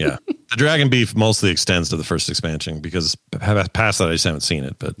 yeah. The dragon beef mostly extends to the first expansion because past that I just haven't seen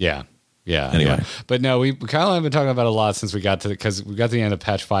it. But yeah. Anyway, but no, Kyle and I have been talking about it a lot since we got to the end of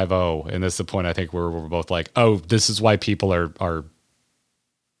patch 5.0, and this is the point I think where we're both like, oh, this is why people are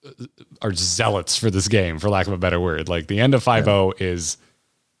zealots for this game, for lack of a better word. Like the end of 5.0 is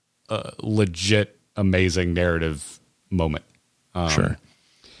a legit amazing narrative moment. Sure.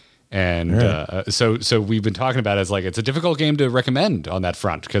 And so we've been talking about it as like it's a difficult game to recommend on that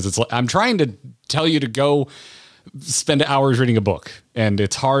front because it's like, I'm trying to tell you to go spend hours reading a book, and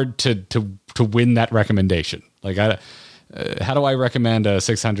it's hard to win that recommendation. Like, how do I recommend a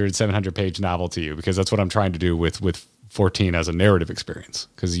 600, 700 page novel to you? Because that's what I'm trying to do with 14 as a narrative experience.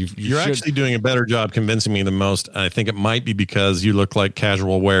 Because you're actually doing a better job convincing me than most. I think it might be because you look like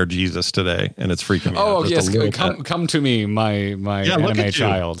casual wear Jesus today, and it's freaking me out. Oh yes, come to me, my anime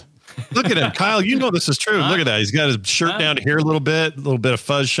child. Look at him, Kyle. You know this is true. Look at that. He's got his shirt down to here a little bit of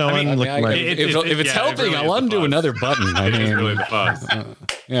fuzz showing. If it's helping, really I'll undo another button. I mean, really the fuzz.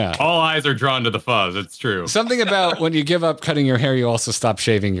 Yeah. All eyes are drawn to the fuzz. It's true. Something about when you give up cutting your hair, you also stop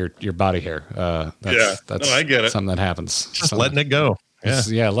shaving your body hair. That's I get it. Something that happens. Just letting it go.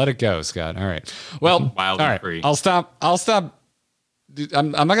 Yeah, let it go, Scott. All right. Well, all right. Free. I'll stop.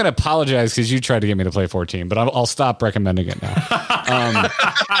 I'm not going to apologize because you tried to get me to play 14, but I'll stop recommending it now.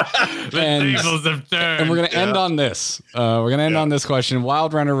 The tables have turned. And we're going to end on this. We're going to end on this question.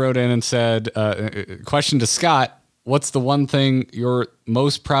 Wild Runner wrote in and said, question to Scott, what's the one thing you're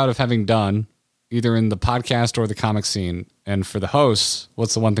most proud of having done, either in the podcast or the comic scene? And for the hosts,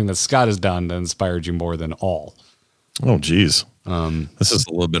 what's the one thing that Scott has done that inspired you more than all? Oh, geez. This is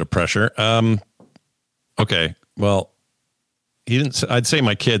a little bit of pressure. Okay. Well, he didn't. I'd say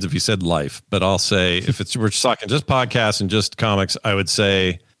my kids if he said life, but I'll say if we're talking just podcasts and just comics, I would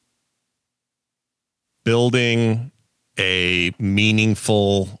say building a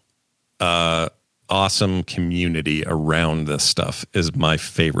meaningful, awesome community around this stuff is my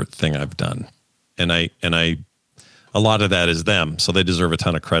favorite thing I've done, and I a lot of that is them, so they deserve a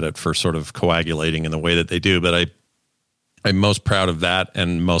ton of credit for sort of coagulating in the way that they do. But I'm most proud of that,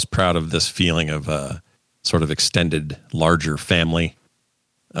 and most proud of this feeling of sort of extended, larger family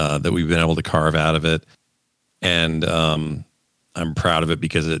that we've been able to carve out of it. And I'm proud of it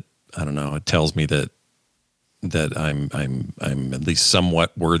because it tells me that I'm at least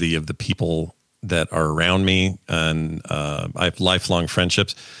somewhat worthy of the people that are around me. And I have lifelong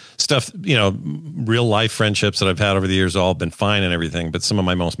friendships, real life friendships that I've had over the years, all been fine and everything. But some of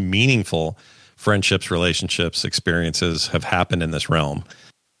my most meaningful friendships, relationships, experiences have happened in this realm.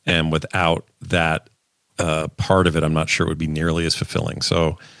 And without that, part of it, I'm not sure it would be nearly as fulfilling.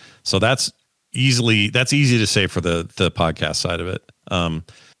 So that's easy to say for the podcast side of it.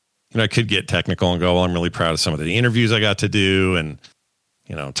 I could get technical and go, well, I'm really proud of some of the interviews I got to do, and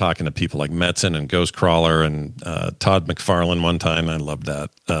talking to people like Metzen and Ghostcrawler and Todd McFarlane one time. I loved that.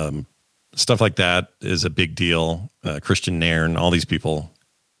 Stuff like that is a big deal. Christian Nairn, all these people.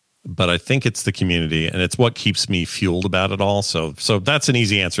 But I think it's the community, and it's what keeps me fueled about it all. So that's an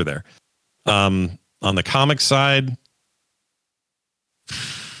easy answer there. On the comic side,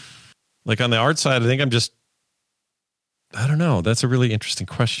 like on the art side, I think I don't know. That's a really interesting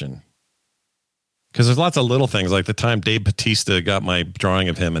question. Because there's lots of little things, like the time Dave Bautista got my drawing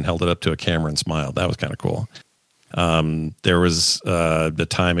of him and held it up to a camera and smiled. That was kind of cool. There was the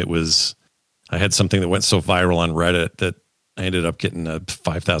time I had something that went so viral on Reddit that I ended up getting a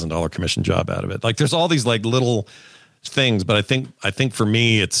 $5,000 commission job out of it. Like there's all these like little things, but I think for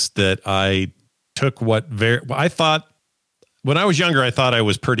me, it's that I took I thought when I was younger, I thought I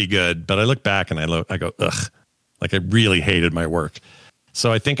was pretty good, but I look back and I go, ugh, like I really hated my work.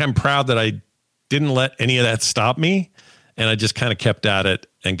 So I think I'm proud that I didn't let any of that stop me. And I just kind of kept at it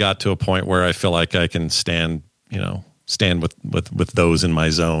and got to a point where I feel like I can stand stand with those in my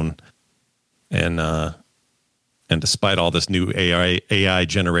zone. And despite all this new AI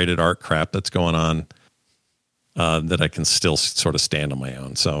generated art crap that's going on, that I can still sort of stand on my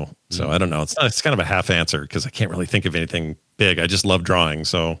own. So I don't know. It's kind of a half answer because I can't really think of anything big. I just love drawing.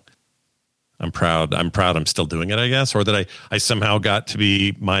 So I'm proud I'm still doing it, I guess, or that I somehow got to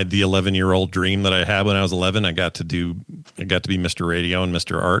be the 11-year-old dream that I had when I was 11. I got to be Mr. Radio and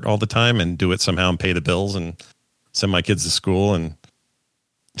Mr. Art all the time and do it somehow and pay the bills and send my kids to school and,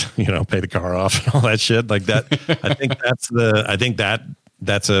 pay the car off and all that shit like that. I think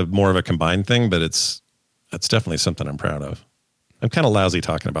that's a more of a combined thing, but that's definitely something I'm proud of. I'm kind of lousy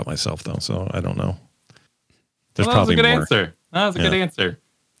talking about myself though. So I don't know. There's probably more. Answer. That was a good answer.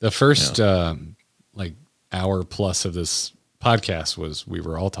 The first hour plus of this podcast we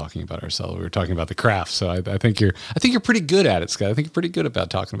were all talking about ourselves. We were talking about the craft. So I think you're pretty good at it, Scott. I think you're pretty good about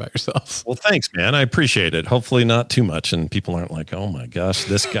talking about yourself. Well, thanks, man. I appreciate it. Hopefully not too much, and people aren't like, "Oh my gosh,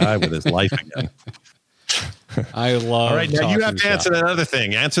 this guy with his life again." I love. All right, now you have to answer that other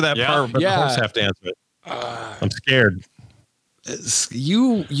thing. Answer that part, but the hosts have to answer it. I'm scared. It's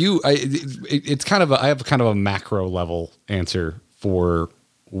kind of I have kind of a macro level answer for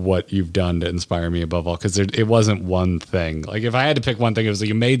what you've done to inspire me above all, because it wasn't one thing. Like if I had to pick one thing, it was like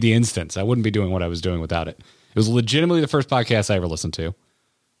you made the instance. I wouldn't be doing what I was doing without it. It was legitimately the first podcast I ever listened to.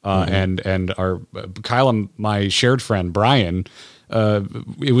 And our Kyle and my shared friend Brian,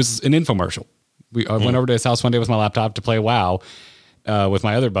 it was an infomercial. I went over to his house one day with my laptop to play WoW with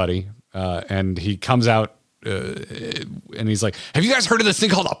my other buddy, and he comes out and he's like, "Have you guys heard of this thing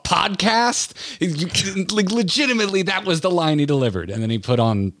called a podcast?" Like legitimately, that was the line he delivered, and then he put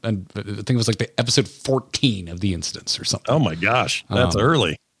on, I think it was like the episode 14 of the instance or something. Oh my gosh, that's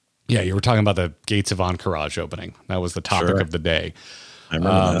early. Yeah, you were talking about the Gates of Encourage opening. That was the topic of the day. I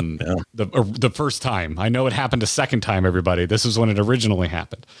remember that. The first time. I know it happened a second time, everybody. This is when it originally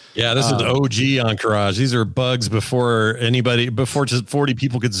happened. Yeah, this is OG Encourage. These are bugs before just 40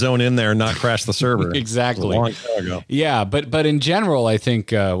 people could zone in there and not crash the server. Exactly. A long time ago. Yeah, but in general, I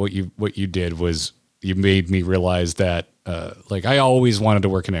think what you did was you made me realize that I always wanted to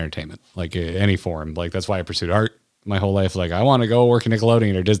work in entertainment, like any form. Like that's why I pursued art my whole life. Like I want to go work in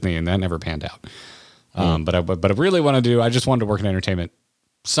Nickelodeon or Disney, and that never panned out. But I really want to do. I just wanted to work in entertainment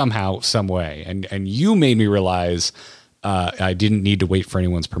somehow, some way, and you made me realize I didn't need to wait for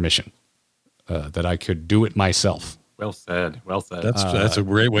anyone's permission. That I could do it myself. Well said. Well said. That's a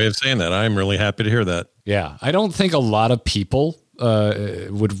great way of saying that. I'm really happy to hear that. Yeah, I don't think a lot of people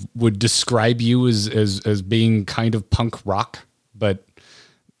would describe you as being kind of punk rock, but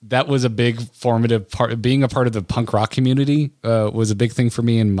that was a big formative part. Being a part of the punk rock community was a big thing for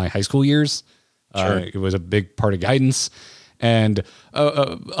me in my high school years. Sure. It was a big part of guidance, and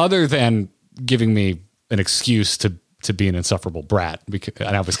other than giving me an excuse to be an insufferable brat,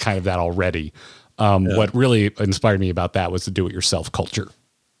 and I was kind of that already. What really inspired me about that was the do-it-yourself culture,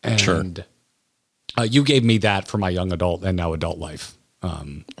 and you gave me that for my young adult and now adult life.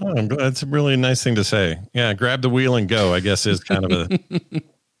 That's a really nice thing to say. Yeah, grab the wheel and go, I guess, is kind of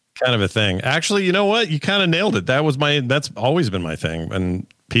a thing. Actually, you know what? You kind of nailed it. That's always been my thing, and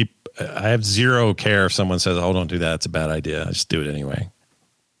I have zero care if someone says, "Oh, don't do that. It's a bad idea." I just do it anyway.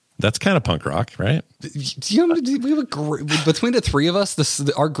 That's kind of punk rock, right? You know, between the three of us,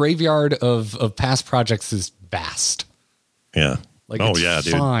 our graveyard of past projects is vast. Yeah.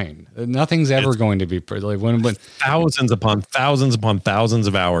 It's fine. Dude. Nothing's ever going to be like when thousands upon thousands upon thousands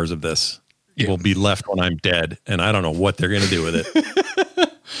of hours of this will be left when I'm dead, and I don't know what they're going to do with it.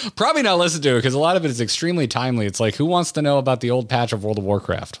 Probably not listen to it because a lot of it is extremely timely. It's like, who wants to know about the old patch of World of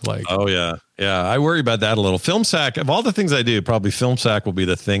Warcraft? Like, oh yeah. I worry about that a little. Film sack, of all the things I do, probably film sack will be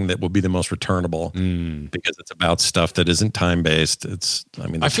the thing that will be the most returnable because it's about stuff that isn't time based. They're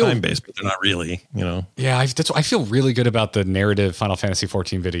time based, but they're not really. Yeah, I feel really good about the narrative Final Fantasy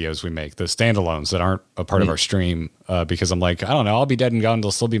 14 videos we make, the standalones that aren't a part of our stream, because I'm like, I don't know, I'll be dead and gone.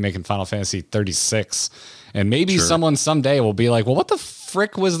 They'll still be making Final Fantasy 36, and maybe someone someday will be like, well, what the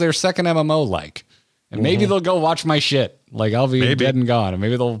frick was their second MMO like? And maybe they'll go watch my shit. Like I'll be dead and gone, and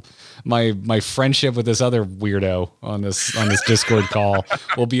maybe my friendship with this other weirdo on this Discord call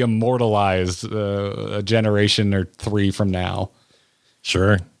will be immortalized a generation or 3 from now.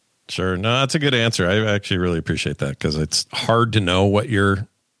 Sure. No, that's a good answer. I actually really appreciate that because it's hard to know what your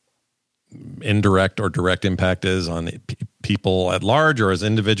indirect or direct impact is on the people at large or as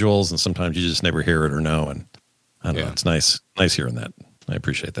individuals, and sometimes you just never hear it or know. And I don't know. It's nice hearing that. I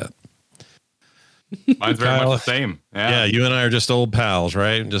appreciate that. Mine's very much the same. Yeah, you and I are just old pals,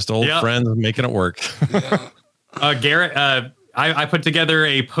 right? Just old friends making it work. Garrett, I put together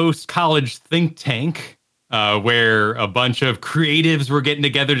a post-college think tank where a bunch of creatives were getting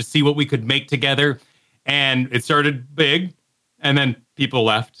together to see what we could make together. And it started big, and then people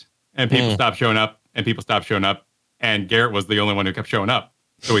left, and people stopped showing up, and people stopped showing up. And Garrett was the only one who kept showing up.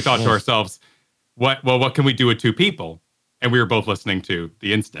 So we thought to ourselves, what can we do with two people? And we were both listening to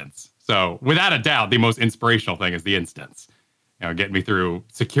The Instance. So without a doubt, the most inspirational thing is The Instance. You know, getting me through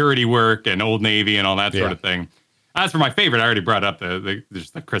security work and Old Navy and all that sort of thing. As for my favorite, I already brought up the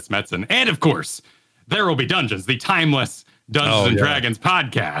Chris Metzen. And of course, There Will Be Dungeons, the timeless Dungeons and Dragons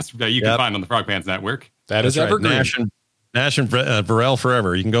podcast that you can find on the Frog Pants Network. That is evergreen. Nash and Varel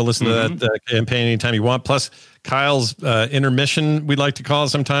forever. You can go listen to that campaign anytime you want. Plus, Kyle's intermission, we like to call it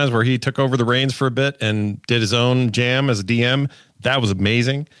sometimes, where he took over the reins for a bit and did his own jam as a DM. That was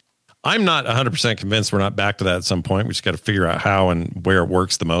amazing. I'm not 100% convinced we're not back to that at some point. We just got to figure out how and where it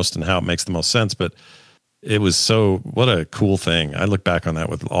works the most and how it makes the most sense. But it was what a cool thing. I look back on that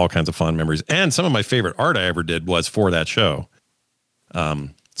with all kinds of fond memories. And some of my favorite art I ever did was for that show.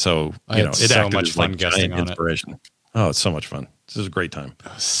 So, it acted much as fun like guesting on inspiration. Oh, it's so much fun. This is a great time.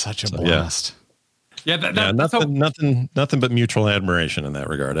 It was such a blast. Nothing but mutual admiration in that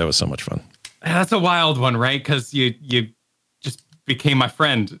regard. That was so much fun. That's a wild one, right? Because you just became my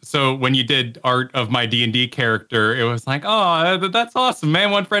friend. So when you did art of my D&D character, it was like, oh, that's awesome,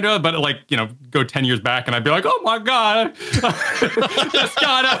 man. One friend, but go 10 years back and I'd be like, oh my God,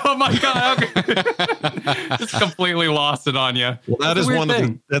 oh my God, just completely lost it on you. Well,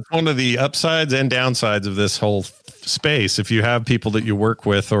 that's one of the upsides and downsides of this whole space. If you have people that you work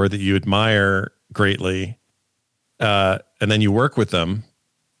with or that you admire greatly, and then you work with them,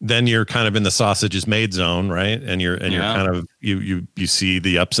 then you're kind of in the sausage is made zone, right? And you're kind of you see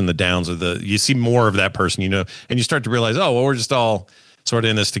the ups and the downs of you see more of that person, and you start to realize, oh, well, we're just all sort of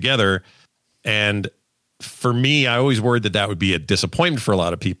in this together. And for me, I always worried that would be a disappointment for a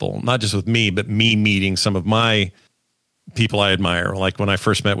lot of people, not just with me, but me meeting some of my people I admire. Like when I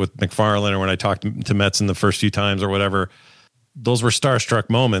first met with McFarlane or when I talked to Metzen the first few times or whatever, those were starstruck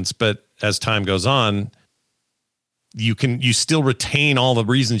moments. But as time goes on, you still retain all the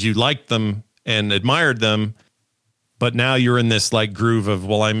reasons you liked them and admired them, but now you're in this like groove of,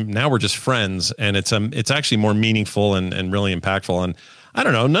 now we're just friends, and it's actually more meaningful and really impactful. And I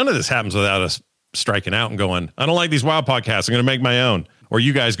don't know, none of this happens without us striking out and going, I don't like these WoW podcasts, I'm going to make my own. Or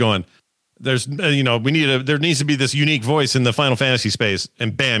you guys going, there needs to be this unique voice in the Final Fantasy space,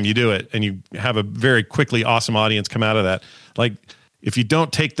 and bam, you do it, and you have a very quickly awesome audience come out of that. Like, if you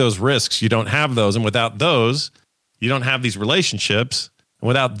don't take those risks, you don't have those, and without those, you don't have these relationships. And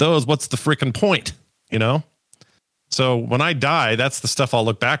without those, what's the freaking point? So when I die, that's the stuff I'll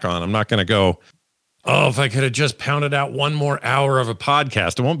look back on. I'm not going to go, oh, if I could have just pounded out one more hour of a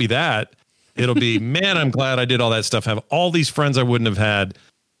podcast. It won't be that. It'll be, man, I'm glad I did all that stuff. Have all these friends I wouldn't have had,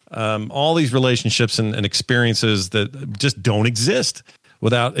 all these relationships and experiences that just don't exist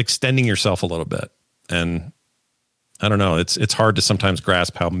without extending yourself a little bit. And I don't know. It's hard to sometimes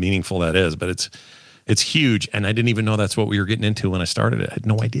grasp how meaningful that is, but it's huge. And I didn't even know that's what we were getting into when I started it. I had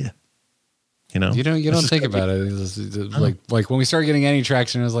no idea. You don't think about it. Like when we started getting any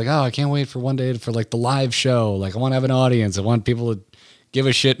traction, it was like, oh, I can't wait for one day for like the live show. Like I want to have an audience. I want people to give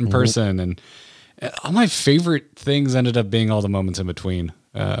a shit in person. And all my favorite things ended up being all the moments in between.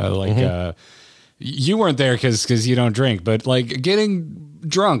 You weren't there because you don't drink, but like getting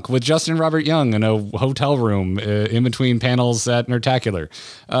drunk with Justin and Robert Young in a hotel room in between panels at Nertacular.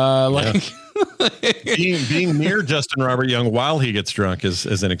 Being near Justin Robert Young while he gets drunk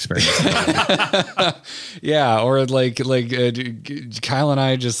is an experience. Yeah, or like Kyle and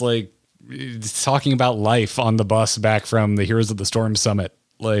I just like talking about life on the bus back from the Heroes of the Storm Summit.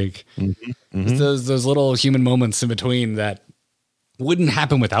 Like those little human moments in between that wouldn't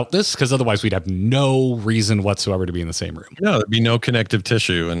happen without this, because otherwise we'd have no reason whatsoever to be in the same room. No, there'd be no connective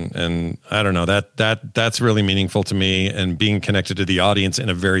tissue, and I don't know, that's really meaningful to me, and being connected to the audience in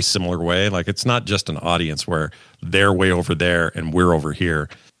a very similar way. Like it's not just an audience where they're way over there and we're over here.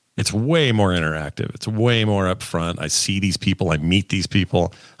 It's way more interactive. It's way more upfront. I see these people. I meet these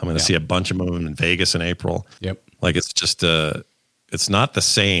people. I'm going to see a bunch of them in Vegas in April. Yep. Like it's just it's not the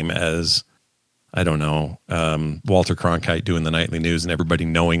same as, I don't know, Walter Cronkite doing the nightly news and everybody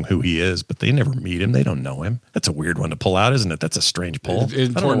knowing who he is, but they never meet him. They don't know him. That's a weird one to pull out, isn't it? That's a strange pull.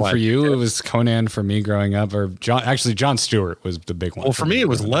 Important for you. It was Conan for me growing up, or Jon Stewart was the big one. Well, for me, it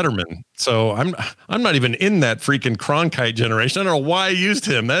was Letterman. So I'm not even in that freaking Cronkite generation. I don't know why I used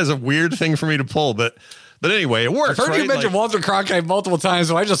him. That is a weird thing for me to pull, but anyway, it works. I've heard you mention Walter Cronkite multiple times,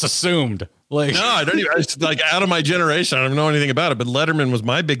 so I just assumed. No, I don't even. It's like out of my generation. I don't know anything about it. But Letterman was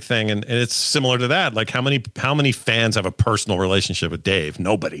my big thing, and it's similar to that. Like how many fans have a personal relationship with Dave?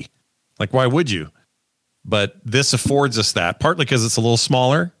 Nobody. Like why would you? but this affords us that, partly because it's a little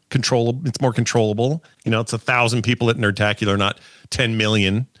smaller, controllable. It's more controllable. It's 1,000 people at Nerdtacular, not 10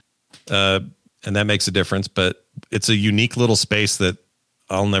 million. And that makes a difference, but it's a unique little space that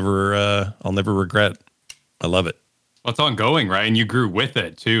I'll never regret. I love it. Well, it's ongoing, right? And you grew with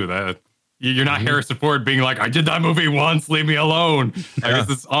it too. You're not Harrison Ford being like, I did that movie once, leave me alone. I guess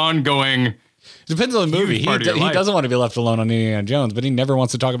it's ongoing. Depends on the movie. He doesn't want to be left alone on Indiana Jones, but he never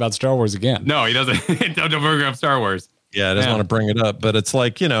wants to talk about Star Wars again. No, he doesn't. Don't bring up Star Wars. Yeah, I just want to bring it up, but it's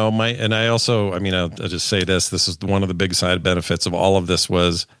like, I'll just say this is one of the big side benefits of all of this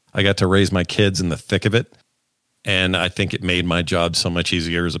was I got to raise my kids in the thick of it. And I think it made my job so much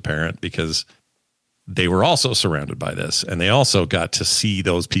easier as a parent because they were also surrounded by this and they also got to see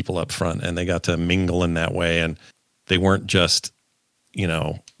those people up front and they got to mingle in that way. And they weren't just,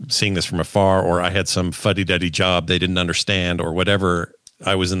 seeing this from afar, or I had some fuddy-duddy job they didn't understand or whatever.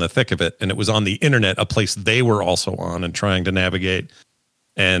 I was in the thick of it, and it was on the internet, a place they were also on and trying to navigate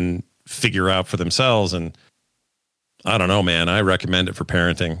and figure out for themselves. And I don't know, man, I recommend it for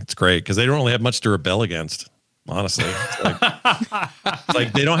parenting. It's great because they don't really have much to rebel against, honestly. It's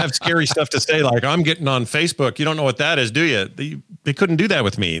like they don't have scary stuff to say, like, I'm getting on Facebook. You don't know what that is, do you? They couldn't do that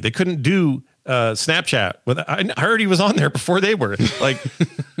with me. They couldn't do Snapchat. I heard he was on there before they were. Like,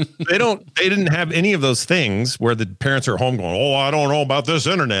 they didn't have any of those things where the parents are home going, oh, I don't know about this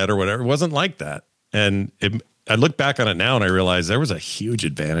internet or whatever. It wasn't like that. And I look back on it now and I realize there was a huge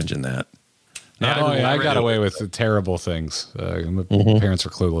advantage in that. I got away with the terrible things. Parents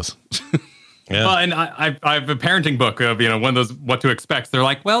were clueless. Yeah. Well, and I have a parenting book of, one of those what to expect. They're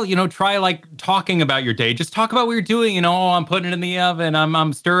like, well, try like talking about your day. Just talk about what you're doing. I'm putting it in the oven.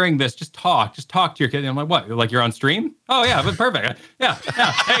 I'm stirring this. Just talk to your kid. And I'm like, what? Like you're on stream? Oh yeah, but perfect. Yeah.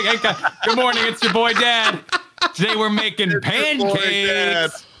 Hey, good morning. It's your boy Dad. Today we're making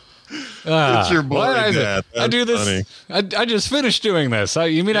pancakes. It's your boy Dad. I do this. Funny. I just finished doing this.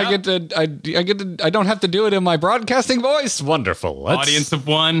 You mean I don't have to do it in my broadcasting voice? Wonderful. Audience of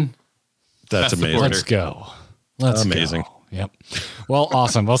one. That's amazing. Let's go. Amazing. Yep. Well,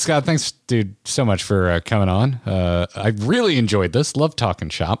 awesome. Well, Scott, thanks, dude, so much for coming on. I really enjoyed this. Love talking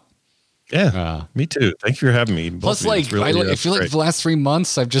shop. Yeah, me too. Thank you for having me. Plus, I feel like the last 3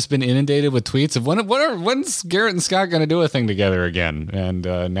 months I've just been inundated with tweets of when's Garrett and Scott going to do a thing together again? And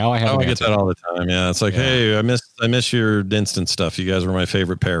now I have. I get that all the time. Yeah, it's like, hey, I miss your instant stuff. You guys were my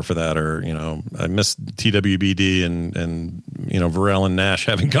favorite pair for that, or I miss TWBD and Varel and Nash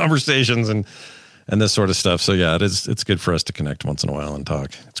having conversations and this sort of stuff. So yeah, it's good for us to connect once in a while and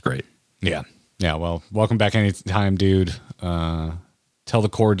talk. It's great. Yeah. Well, welcome back anytime, dude. Tell the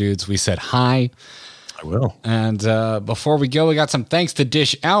core dudes we said hi. I will. And before we go, we got some thanks to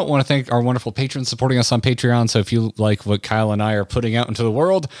dish out. I want to thank our wonderful patrons supporting us on Patreon. So if you like what Kyle and I are putting out into the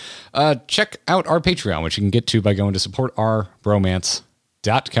world, check out our Patreon, which you can get to by going to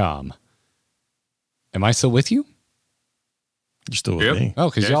supportourbromance.com. Am I still with you? You're still with me. Oh,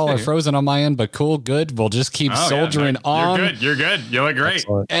 because y'all are frozen on my end, but cool, good. We'll just keep soldiering on. You're good. You look great.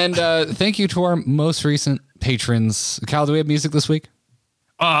 Excellent. And thank you to our most recent patrons. Kyle, do we have music this week?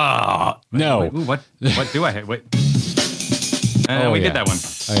 No. Wait, what do I have? Wait. We did that one.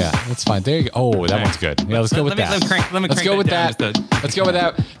 Oh, yeah. That's fine. There you go. Oh, that one's good. Yeah, let's go with that. Let's go with that. Let's go with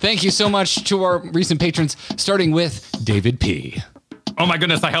that. Thank you so much to our recent patrons, starting with David P. Oh, my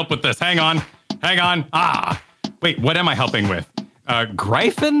goodness. I help with this. Hang on. Wait, what am I helping with?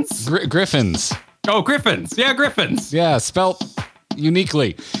 Griffins? Griffins. Oh, Griffins. Yeah, Griffins. Yeah, spelt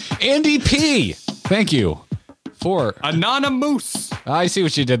uniquely. Andy P. Thank you for Anonymous. I see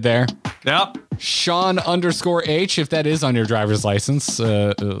what you did there. Yep. Sean_H, if that is on your driver's license.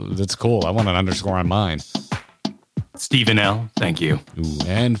 That's cool. I want an underscore on mine. Stephen L. Thank you. Ooh,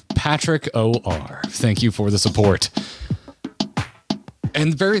 and Patrick O.R. Thank you for the support.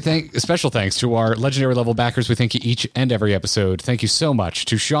 And special thanks to our legendary level backers. We thank you each and every episode. Thank you so much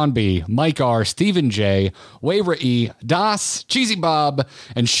to Sean B, Mike R, Stephen J, Wayra E, Das, Cheesy Bob,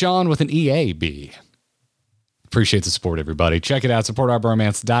 and Sean with an EAB. Appreciate the support, everybody. Check it out,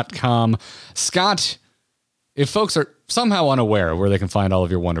 supportourbromance.com. Scott, if folks are somehow unaware where they can find all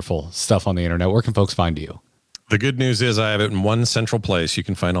of your wonderful stuff on the internet, where can folks find you? The good news is I have it in one central place. You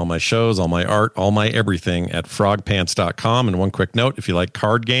can find all my shows, all my art, all my everything at frogpants.com. And one quick note, if you like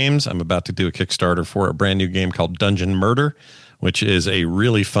card games, I'm about to do a Kickstarter for a brand new game called Dungeon Murder, which is a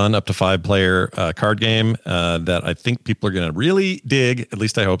really fun up to 5-player card game that I think people are going to really dig. At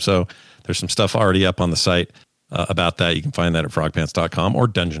least I hope so. There's some stuff already up on the site about that. You can find that at frogpants.com or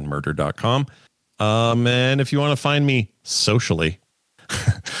dungeonmurder.com. And if you want to find me socially,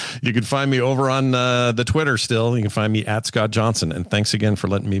 You can find me over on the Twitter still. You can find me at Scott Johnson. And thanks again for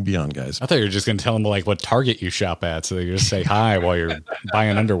letting me be on, guys. I thought you were just going to tell them like what Target you shop at, so you just say hi while you're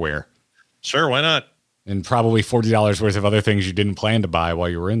buying underwear. Sure, why not? And probably $40 worth of other things you didn't plan to buy while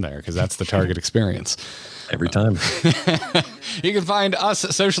you were in there, because that's the Target experience. Every time. You can find us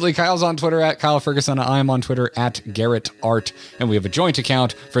socially. Kyle's on Twitter at Kyle Ferguson. I'm on Twitter at Garrett Art. And we have a joint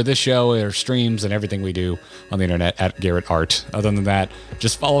account for this show, our streams, and everything we do on the internet at Garrett Art. Other than that,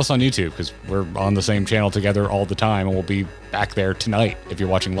 just follow us on YouTube, because we're on the same channel together all the time, and we'll be back there tonight if you're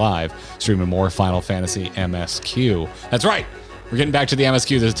watching live, streaming more Final Fantasy MSQ. That's right. We're getting back to the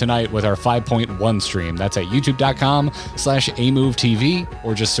MSQ tonight with our 5.1 stream. That's at youtube.com/amovetv,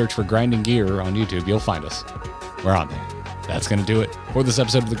 or just search for Grinding Gear on YouTube. You'll find us. We're on there. That's going to do it for this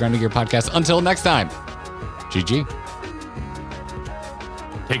episode of the Grinding Gear Podcast. Until next time, GG.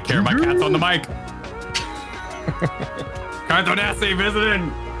 Take care. My cat's on the mic. Cartonassi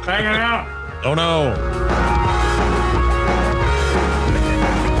visiting. Hanging out. Oh, no.